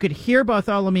 You could hear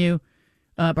Bartholomew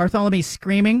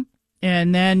screaming.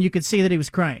 And then you could see that he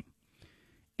was crying.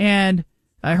 And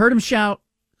I heard him shout.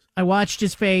 I watched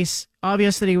his face.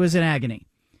 Obvious that he was in agony.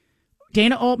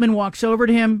 Dana Altman walks over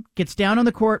to him, gets down on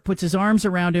the court, puts his arms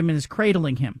around him, and is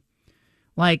cradling him.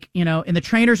 And the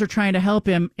trainers are trying to help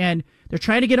him, and they're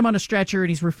trying to get him on a stretcher, and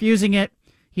he's refusing it.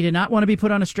 He did not want to be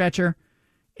put on a stretcher.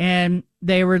 And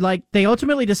they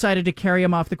ultimately decided to carry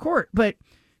him off the court. But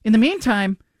in the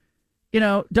meantime,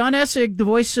 Don Essig, the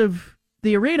voice of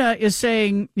the arena, is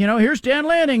saying, here's Dan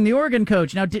Lanning, the Oregon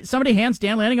coach. Now, somebody hands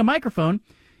Dan Lanning a microphone,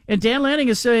 and Dan Lanning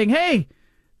is saying, hey,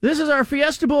 this is our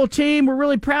Fiesta Bowl team. We're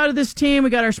really proud of this team.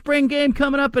 We got our spring game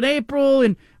coming up in April.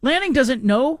 And Lanning doesn't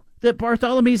know that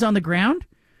Bartholomew's on the ground.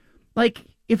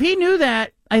 If he knew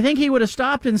that, I think he would have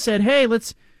stopped and said, hey,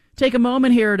 let's take a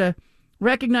moment here to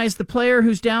recognize the player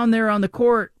who's down there on the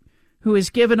court, who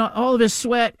has given all of his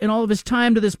sweat and all of his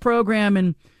time to this program.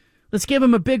 And let's give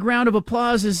him a big round of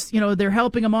applause as, they're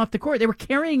helping him off the court. They were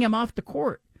carrying him off the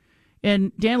court.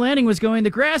 And Dan Lanning was going,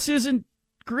 the grass isn't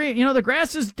green. The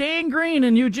grass is dang green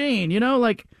in Eugene,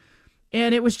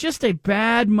 and it was just a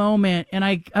bad moment. And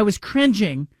I was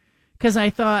cringing because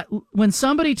I thought when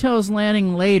somebody tells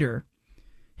Lanning later,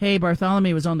 hey,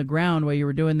 Bartholomew was on the ground while you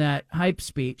were doing that hype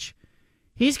speech,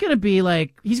 he's going to be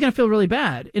like, he's going to feel really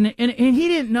bad. And he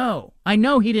didn't know. I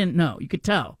know he didn't know. You could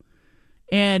tell.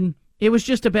 And it was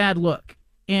just a bad look.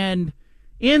 And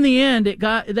in the end,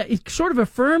 it sort of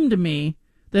affirmed to me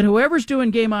that whoever's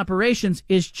doing game operations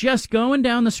is just going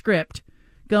down the script,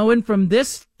 going from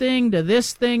this thing to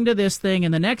this thing to this thing,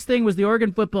 and the next thing was the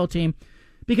Oregon football team.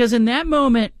 Because in that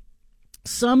moment,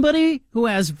 somebody who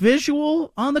has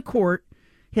visual on the court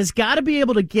has got to be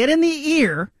able to get in the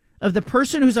ear of the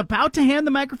person who's about to hand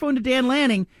the microphone to Dan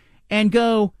Lanning and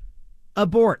go,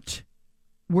 abort.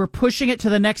 We're pushing it to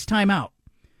the next timeout.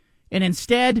 And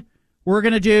instead, we're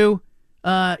going to do,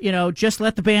 just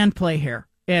let the band play here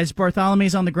as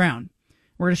Bartholomew's on the ground.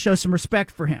 We're going to show some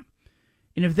respect for him.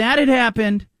 And if that had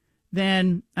happened,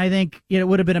 then I think it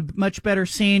would have been a much better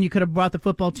scene. You could have brought the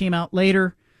football team out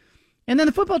later. And then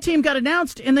the football team got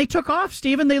announced, and they took off,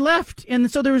 Stephen. They left. And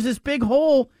so there was this big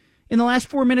hole in the last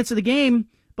 4 minutes of the game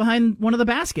behind one of the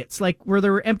baskets, like where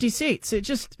there were empty seats.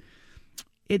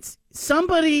 It's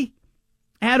somebody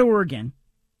at Oregon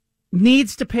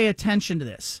needs to pay attention to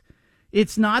this.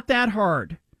 It's not that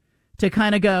hard to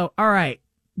kind of go, all right,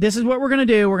 this is what we're going to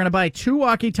do. We're going to buy 2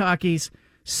 walkie-talkies.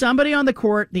 Somebody on the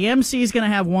court, the MC is going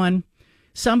to have one.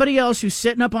 Somebody else who's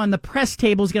sitting up on the press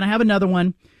table is going to have another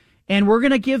one. And we're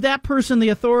going to give that person the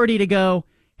authority to go,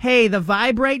 hey, the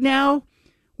vibe right now,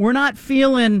 we're not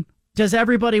feeling, does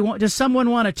someone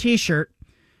want a T-shirt?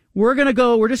 We're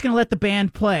just going to let the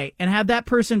band play and have that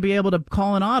person be able to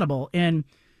call an audible. And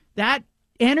that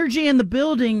energy in the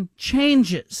building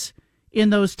changes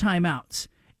in those timeouts.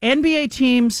 NBA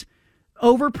teams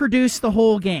overproduce the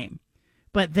whole game,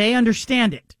 but they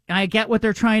understand it. I get what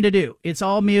they're trying to do. It's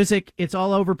all music. It's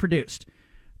all overproduced.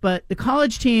 But the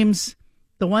college teams,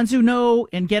 the ones who know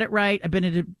and get it right, I've been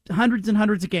into hundreds and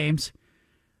hundreds of games,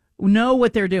 know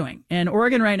what they're doing. And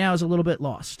Oregon right now is a little bit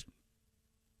lost.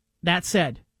 That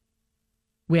said,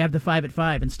 we have the 5 at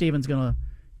 5, and Steven's going to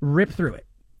rip through it.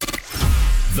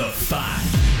 The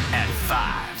 5 at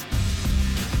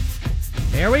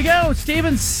 5. There we go.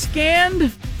 Steven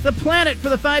scanned the planet for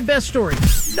the 5 best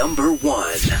stories. Number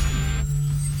 1.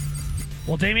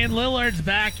 Well, Damian Lillard's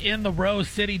back in the Rose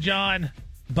City, John.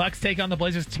 Bucks take on the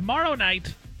Blazers tomorrow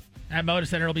night at Moda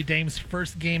Center. It'll be Dame's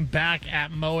first game back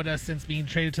at Moda since being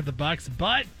traded to the Bucks.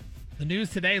 But the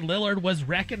news today, Lillard was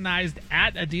recognized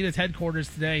at Adidas headquarters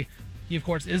today. He, of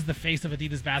course, is the face of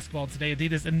Adidas basketball today.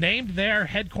 Adidas named their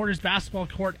headquarters basketball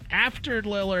court after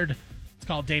Lillard. It's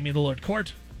called Damian Lillard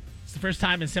Court. It's the first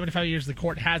time in 75 years the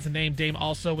court has a name. Dame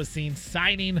also was seen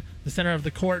signing the center of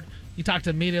the court. You talked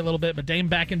to media a little bit, but Dame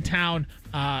back in town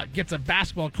gets a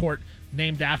basketball court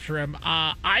named after him.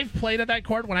 I've played at that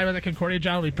court when I was at Concordia,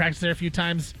 John. We practiced there a few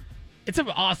times. It's an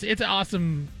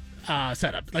awesome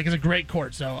setup. Like, it's a great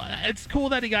court. So it's cool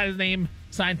that he got his name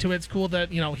signed to it. It's cool that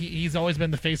he's always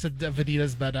been the face of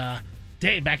Adidas. But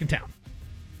Dame back in town.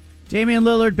 Damian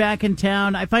Lillard back in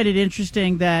town. I find it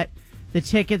interesting that the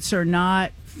tickets are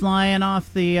not flying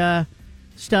off the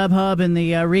StubHub and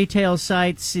the retail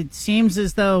sites. It seems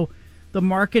as though the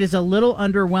market is a little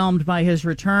underwhelmed by his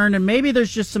return, and maybe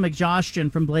there's just some exhaustion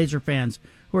from Blazer fans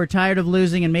who are tired of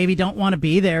losing and maybe don't want to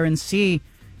be there and see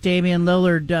Damian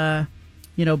Lillard,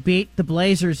 beat the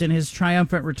Blazers in his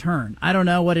triumphant return. I don't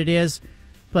know what it is,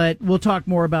 but we'll talk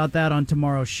more about that on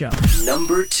tomorrow's show.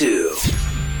 Number 2.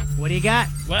 What do you got?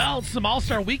 Well, some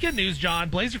All-Star Weekend news, John.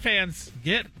 Blazer fans,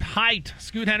 get hyped.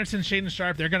 Scoot Henderson, Shaedon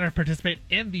Sharpe, they're going to participate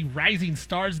in the Rising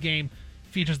Stars game.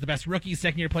 Features the best rookies,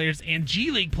 second-year players, and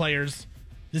G League players.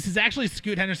 This is actually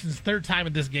Scoot Henderson's 3rd time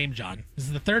in this game, John. This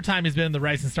is the 3rd time he's been in the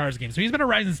Rising Stars game. So he's been a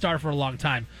Rising Star for a long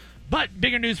time. But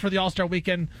bigger news for the All-Star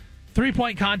Weekend,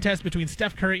 3-point contest between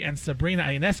Steph Curry and Sabrina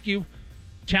Ionescu.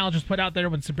 Challenge was put out there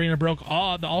when Sabrina broke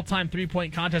the all-time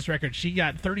 3-point contest record. She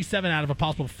got 37 out of a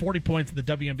possible 40 points in the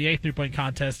WNBA 3-point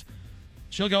contest.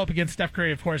 She'll go up against Steph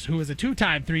Curry, of course, who is a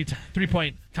 2-time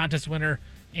 3-point contest winner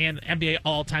and NBA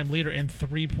all-time leader in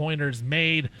 3-pointers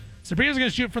made. Sabrina's going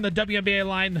to shoot from the WNBA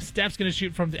line. Steph's going to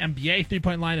shoot from the NBA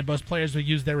 3-point line, and both players will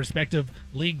use their respective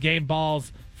league game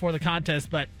balls for the contest.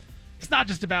 But it's not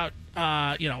just about,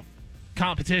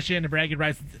 competition and bragging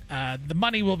rights. The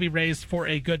money will be raised for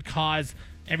a good cause.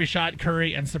 Every shot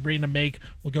Curry and Sabrina make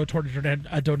will go toward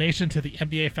a donation to the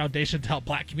NBA Foundation to help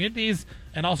black communities,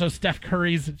 and also Steph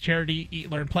Curry's charity Eat,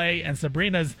 Learn, Play, and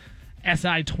Sabrina's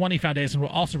SI20 Foundation will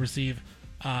also receive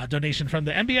donation from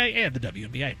the NBA and the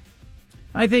WNBA.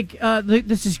 I think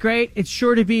this is great. It's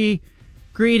sure to be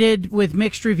greeted with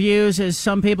mixed reviews, as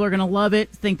some people are going to love it,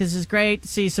 think this is great to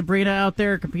see Sabrina out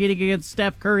there competing against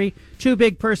Steph Curry, 2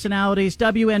 big personalities,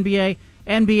 WNBA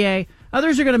NBA.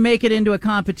 Others are going to make it into a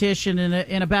competition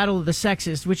in a battle of the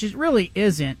sexes, which it really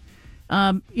isn't.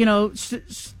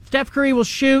 Steph Curry will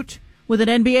shoot with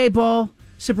an NBA ball.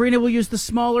 Sabrina will use the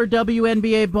smaller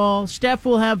WNBA ball. Steph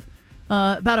will have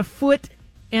about a foot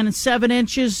and 7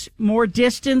 inches more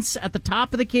distance at the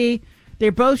top of the key.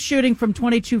 They're both shooting from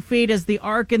 22 feet, as the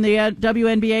arc in the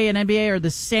WNBA and NBA are the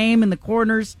same in the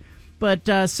corners.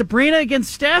 But Sabrina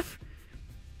against Steph,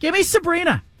 give me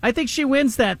Sabrina. I think she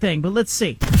wins that thing, but let's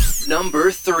see. Number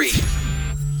 3.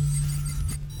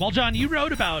 Well, John, you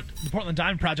wrote about the Portland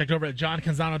Diamond Project over at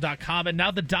johncanzano.com, and now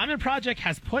the Diamond Project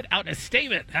has put out a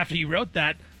statement after you wrote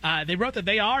that. They wrote that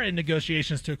they are in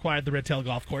negotiations to acquire the Redtail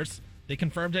Golf Course. They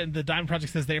confirmed it, and the Diamond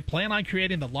Project says they plan on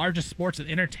creating the largest sports and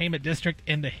entertainment district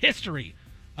in the history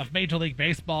of Major League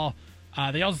Baseball.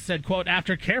 They also said, quote,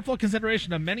 after careful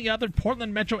consideration of many other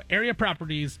Portland metro area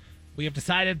properties, we have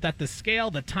decided that the scale,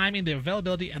 the timing, the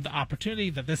availability, and the opportunity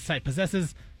that this site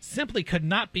possesses simply could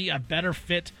not be a better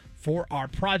fit for our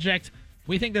project.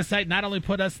 We think this site not only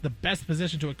put us the best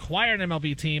position to acquire an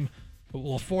MLB team, but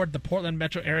will afford the Portland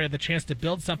metro area the chance to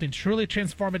build something truly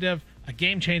transformative, a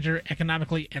game changer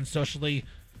economically and socially,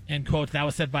 end quote. That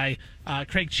was said by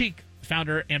Craig Cheek,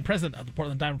 founder and president of the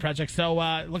Portland Diamond Project. So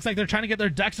it looks like they're trying to get their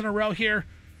ducks in a row here,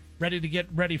 ready to get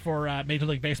ready for Major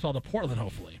League Baseball to Portland,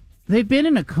 hopefully. They've been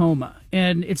in a coma,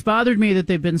 and it's bothered me that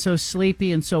they've been so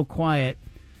sleepy and so quiet.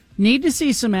 Need to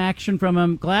see some action from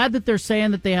them. Glad that they're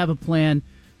saying that they have a plan.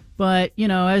 But,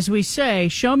 as we say,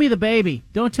 show me the baby.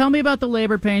 Don't tell me about the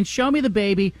labor pains. Show me the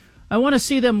baby. I want to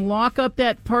see them lock up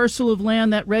that parcel of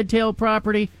land, that Redtail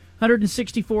property,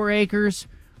 164 acres.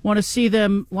 Want to see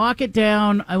them lock it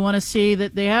down. I want to see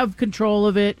that they have control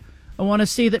of it. I want to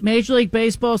see that Major League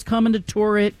Baseball is coming to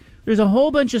tour it. There's a whole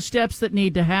bunch of steps that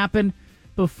need to happen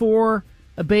before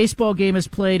a baseball game is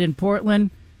played in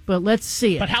Portland. But let's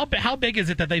see it. But how big is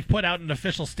it that they've put out an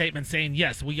official statement saying,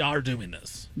 yes, we are doing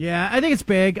this? Yeah, I think it's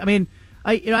big. I mean,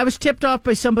 I was tipped off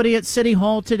by somebody at City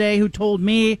Hall today who told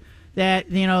me that,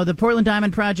 the Portland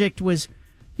Diamond Project was,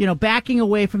 backing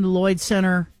away from the Lloyd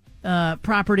Center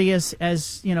property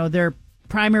as their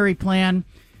primary plan.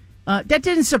 That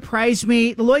didn't surprise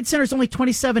me. The Lloyd Center is only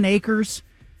 27 acres.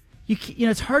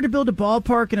 It's hard to build a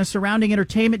ballpark in a surrounding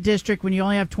entertainment district when you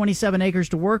only have 27 acres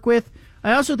to work with.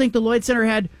 I also think the Lloyd Center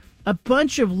had a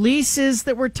bunch of leases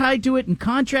that were tied to it and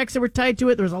contracts that were tied to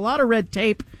it. There was a lot of red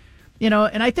tape, and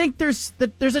I think there's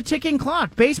a ticking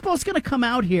clock. Baseball's going to come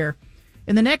out here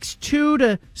in the next 2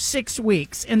 to 6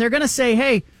 weeks, and they're going to say,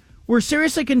 hey, we're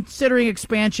seriously considering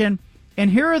expansion,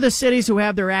 and here are the cities who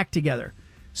have their act together.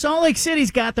 Salt Lake City's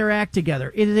got their act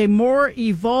together. It is a more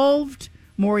evolved,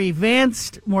 more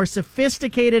advanced, more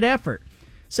sophisticated effort.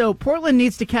 So Portland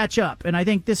needs to catch up, and I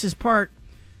think this is part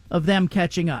of them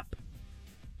catching up.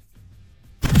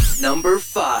 Number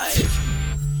 5.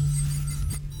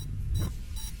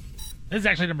 This is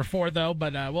actually number 4, though,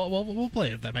 but we'll play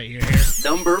it that by ear here.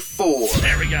 Number 4.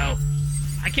 There we go.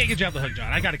 I can't get you off the hook,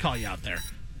 John. I got to call you out there.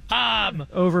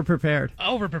 Overprepared.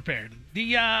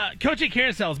 The coaching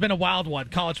carousel has been a wild one,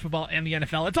 college football and the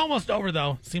NFL. It's almost over,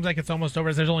 though. Seems like it's almost over,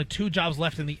 as there's only 2 jobs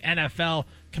left in the NFL,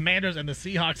 Commanders and the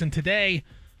Seahawks. And today,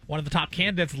 one of the top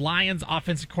candidates, Lions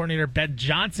offensive coordinator Ben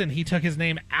Johnson, he took his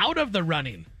name out of the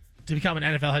running to become an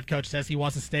NFL head coach. Says he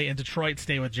wants to stay in Detroit,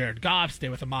 stay with Jared Goff, stay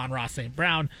with Amon-Ra St.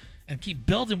 Brown, and keep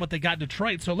building what they got in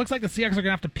Detroit. So it looks like the Seahawks are going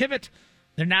to have to pivot.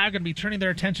 They're now going to be turning their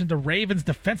attention to Ravens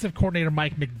defensive coordinator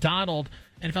Mike McDonald.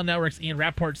 NFL Network's Ian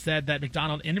Rappaport said that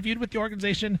McDonald interviewed with the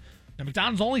organization. Now,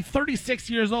 McDonald's only 36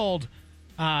 years old,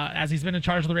 as he's been in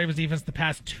charge of the Ravens defense the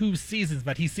past 2 seasons,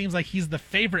 but he seems like he's the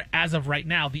favorite as of right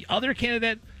now. The other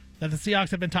candidate that the Seahawks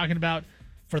have been talking about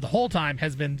for the whole time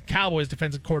has been Cowboys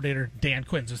defensive coordinator Dan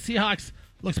Quinn. So Seahawks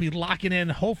looks to be locking in,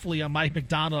 hopefully, on Mike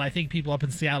McDonald. I think people up in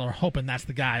Seattle are hoping that's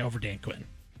the guy over Dan Quinn.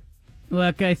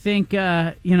 Look, I think,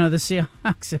 the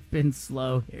Seahawks have been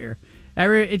slow here.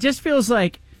 It just feels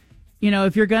like,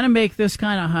 if you're going to make this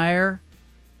kind of hire,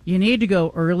 you need to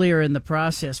go earlier in the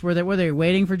process. Were they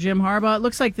waiting for Jim Harbaugh? It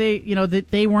looks like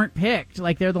they weren't picked.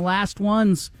 Like they're the last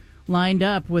ones lined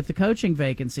up with the coaching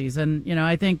vacancies. And,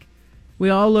 I think we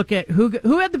all look at who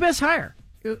had the best hire.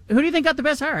 Who do you think got the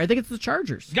best hire? I think it's the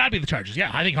Chargers. Got to be the Chargers, yeah.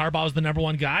 I think Harbaugh was the number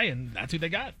 1 guy, and that's who they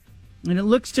got. And it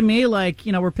looks to me like,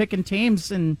 we're picking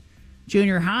teams in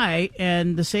junior high,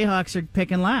 and the Seahawks are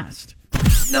picking last.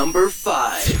 Number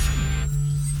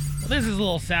 5. Well, this is a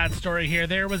little sad story here.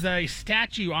 There was a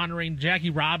statue honoring Jackie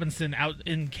Robinson out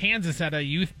in Kansas at a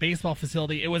youth baseball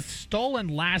facility. It was stolen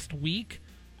last week.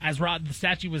 As the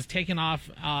statue was taken off,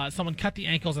 someone cut the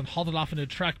ankles and hauled it off in a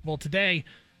truck. Well, today,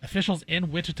 officials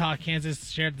in Wichita,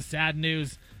 Kansas, shared the sad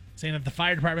news saying that the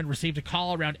fire department received a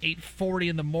call around 8:40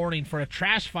 in the morning for a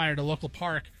trash fire at a local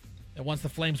park. And once the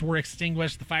flames were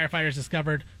extinguished, the firefighters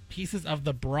discovered pieces of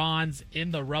the bronze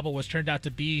in the rubble, which turned out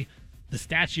to be the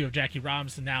statue of Jackie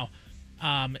Robinson. Now,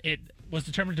 it was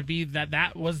determined to be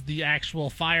that was the actual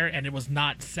fire, and it was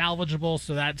not salvageable,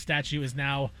 so that statue is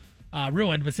now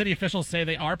ruined. But city officials say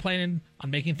they are planning on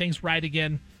making things right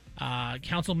again.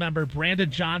 Council member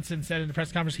Brandon Johnson said in a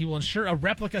press conference he will ensure a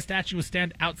replica statue will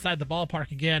stand outside the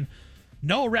ballpark again.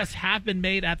 No arrests have been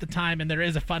made at the time, and there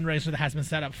is a fundraiser that has been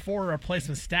set up for a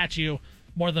replacement statue.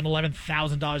 More than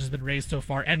 $11,000 has been raised so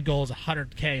far. End goal is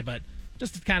 $100K, but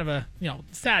just kind of a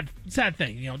sad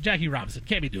thing. Jackie Robinson,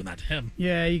 can't be doing that to him.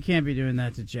 Yeah, you can't be doing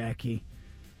that to Jackie.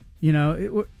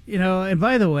 And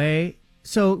by the way,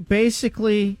 so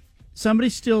basically somebody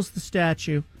steals the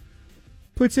statue,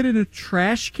 puts it in a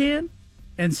trash can,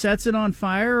 and sets it on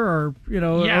fire, or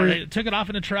they took it off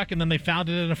in a truck and then they found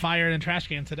it in a fire in a trash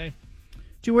can today.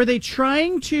 Were they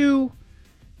trying to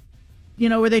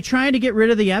get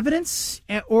rid of the evidence,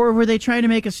 or were they trying to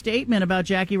make a statement about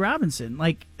Jackie Robinson?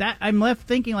 Like that, I'm left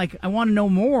thinking, like, I want to know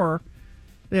more.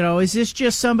 Is this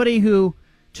just somebody who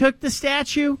took the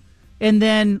statue and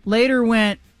then later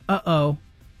went,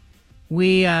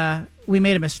 we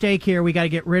made a mistake here, we got to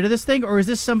get rid of this thing? Or is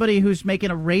this somebody who's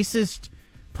making a racist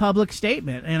public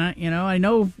statement? And I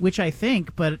know which I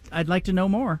think, but I'd like to know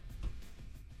more.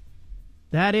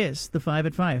 That is the 5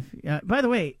 at 5. By the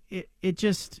way, it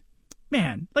just,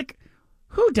 man, like,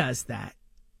 who does that?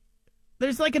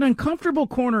 There's like an uncomfortable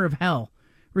corner of hell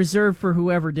reserved for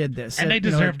whoever did this. And they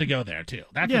deserve to go there, too.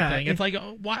 That's the thing. It's like,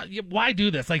 why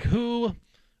do this? Like,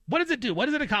 what does it do? What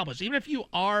does it accomplish? Even if you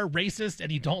are racist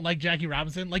and you don't like Jackie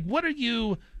Robinson, like, what are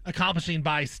you accomplishing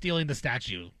by stealing the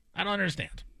statue? I don't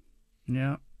understand.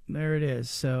 Yeah, there it is.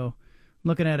 So,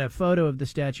 looking at a photo of the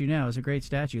statue now. It's a great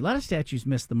statue. A lot of statues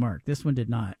missed the mark. This one did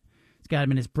not. It's got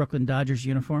him in his Brooklyn Dodgers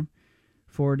uniform.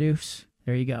 4 deuce.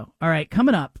 There you go. All right,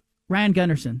 coming up, Ryan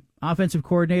Gunderson, offensive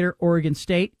coordinator, Oregon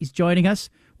State. He's joining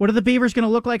us. What are the Beavers going to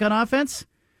look like on offense?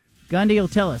 Gundy will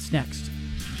tell us next.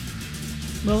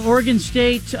 Well, Oregon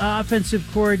State offensive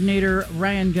coordinator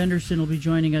Ryan Gunderson will be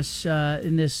joining us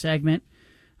in this segment.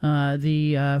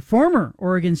 The former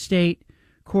Oregon State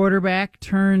quarterback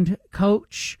turned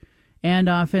coach and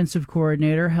offensive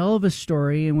coordinator. Hell of a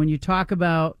story. And when you talk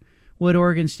about what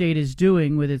Oregon State is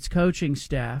doing with its coaching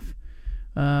staff,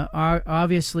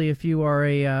 obviously, if you are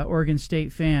a Oregon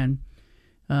State fan,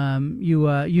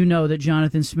 you know that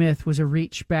Jonathan Smith was a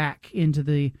reach back into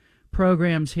the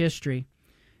program's history.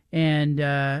 And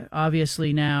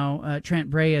obviously now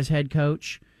Trent Bray as head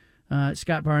coach.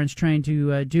 Scott Barnes trying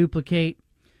to duplicate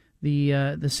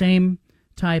the same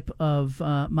type of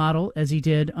model as he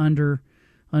did under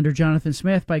Jonathan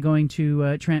Smith by going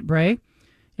to Trent Bray.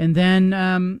 And then,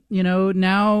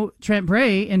 now Trent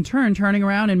Bray, in turn, turning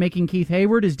around and making Keith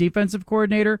Hayward his defensive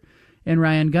coordinator and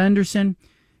Ryan Gunderson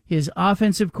his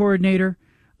offensive coordinator,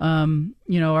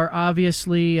 are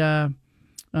obviously,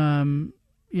 an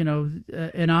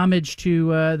homage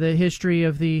to the history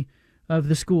of the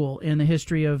school and the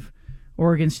history of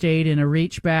Oregon State, and a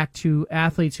reach back to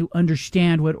athletes who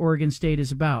understand what Oregon State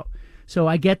is about. So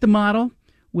I get the model.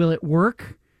 Will it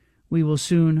work? We will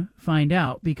soon find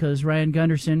out, because Ryan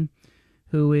Gunderson,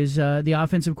 who is the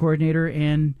offensive coordinator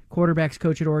and quarterbacks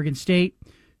coach at Oregon State,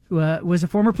 was a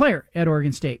former player at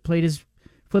Oregon State, played his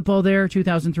football there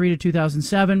 2003 to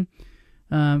 2007.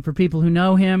 For people who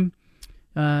know him,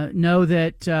 know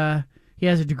that he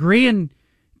has a degree in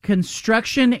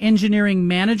construction engineering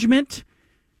management.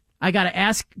 I got to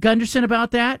ask Gunderson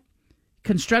about that.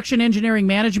 Construction engineering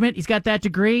management. He's got that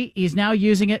degree. He's now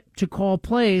using it to call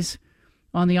plays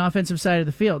on the offensive side of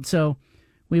the field. So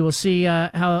we will see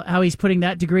how he's putting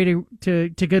that degree to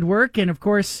good work. And, of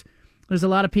course, there's a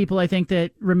lot of people, I think,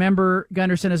 that remember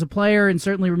Gunderson as a player and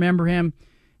certainly remember him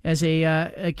as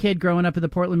a kid growing up in the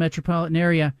Portland metropolitan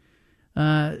area.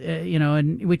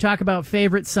 And we talk about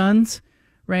favorite sons.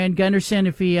 Ryan Gunderson,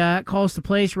 if he calls the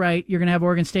place right, you're going to have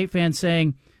Oregon State fans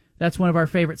saying that's one of our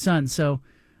favorite sons. So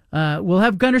we'll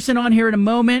have Gunderson on here in a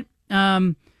moment.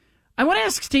 I want to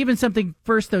ask Steven something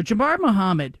first, though. Jabbar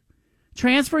Muhammad,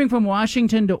 transferring from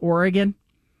Washington to Oregon,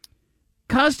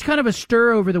 caused kind of a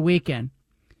stir over the weekend.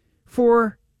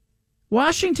 For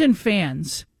Washington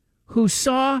fans who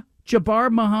saw Jabbar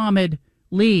Muhammad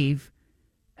leave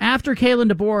after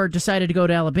Kalen DeBoer decided to go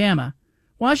to Alabama,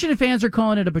 Washington fans are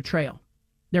calling it a betrayal.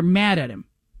 They're mad at him.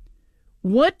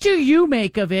 What do you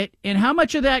make of it, and how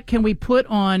much of that can we put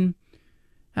on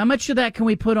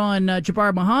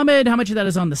Jabbar Muhammad? How much of that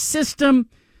is on the system?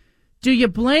 Do you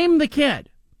blame the kid?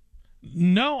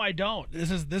 No, I don't. This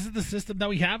is the system that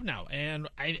we have now, and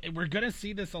we're going to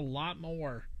see this a lot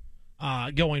more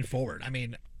going forward. I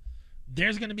mean,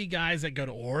 there's going to be guys that go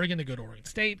to Oregon, to go to Oregon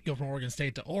State, go from Oregon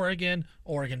State to Oregon,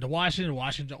 Oregon to Washington,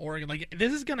 Washington to Oregon. Like,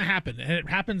 this is going to happen, and it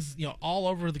happens, all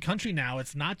over the country now.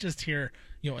 It's not just here,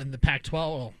 in the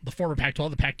Pac-12, the former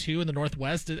Pac-12, the Pac-2 in the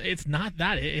Northwest. It's not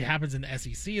that. It happens in the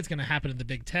SEC. It's going to happen in the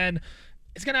Big Ten.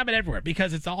 It's going to happen everywhere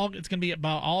because it's going to be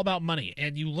all about money.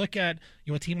 And you look at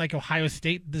a team like Ohio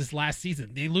State this last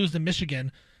season. They lose to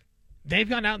Michigan. They've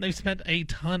gone out and they've spent a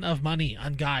ton of money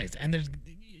on guys, and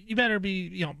you better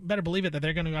believe it that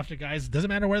they're going to go after guys. Doesn't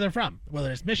matter where they're from,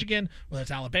 whether it's Michigan, whether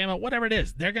it's Alabama, whatever it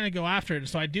is, they're going to go after it.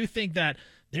 So I do think that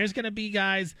there's going to be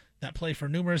guys that play for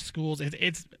numerous schools.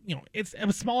 It's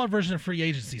a smaller version of free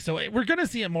agency, so we're going to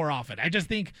see it more often. I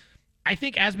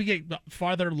think as we get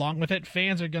farther along with it,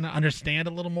 fans are going to understand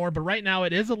a little more. But right now,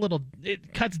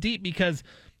 it cuts deep because,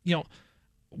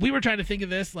 we were trying to think of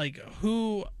this, like,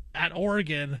 who at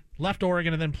Oregon left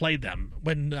Oregon and then played them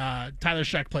when Tyler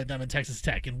Shuck played them in Texas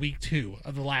Tech in week 2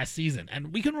 of the last season.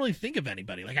 And we couldn't really think of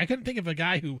anybody. Like, I couldn't think of a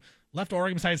guy who left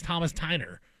Oregon besides Thomas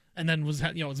Tyner and then was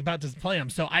about to play him.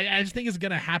 So I just think it's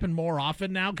going to happen more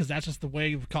often now because that's just the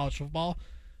way of college football.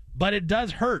 But it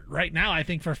does hurt right now, I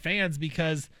think, for fans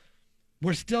because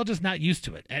we're still just not used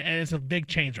to it, and it's a big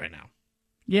change right now.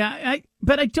 Yeah,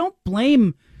 but I don't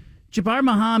blame Jabbar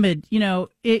Muhammad.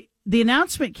 The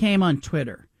announcement came on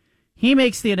Twitter. He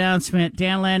makes the announcement.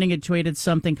 Dan Lanning had tweeted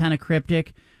something kind of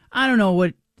cryptic. I don't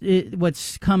know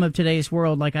what's come of today's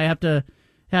world. Like, I have to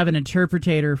have an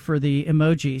interpreter for the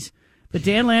emojis. But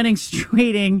Dan Lanning's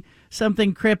tweeting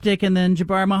something cryptic, and then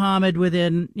Jabbar Muhammad,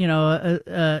 within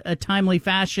a timely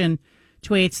fashion,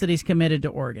 tweets that he's committed to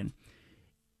Oregon.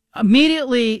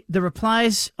 Immediately, the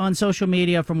replies on social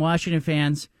media from Washington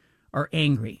fans are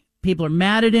angry. People are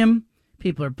mad at him.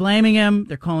 People are blaming him.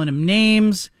 They're calling him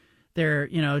names. They're,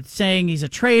 saying he's a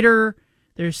traitor.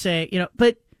 They're saying,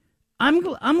 but I'm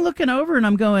looking over and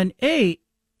I'm going, hey,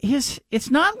 it's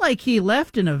not like he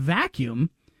left in a vacuum.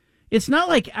 It's not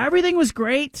like everything was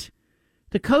great.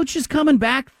 The coach is coming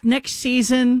back next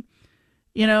season.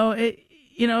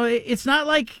 It's not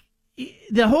like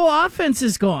the whole offense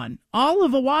is gone. All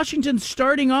of a Washington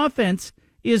starting offense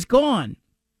is gone.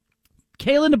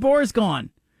 Kalen DeBoer is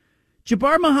gone.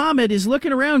 Jabbar Muhammad is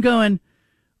looking around going,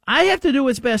 I have to do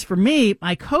what's best for me.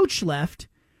 My coach left.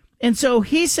 And so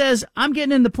he says, I'm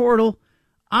getting in the portal.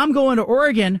 I'm going to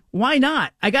Oregon. Why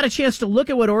not? I got a chance to look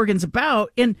at what Oregon's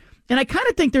about. And I kind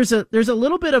of think there's a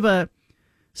little bit of a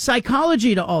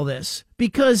psychology to all this,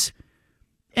 because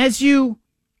as you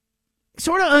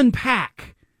sort of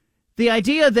unpack the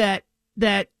idea that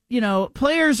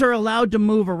players are allowed to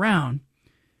move around,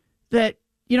 that,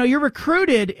 you're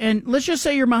recruited, and let's just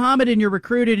say you're Muhammad and you're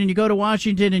recruited and you go to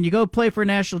Washington and you go play for a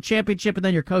national championship and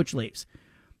then your coach leaves.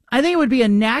 I think it would be a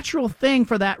natural thing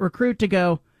for that recruit to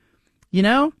go,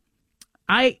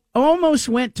 I almost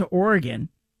went to Oregon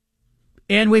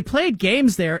and we played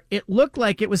games there. It looked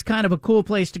like it was kind of a cool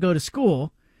place to go to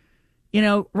school.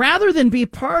 Rather than be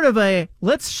part of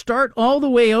let's start all the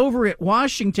way over at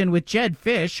Washington with Jed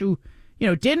Fish, who,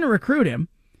 didn't recruit him.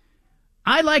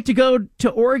 I'd like to go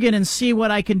to Oregon and see what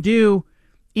I can do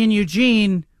in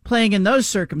Eugene playing in those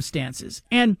circumstances.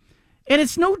 And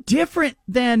it's no different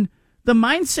than the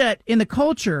mindset in the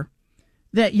culture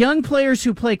that young players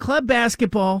who play club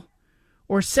basketball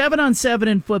or 7-on-7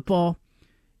 in football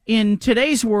in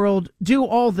today's world do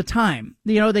all the time.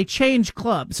 They change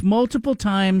clubs multiple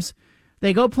times.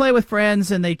 They go play with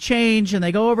friends and they change and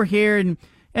they go over here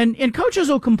and coaches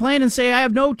will complain and say, I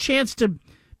have no chance to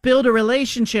build a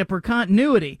relationship or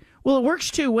continuity. Well, it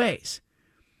works two ways.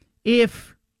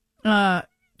 If Kalen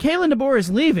DeBoer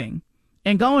is leaving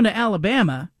and going to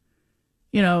Alabama,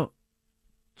 Jabbar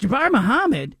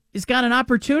Muhammad has got an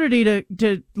opportunity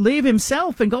to leave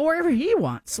himself and go wherever he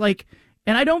wants. And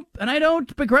I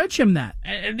don't begrudge him that.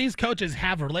 And these coaches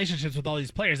have relationships with all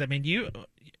these players. I mean,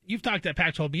 you've talked at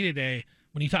Pac-12 Media Day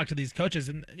when you talk to these coaches,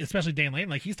 and especially Dan Lane,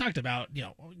 like he's talked about, you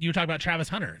were talking about Travis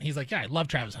Hunter, and he's like, yeah, I love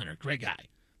Travis Hunter, great guy.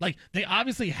 Like, they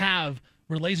obviously have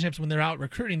relationships when they're out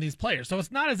recruiting these players. So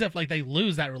it's not as if like they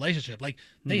lose that relationship. Like,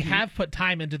 they have put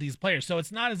time into these players. So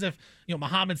it's not as if,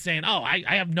 Muhammad's saying, oh,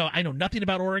 I know nothing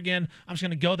about Oregon. I'm just going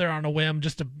to go there on a whim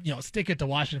just to, stick it to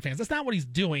Washington fans. That's not what he's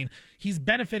doing. He's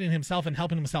benefiting himself and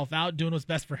helping himself out, doing what's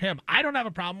best for him. I don't have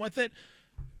a problem with it.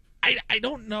 I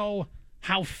don't know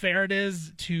how fair it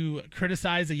is to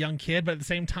criticize a young kid, but at the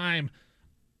same time,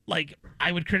 like,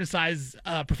 I would criticize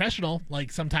a professional,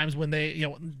 like, sometimes when they,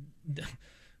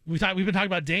 we've been talking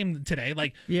about Dame today.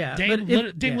 Like, Yeah, Dame,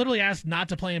 but Dame literally asked not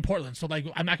to play in Portland. So, like,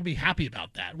 I'm not going to be happy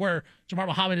about that. Where Jamar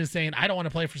Muhammad is saying, I don't want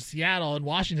to play for Seattle and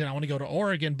Washington. I want to go to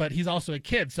Oregon, but he's also a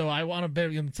kid. So I want to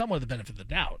give him somewhat of the benefit of the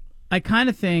doubt. I kind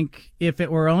of think if it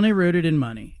were only rooted in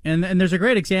money, and there's a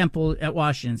great example at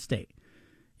Washington State.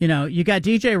 You know, you got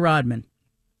DJ Rodman,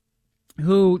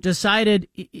 who decided,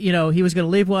 you know, he was going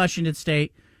to leave Washington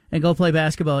State and go play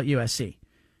basketball at USC.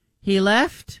 He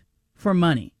left for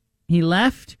money. He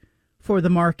left for the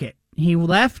market. He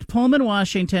left Pullman,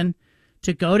 Washington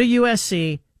to go to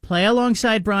USC, play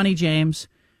alongside Bronny James,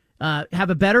 have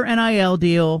a better NIL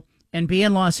deal, and be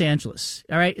in Los Angeles.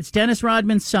 All right, it's Dennis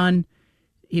Rodman's son.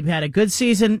 He had a good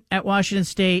season at Washington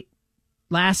State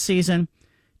last season,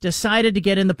 decided to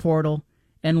get in the portal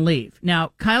and leave.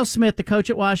 Now, Kyle Smith, the coach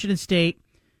at Washington State,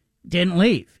 didn't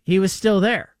leave. He was still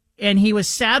there. And he was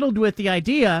saddled with the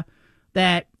idea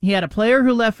that he had a player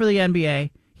who left for the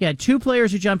NBA. He had two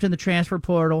players who jumped in the transfer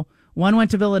portal. One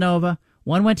went to Villanova,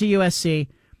 one went to USC,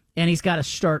 and he's got to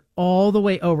start all the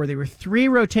way over. There were 3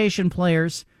 rotation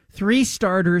players, 3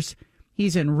 starters.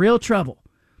 He's in real trouble.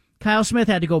 Kyle Smith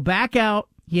had to go back out.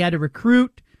 He had to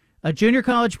recruit a junior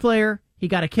college player. He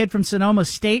got a kid from Sonoma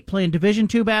State playing Division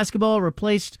II basketball,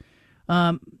 replaced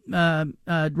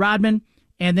Rodman.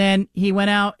 And then he went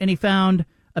out and he found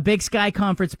a Big Sky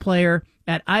Conference player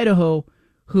at Idaho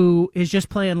who is just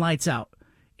playing lights out.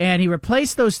 And he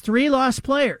replaced those 3 lost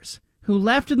players who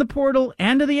left in the portal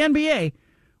and to the NBA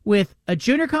with a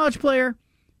junior college player,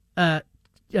 a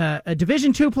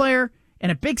Division II player,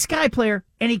 and a Big Sky player,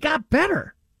 and he got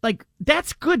better. Like,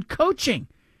 that's good coaching.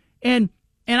 And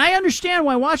I understand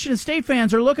why Washington State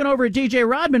fans are looking over at DJ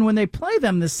Rodman when they play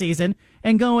them this season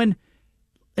and going,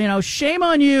 you know, shame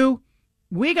on you.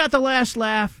 We got the last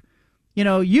laugh. You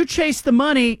know, you chase the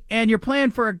money and you're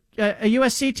playing for a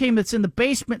USC team that's in the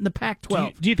basement in the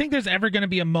Pac-12. Do you think there's ever going to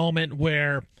be a moment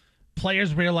where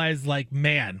players realize, like,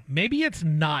 man, maybe it's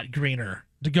not greener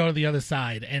to go to the other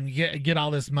side and get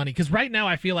all this money? Because right now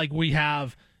I feel like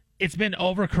it's been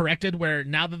overcorrected where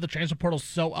now that the transfer portal's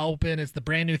so open, it's the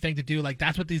brand new thing to do. Like,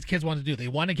 that's what these kids want to do. They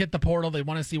want to get the portal. They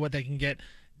want to see what they can get.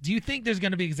 Do you think there's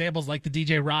going to be examples like the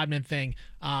DJ Rodman thing?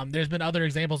 There's been other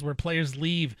examples where players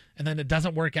leave and then it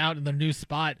doesn't work out in their new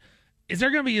spot. Is there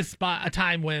going to be a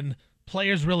time when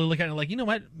players really look at it like, you know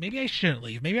what, maybe I shouldn't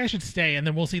leave. Maybe I should stay, and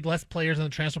then we'll see less players in the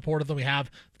transfer portal than we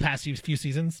have the past few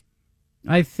seasons?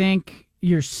 I think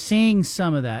you're seeing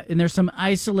some of that, and there's some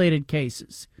isolated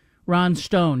cases. Ron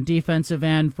Stone, defensive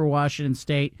end for Washington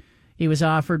State. He was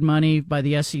offered money by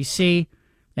the SEC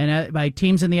and by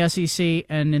teams in the SEC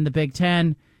and in the Big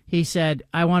Ten. He said,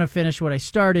 I want to finish what I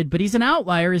started, but he's an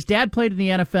outlier. His dad played in the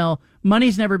NFL.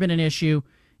 Money's never been an issue.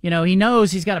 You know, he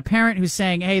knows he's got a parent who's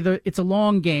saying, hey, it's a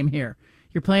long game here.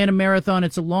 You're playing a marathon.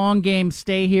 It's a long game.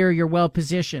 Stay here. You're well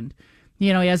positioned.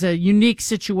 You know, he has a unique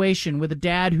situation with a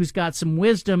dad who's got some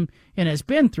wisdom and has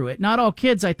been through it. Not all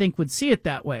kids, I think, would see it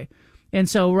that way. And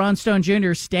so Ron Stone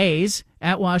Jr. stays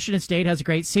at Washington State, has a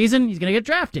great season. He's going to get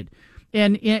drafted.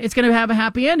 And it's going to have a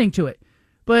happy ending to it.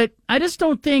 But I just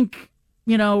don't think,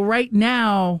 you know, right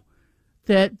now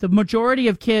that the majority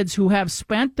of kids who have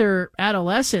spent their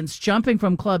adolescence jumping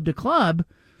from club to club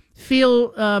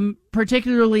feel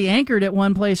particularly anchored at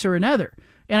one place or another.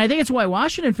 And I think it's why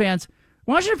Washington fans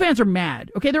are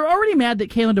mad. Okay, they're already mad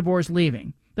that Kalen DeBoer's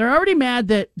leaving. They're already mad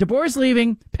that DeBoer's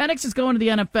leaving. Penix is going to the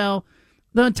NFL.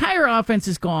 The entire offense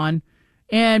is gone.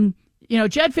 And, you know,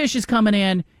 Jed Fish is coming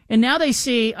in. And now they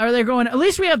see, they're going, at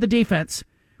least we have the defense.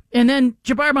 And then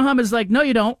Jabbar Muhammad's like, no,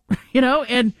 you don't. You know,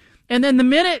 and then the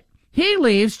minute he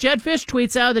leaves, Jed Fish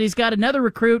tweets out that he's got another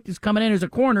recruit who's coming in as a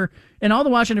corner. And all the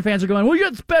Washington fans are going, well,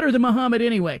 it's better than Muhammad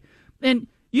anyway. And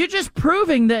you're just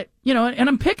proving that, you know, and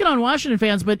I'm picking on Washington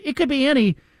fans, but it could be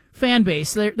any fan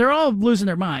base. They're all losing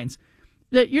their minds.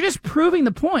 That you're just proving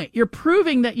the point. You're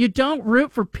proving that you don't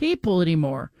root for people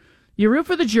anymore. You root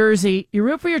for the jersey. You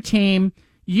root for your team.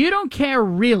 You don't care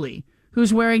really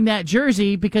who's wearing that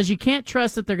jersey because you can't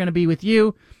trust that they're going to be with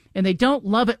you, and they don't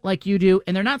love it like you do,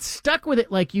 and they're not stuck with it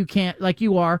like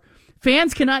you are.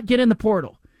 Fans cannot get in the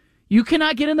portal. You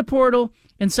cannot get in the portal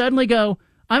and suddenly go,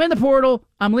 I'm in the portal,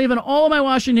 I'm leaving all of my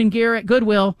Washington gear at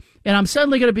Goodwill, and I'm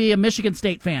suddenly going to be a Michigan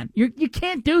State fan. You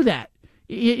can't do that.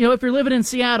 You know, if you're living in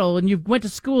Seattle and you went to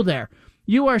school there,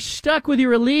 you are stuck with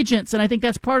your allegiance, and I think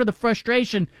that's part of the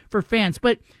frustration for fans.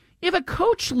 But if a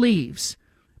coach leaves,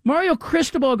 Mario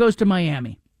Cristobal goes to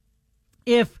Miami,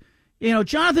 if, you know,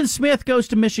 Jonathan Smith goes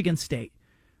to Michigan State,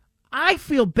 I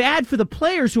feel bad for the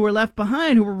players who were left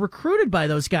behind who were recruited by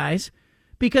those guys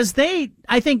because they,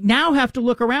 I think, now have to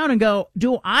look around and go,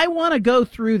 do I want to go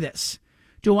through this?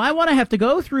 Do I want to have to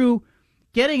go through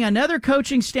getting another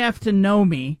coaching staff to know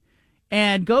me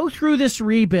and go through this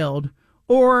rebuild?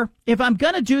 Or if I'm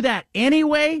going to do that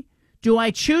anyway, do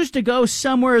I choose to go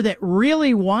somewhere that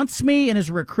really wants me and is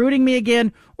recruiting me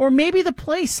again? Or maybe the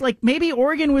place, like maybe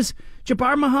Oregon was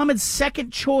Jabbar Muhammad's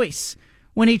second choice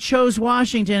when he chose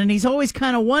Washington, and he's always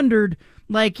kind of wondered,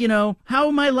 like,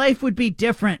 how my life would be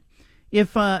different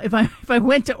if I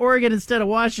went to Oregon instead of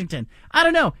Washington. I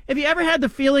don't know. Have you ever had the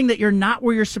feeling that you're not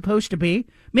where you're supposed to be?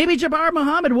 Maybe Jabbar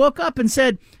Muhammad woke up and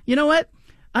said, you know what?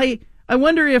 I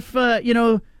wonder if,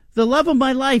 the love of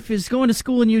my life is going to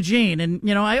school in Eugene. And,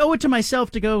 I owe it to myself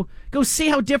to go see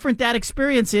how different that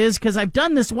experience is because I've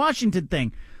done this Washington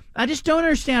thing. I just don't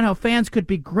understand how fans could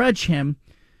begrudge him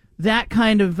that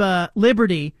kind of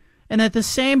liberty. And at the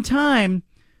same time,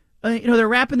 they're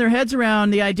wrapping their heads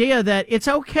around the idea that it's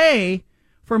okay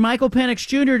for Michael Penix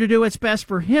Jr. to do what's best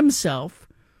for himself.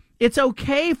 It's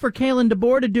okay for Kalen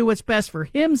DeBoer to do what's best for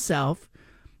himself.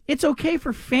 It's okay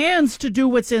for fans to do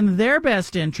what's in their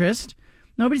best interest.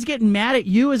 Nobody's getting mad at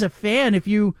you as a fan if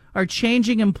you are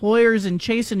changing employers and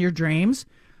chasing your dreams.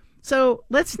 So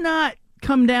let's not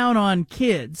come down on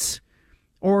kids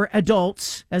or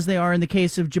adults, as they are in the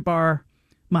case of Jabbar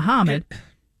Muhammad,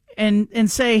 and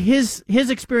say his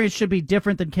experience should be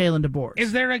different than Kalen DeBoer's.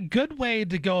 Is there a good way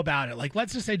to go about it? Like,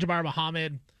 let's just say Jabbar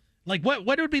Muhammad, like, what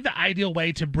would be the ideal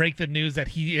way to break the news that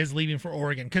he is leaving for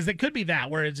Oregon? Because it could be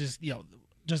that, where it's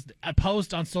just a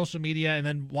post on social media and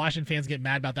then Washington fans get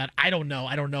mad about that. I don't know.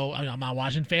 I'm not a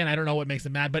Washington fan. I don't know what makes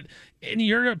them mad. But in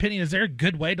your opinion, is there a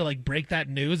good way to, like, break that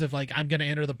news of, like, I'm going to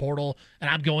enter the portal and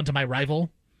I'm going to my rival?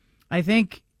 I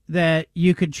think that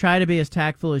you could try to be as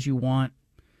tactful as you want.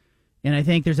 And I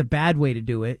think there's a bad way to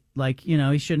do it. Like,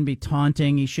 he shouldn't be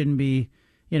taunting. He shouldn't be,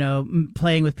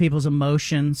 playing with people's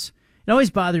emotions. It always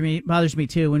bothers me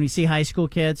too, when we see high school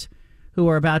kids who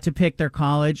are about to pick their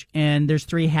college and there's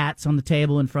 3 hats on the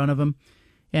table in front of them.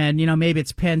 And, maybe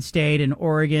it's Penn State and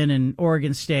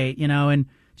Oregon State, and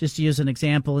just to use an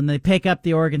example. And they pick up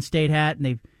the Oregon State hat and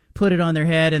they put it on their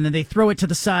head and then they throw it to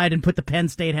the side and put the Penn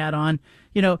State hat on.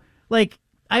 Like,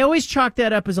 I always chalk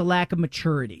that up as a lack of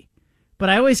maturity. But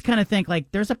I always kind of think,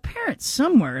 like, there's a parent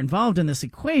somewhere involved in this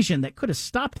equation that could have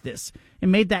stopped this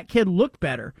and made that kid look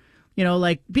better.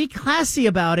 Like, be classy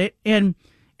about it and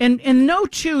know,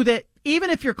 too, that even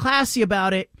if you're classy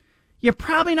about it, you're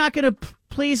probably not going to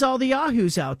please all the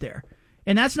yahoos out there.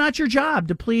 And that's not your job,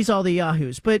 to please all the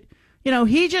yahoos. But,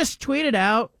 he just tweeted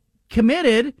out,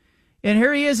 committed, and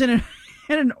here he is in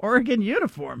an Oregon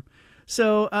uniform.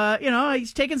 So,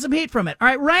 he's taking some heat from it. All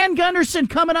right, Ryan Gunderson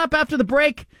coming up after the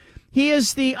break. He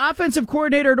is the offensive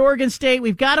coordinator at Oregon State.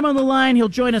 We've got him on the line. He'll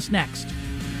join us next.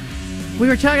 We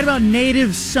were talking about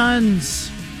native sons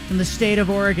in the state of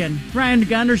Oregon. Ryan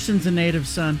Gunderson's a native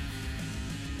son.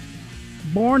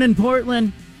 Born in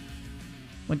Portland,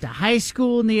 went to high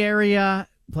school in the area,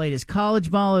 played his college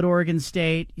ball at Oregon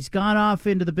State. He's gone off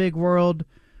into the big world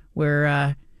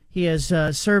where he has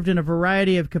served in a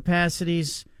variety of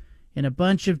capacities in a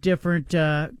bunch of different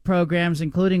programs,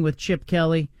 including with Chip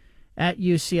Kelly at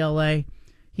UCLA.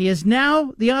 He is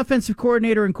now the offensive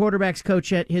coordinator and quarterbacks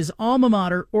coach at his alma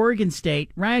mater, Oregon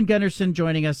State. Ryan Gunderson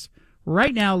joining us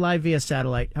right now live via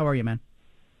satellite. How are you, man?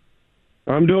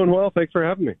 I'm doing well. Thanks for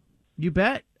having me. You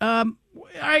bet. All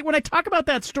right, when I talk about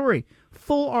that story,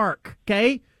 full arc,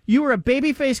 okay? You were a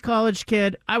babyface college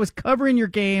kid. I was covering your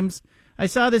games. I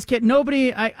saw this kid.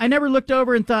 I never looked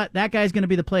over and thought that guy's going to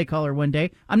be the play caller one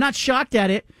day. I'm not shocked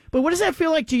at it, but what does that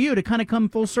feel like to you to kind of come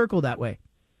full circle that way?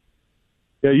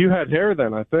 Yeah, you had hair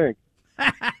then, I think.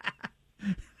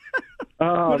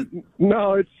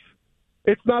 No,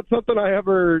 it's not something I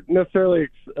ever necessarily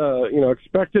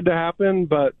expected to happen,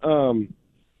 but I'm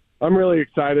really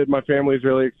excited. My family's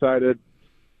really excited,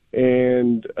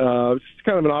 and it's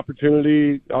kind of an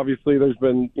opportunity. Obviously, there's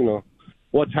been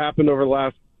what's happened over the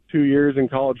last 2 years in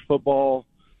college football,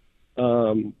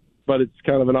 but it's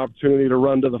kind of an opportunity to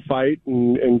run to the fight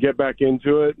and get back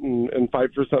into it and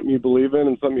fight for something you believe in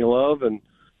and something you love, and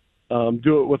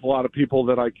do it with a lot of people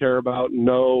that I care about and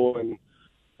know, and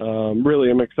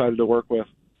really am excited to work with.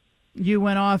 You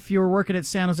were working at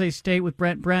San Jose State with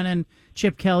Brent Brennan,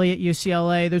 Chip Kelly at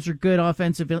UCLA. Those are good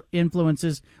offensive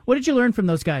influences. What did you learn from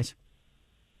those guys?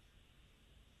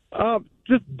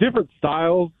 Just different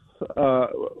styles. I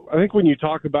think when you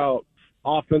talk about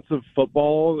offensive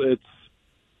football, it's,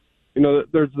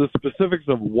 there's the specifics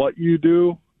of what you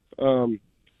do,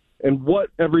 and what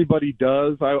everybody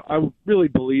does, I really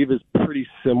believe is pretty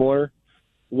similar.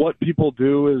 What people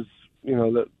do is,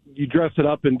 that you dress it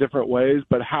up in different ways,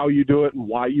 but how you do it and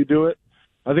why you do it,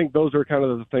 I think those are kind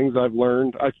of the things I've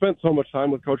learned. I spent so much time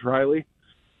with Coach Riley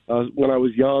when I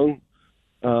was young,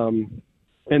 and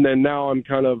then now I'm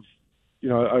kind of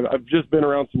I've just been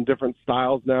around some different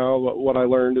styles now. What I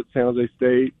learned at San Jose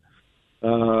State,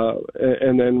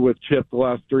 and then with Chip the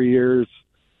last 3 years,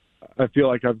 I feel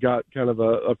like I've got kind of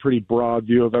a pretty broad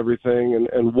view of everything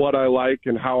and what I like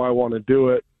and how I want to do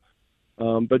it,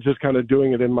 but just kind of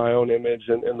doing it in my own image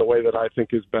and in the way that I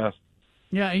think is best.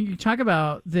 Yeah, you talk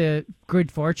about the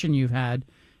good fortune you've had,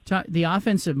 the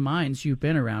offensive minds you've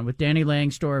been around with Danny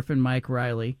Langsdorff and Mike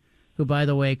Riley, who, by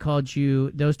the way,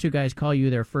 those two guys call you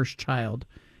their first child.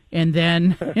 And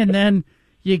then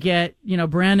you get,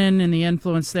 Brennan and the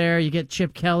influence there. You get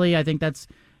Chip Kelly. I think that's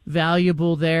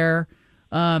valuable there.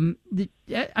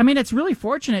 It's really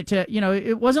fortunate to,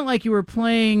 it wasn't like you were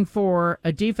playing for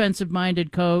a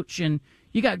defensive-minded coach, and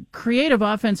you got creative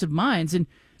offensive minds. And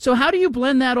so how do you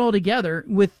blend that all together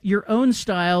with your own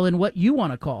style and what you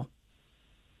want to call?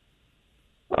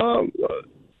 I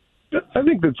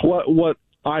think that's what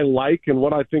I like and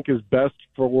what I think is best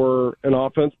for an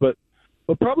offense, but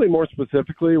probably more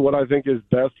specifically what I think is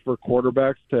best for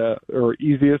quarterbacks or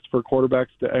easiest for quarterbacks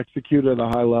to execute at a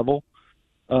high level.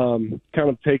 Kind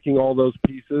of taking all those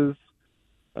pieces,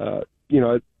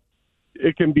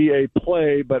 it can be a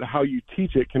play, but how you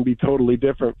teach it can be totally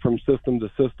different from system to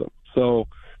system. So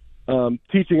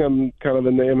teaching them kind of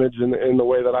in the image and in the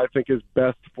way that I think is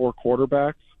best for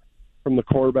quarterbacks from the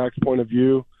quarterback's point of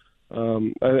view,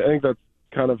 I think that's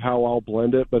kind of how I'll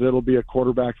blend it, but it'll be a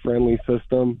quarterback-friendly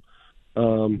system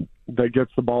that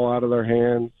gets the ball out of their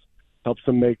hands, helps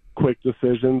them make quick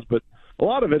decisions, but a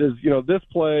lot of it is, this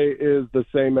play is the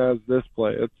same as this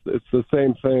play. It's the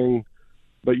same thing,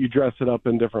 but you dress it up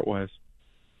in different ways.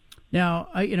 Now,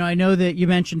 I know that you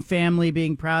mentioned family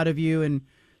being proud of you, and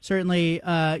certainly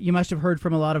you must have heard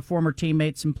from a lot of former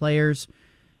teammates and players.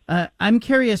 I'm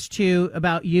curious, too,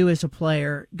 about you as a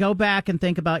player. Go back and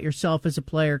think about yourself as a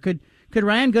player. Could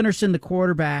Ryan Gunderson, the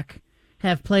quarterback,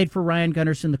 have played for Ryan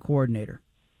Gunderson, the coordinator?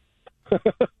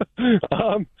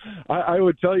 I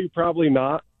would tell you probably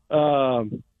not. I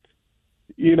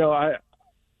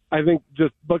think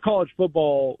but college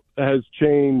football has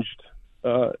changed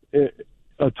a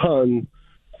ton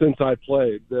since I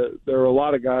played. There are a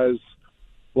lot of guys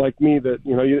like me that,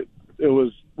 it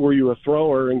was, were you a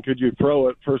thrower and could you throw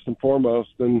it first and foremost?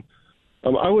 And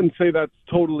I wouldn't say that's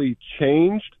totally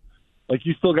changed. Like,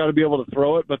 you still got to be able to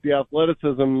throw it, but the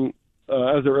athleticism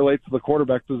as it relates to the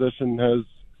quarterback position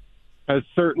has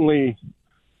certainly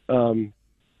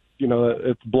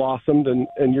it's blossomed,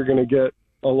 and you're going to get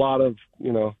a lot of,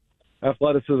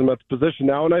 athleticism at the position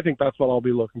now. And I think that's what I'll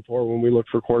be looking for when we look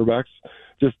for quarterbacks.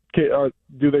 Just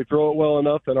do they throw it well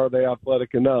enough, and are they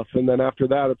athletic enough? And then after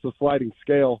that, it's a sliding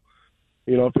scale.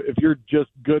 If you're just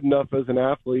good enough as an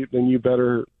athlete, then you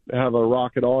better have a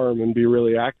rocket arm and be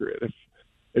really accurate.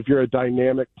 If you're a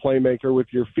dynamic playmaker with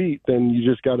your feet, then you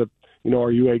just got to,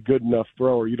 are you a good enough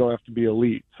thrower? You don't have to be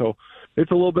elite. So it's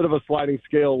a little bit of a sliding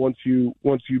scale once you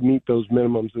meet those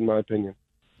minimums, in my opinion.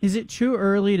 Is it too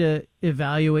early to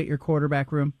evaluate your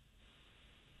quarterback room?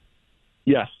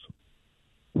 Yes.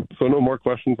 So no more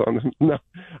questions on them. No,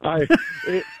 I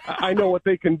know what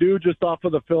they can do just off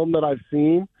of the film that I've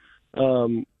seen.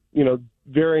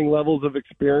 Varying levels of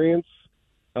experience.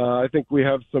 I think we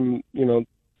have some,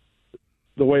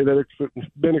 the way that it's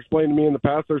been explained to me in the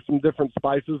past, there's some different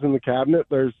spices in the cabinet.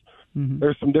 There's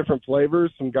some different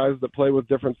flavors, some guys that play with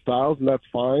different styles, and that's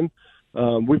fine.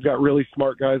 We've got really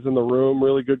smart guys in the room,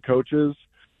 really good coaches,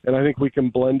 and I think we can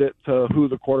blend it to who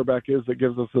the quarterback is that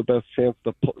gives us the best chance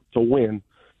to win,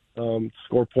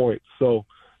 score points. So,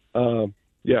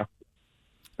 yeah.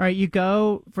 All right, you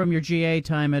go from your GA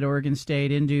time at Oregon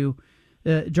State into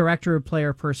the director of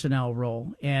player personnel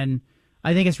role, and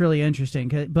I think it's really interesting,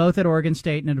 'cause both at Oregon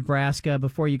State and Nebraska,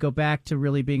 before you go back to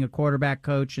really being a quarterback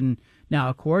coach and now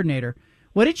a coordinator.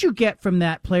 What did you get from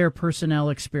that player personnel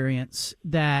experience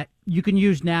that you can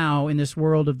use now in this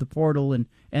world of the portal and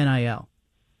NIL?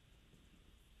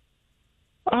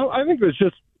 I think it's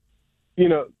just,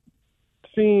 I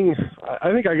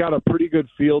think I got a pretty good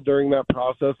feel during that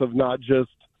process of not just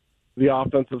the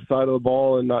offensive side of the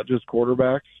ball and not just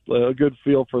quarterbacks, a good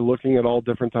feel for looking at all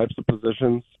different types of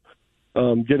positions,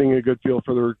 getting a good feel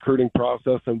for the recruiting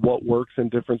process and what works in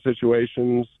different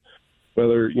situations,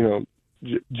 whether,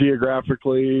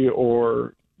 geographically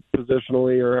or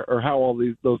positionally or how all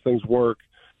those things work.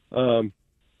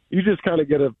 You just kind of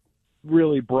get a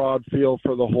really broad feel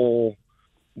for the whole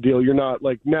deal. You're not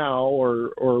like now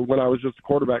or when I was just a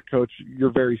quarterback coach,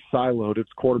 you're very siloed.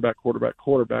 It's quarterback.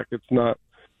 It's not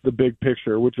the big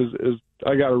picture, which is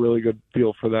I got a really good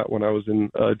feel for that when I was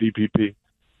in DPP.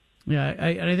 Yeah,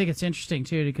 I think it's interesting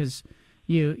too, because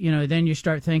then you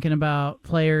start thinking about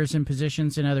players and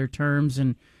positions in other terms,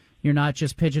 and you're not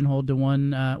just pigeonholed to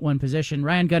one position.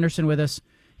 Ryan Gunderson with us.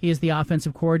 He is the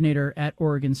offensive coordinator at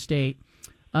Oregon State.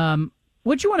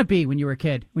 What'd you want to be when you were a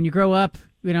kid? When you grow up,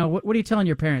 what are you telling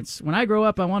your parents? When I grow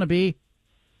up, I want to be.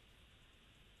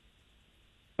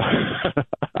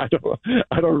 I don't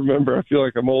remember. I feel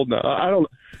like I'm old now. I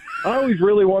always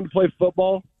really wanted to play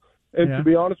football. And to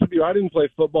be honest with you, I didn't play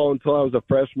football until I was a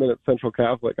freshman at Central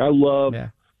Catholic. I love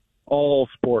all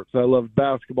sports. I love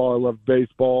basketball. I love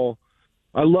baseball.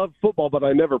 I love football, but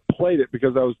I never played it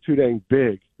because I was too dang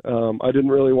big. I didn't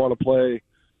really want to play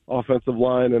offensive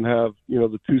line and have,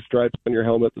 the 2 stripes on your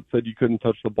helmet that said you couldn't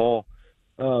touch the ball.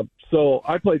 So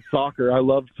I played soccer. I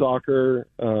loved soccer.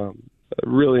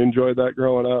 Really enjoyed that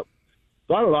growing up.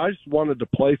 So I don't know. I just wanted to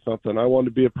play something. I wanted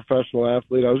to be a professional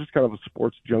athlete. I was just kind of a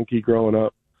sports junkie growing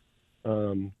up.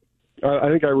 I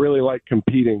think I really like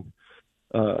competing.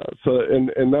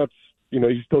 And that's,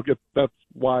 you still get, that's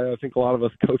why I think a lot of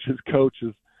us coaches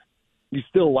is you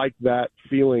still like that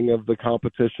feeling of the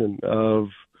competition, of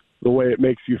the way it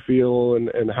makes you feel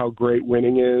and how great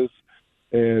winning is.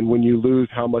 And when you lose,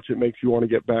 how much it makes you want to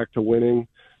get back to winning.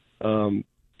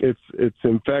 It's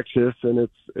infectious and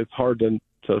it's hard to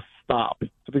stop.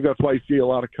 I think that's why you see a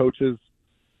lot of coaches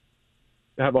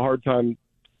have a hard time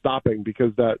stopping,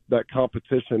 because that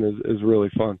competition is really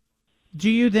fun. Do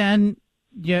you then,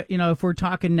 if we're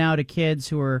talking now to kids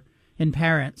who are, and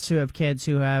parents who have kids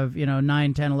who have,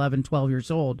 9, 10, 11, 12 years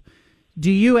old,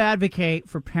 do you advocate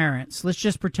for parents? Let's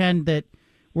just pretend that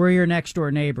we're your next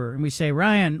door neighbor and we say,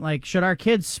 Ryan, should our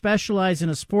kids specialize in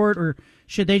a sport or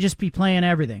should they just be playing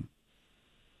everything?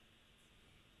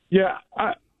 Yeah,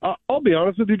 I'll be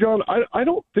honest with you, John. I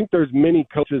don't think there's many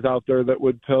coaches out there that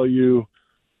would tell you,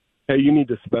 hey, you need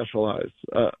to specialize.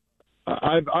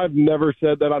 I've never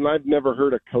said that, and I've never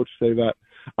heard a coach say that.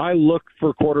 I look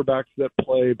for quarterbacks that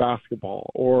play basketball,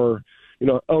 or he's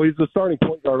the starting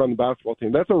point guard on the basketball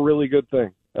team. That's a really good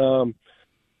thing. There's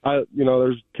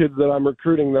kids that I'm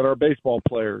recruiting that are baseball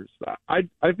players. I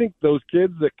think those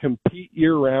kids that compete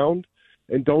year round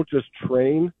and don't just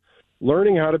train,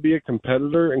 learning how to be a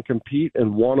competitor and compete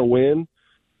and want to win.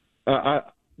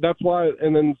 That's why.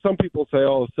 And then some people say,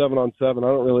 7-on-7. I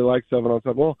don't really like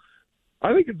 7-on-7. Well,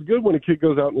 I think it's good when a kid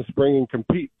goes out in the spring and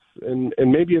competes. And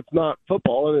maybe it's not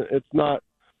football, and it's not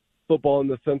football in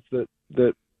the sense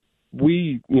that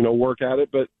we, work at it,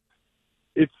 but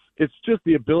it's just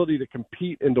the ability to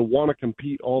compete and to want to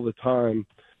compete all the time.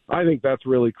 I think that's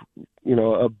really,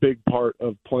 a big part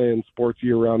of playing sports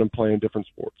year round and playing different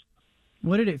sports.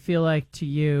 What did it feel like to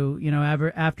you,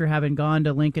 after having gone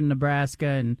to Lincoln, Nebraska,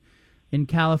 and in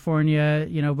California,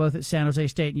 both at San Jose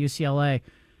State and UCLA?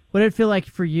 What did it feel like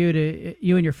for you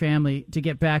and your family to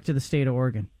get back to the state of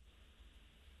Oregon?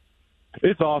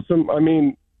 It's awesome. I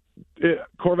mean,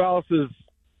 Corvallis is,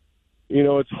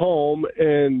 it's home,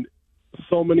 and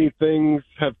so many things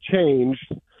have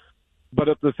changed, but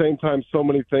at the same time, so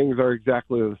many things are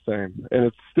exactly the same. And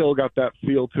it's still got that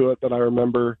feel to it that I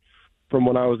remember from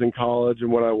when I was in college and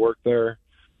when I worked there.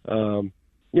 And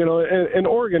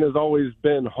Oregon has always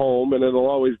been home, and it'll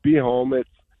always be home.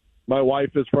 My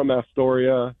wife is from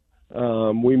Astoria.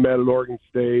 We met at Oregon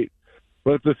State.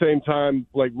 But at the same time,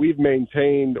 we've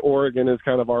maintained Oregon as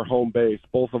kind of our home base.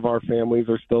 Both of our families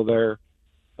are still there.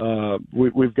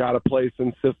 We've got a place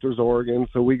in Sisters, Oregon,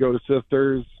 so we go to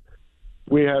Sisters.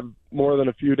 We have more than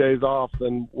a few days off,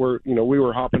 then we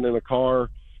were hopping in a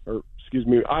car,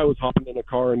 I was hopping in a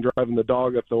car and driving the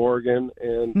dog up to Oregon,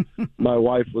 and my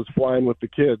wife was flying with the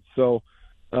kids. So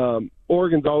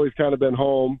Oregon's always kind of been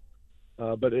home,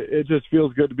 but it just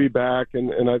feels good to be back,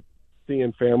 and I'm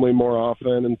seeing family more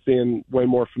often and seeing way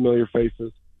more familiar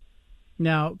faces.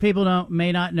 Now, people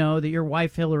may not know that your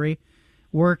wife, Hillary,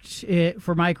 worked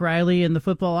for Mike Riley in the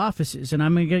football offices, and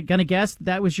I'm going to guess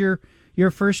that was your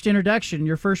first introduction,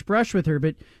 your first brush with her.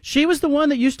 But she was the one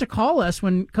that used to call us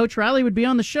when Coach Riley would be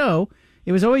on the show.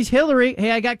 It was always Hillary.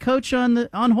 Hey, I got Coach on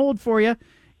hold for you.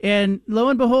 And lo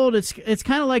and behold, it's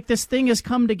kind of like this thing has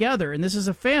come together, and this is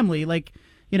a family.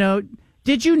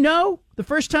 Did you know the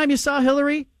first time you saw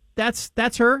Hillary,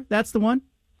 that's her? That's the one?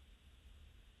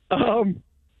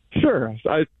 Sure.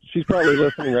 She's probably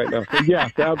listening right now. So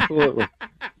yes, absolutely.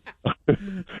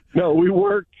 No, we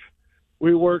worked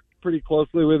pretty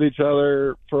closely with each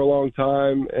other for a long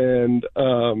time, and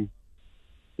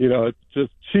it's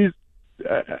just she's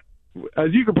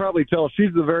as you can probably tell,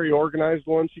 she's the very organized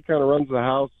one. She kind of runs the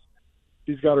house.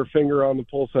 She's got her finger on the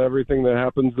pulse of everything that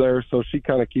happens there, so she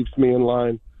kind of keeps me in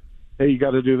line. Hey, you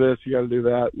got to do this, you got to do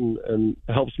that, and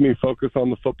helps me focus on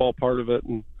the football part of it.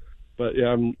 But yeah,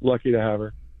 I'm lucky to have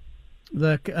her.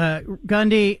 Look,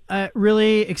 Gundy,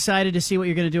 really excited to see what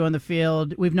you're going to do on the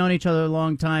field. We've known each other a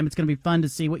long time. It's going to be fun to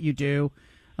see what you do.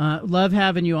 Love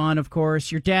having you on, of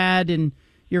course. Your dad and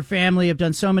your family have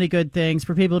done so many good things.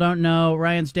 For people who don't know,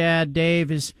 Ryan's dad, Dave,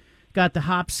 has got the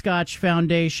Hopscotch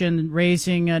Foundation,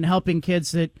 raising and helping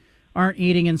kids that aren't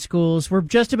eating in schools. We're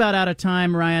just about out of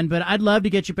time, Ryan, but I'd love to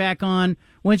get you back on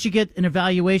once you get an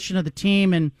evaluation of the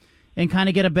team and kind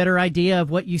of get a better idea of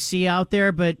what you see out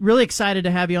there. But really excited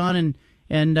to have you on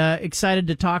and excited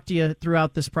to talk to you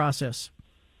throughout this process.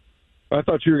 I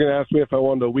thought you were going to ask me if I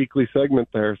wanted a weekly segment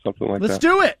there or something like that.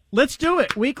 Let's do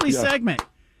it. Weekly segment.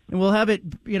 And we'll have it,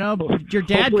 your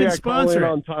dad Hopefully can I sponsor call in it.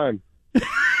 on time.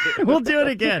 We'll do it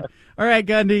again. All right,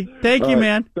 Gundy. Thank you,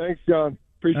 man. Thanks, John.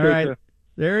 Appreciate All right. you.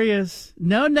 There he is.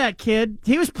 Known that kid.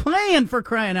 He was playing, for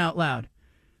crying out loud.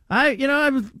 I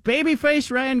was baby-faced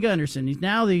Ryan Gunderson. He's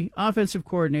now the offensive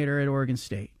coordinator at Oregon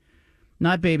State.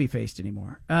 Not baby-faced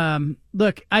anymore.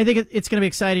 Look, I think it's going to be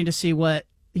exciting to see what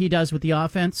he does with the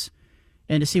offense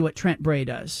and to see what Trent Bray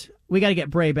does. We got to get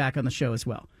Bray back on the show as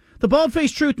well. The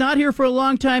Bald-Faced Truth, not here for a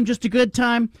long time, just a good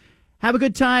time. Have a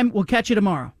good time. We'll catch you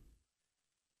tomorrow.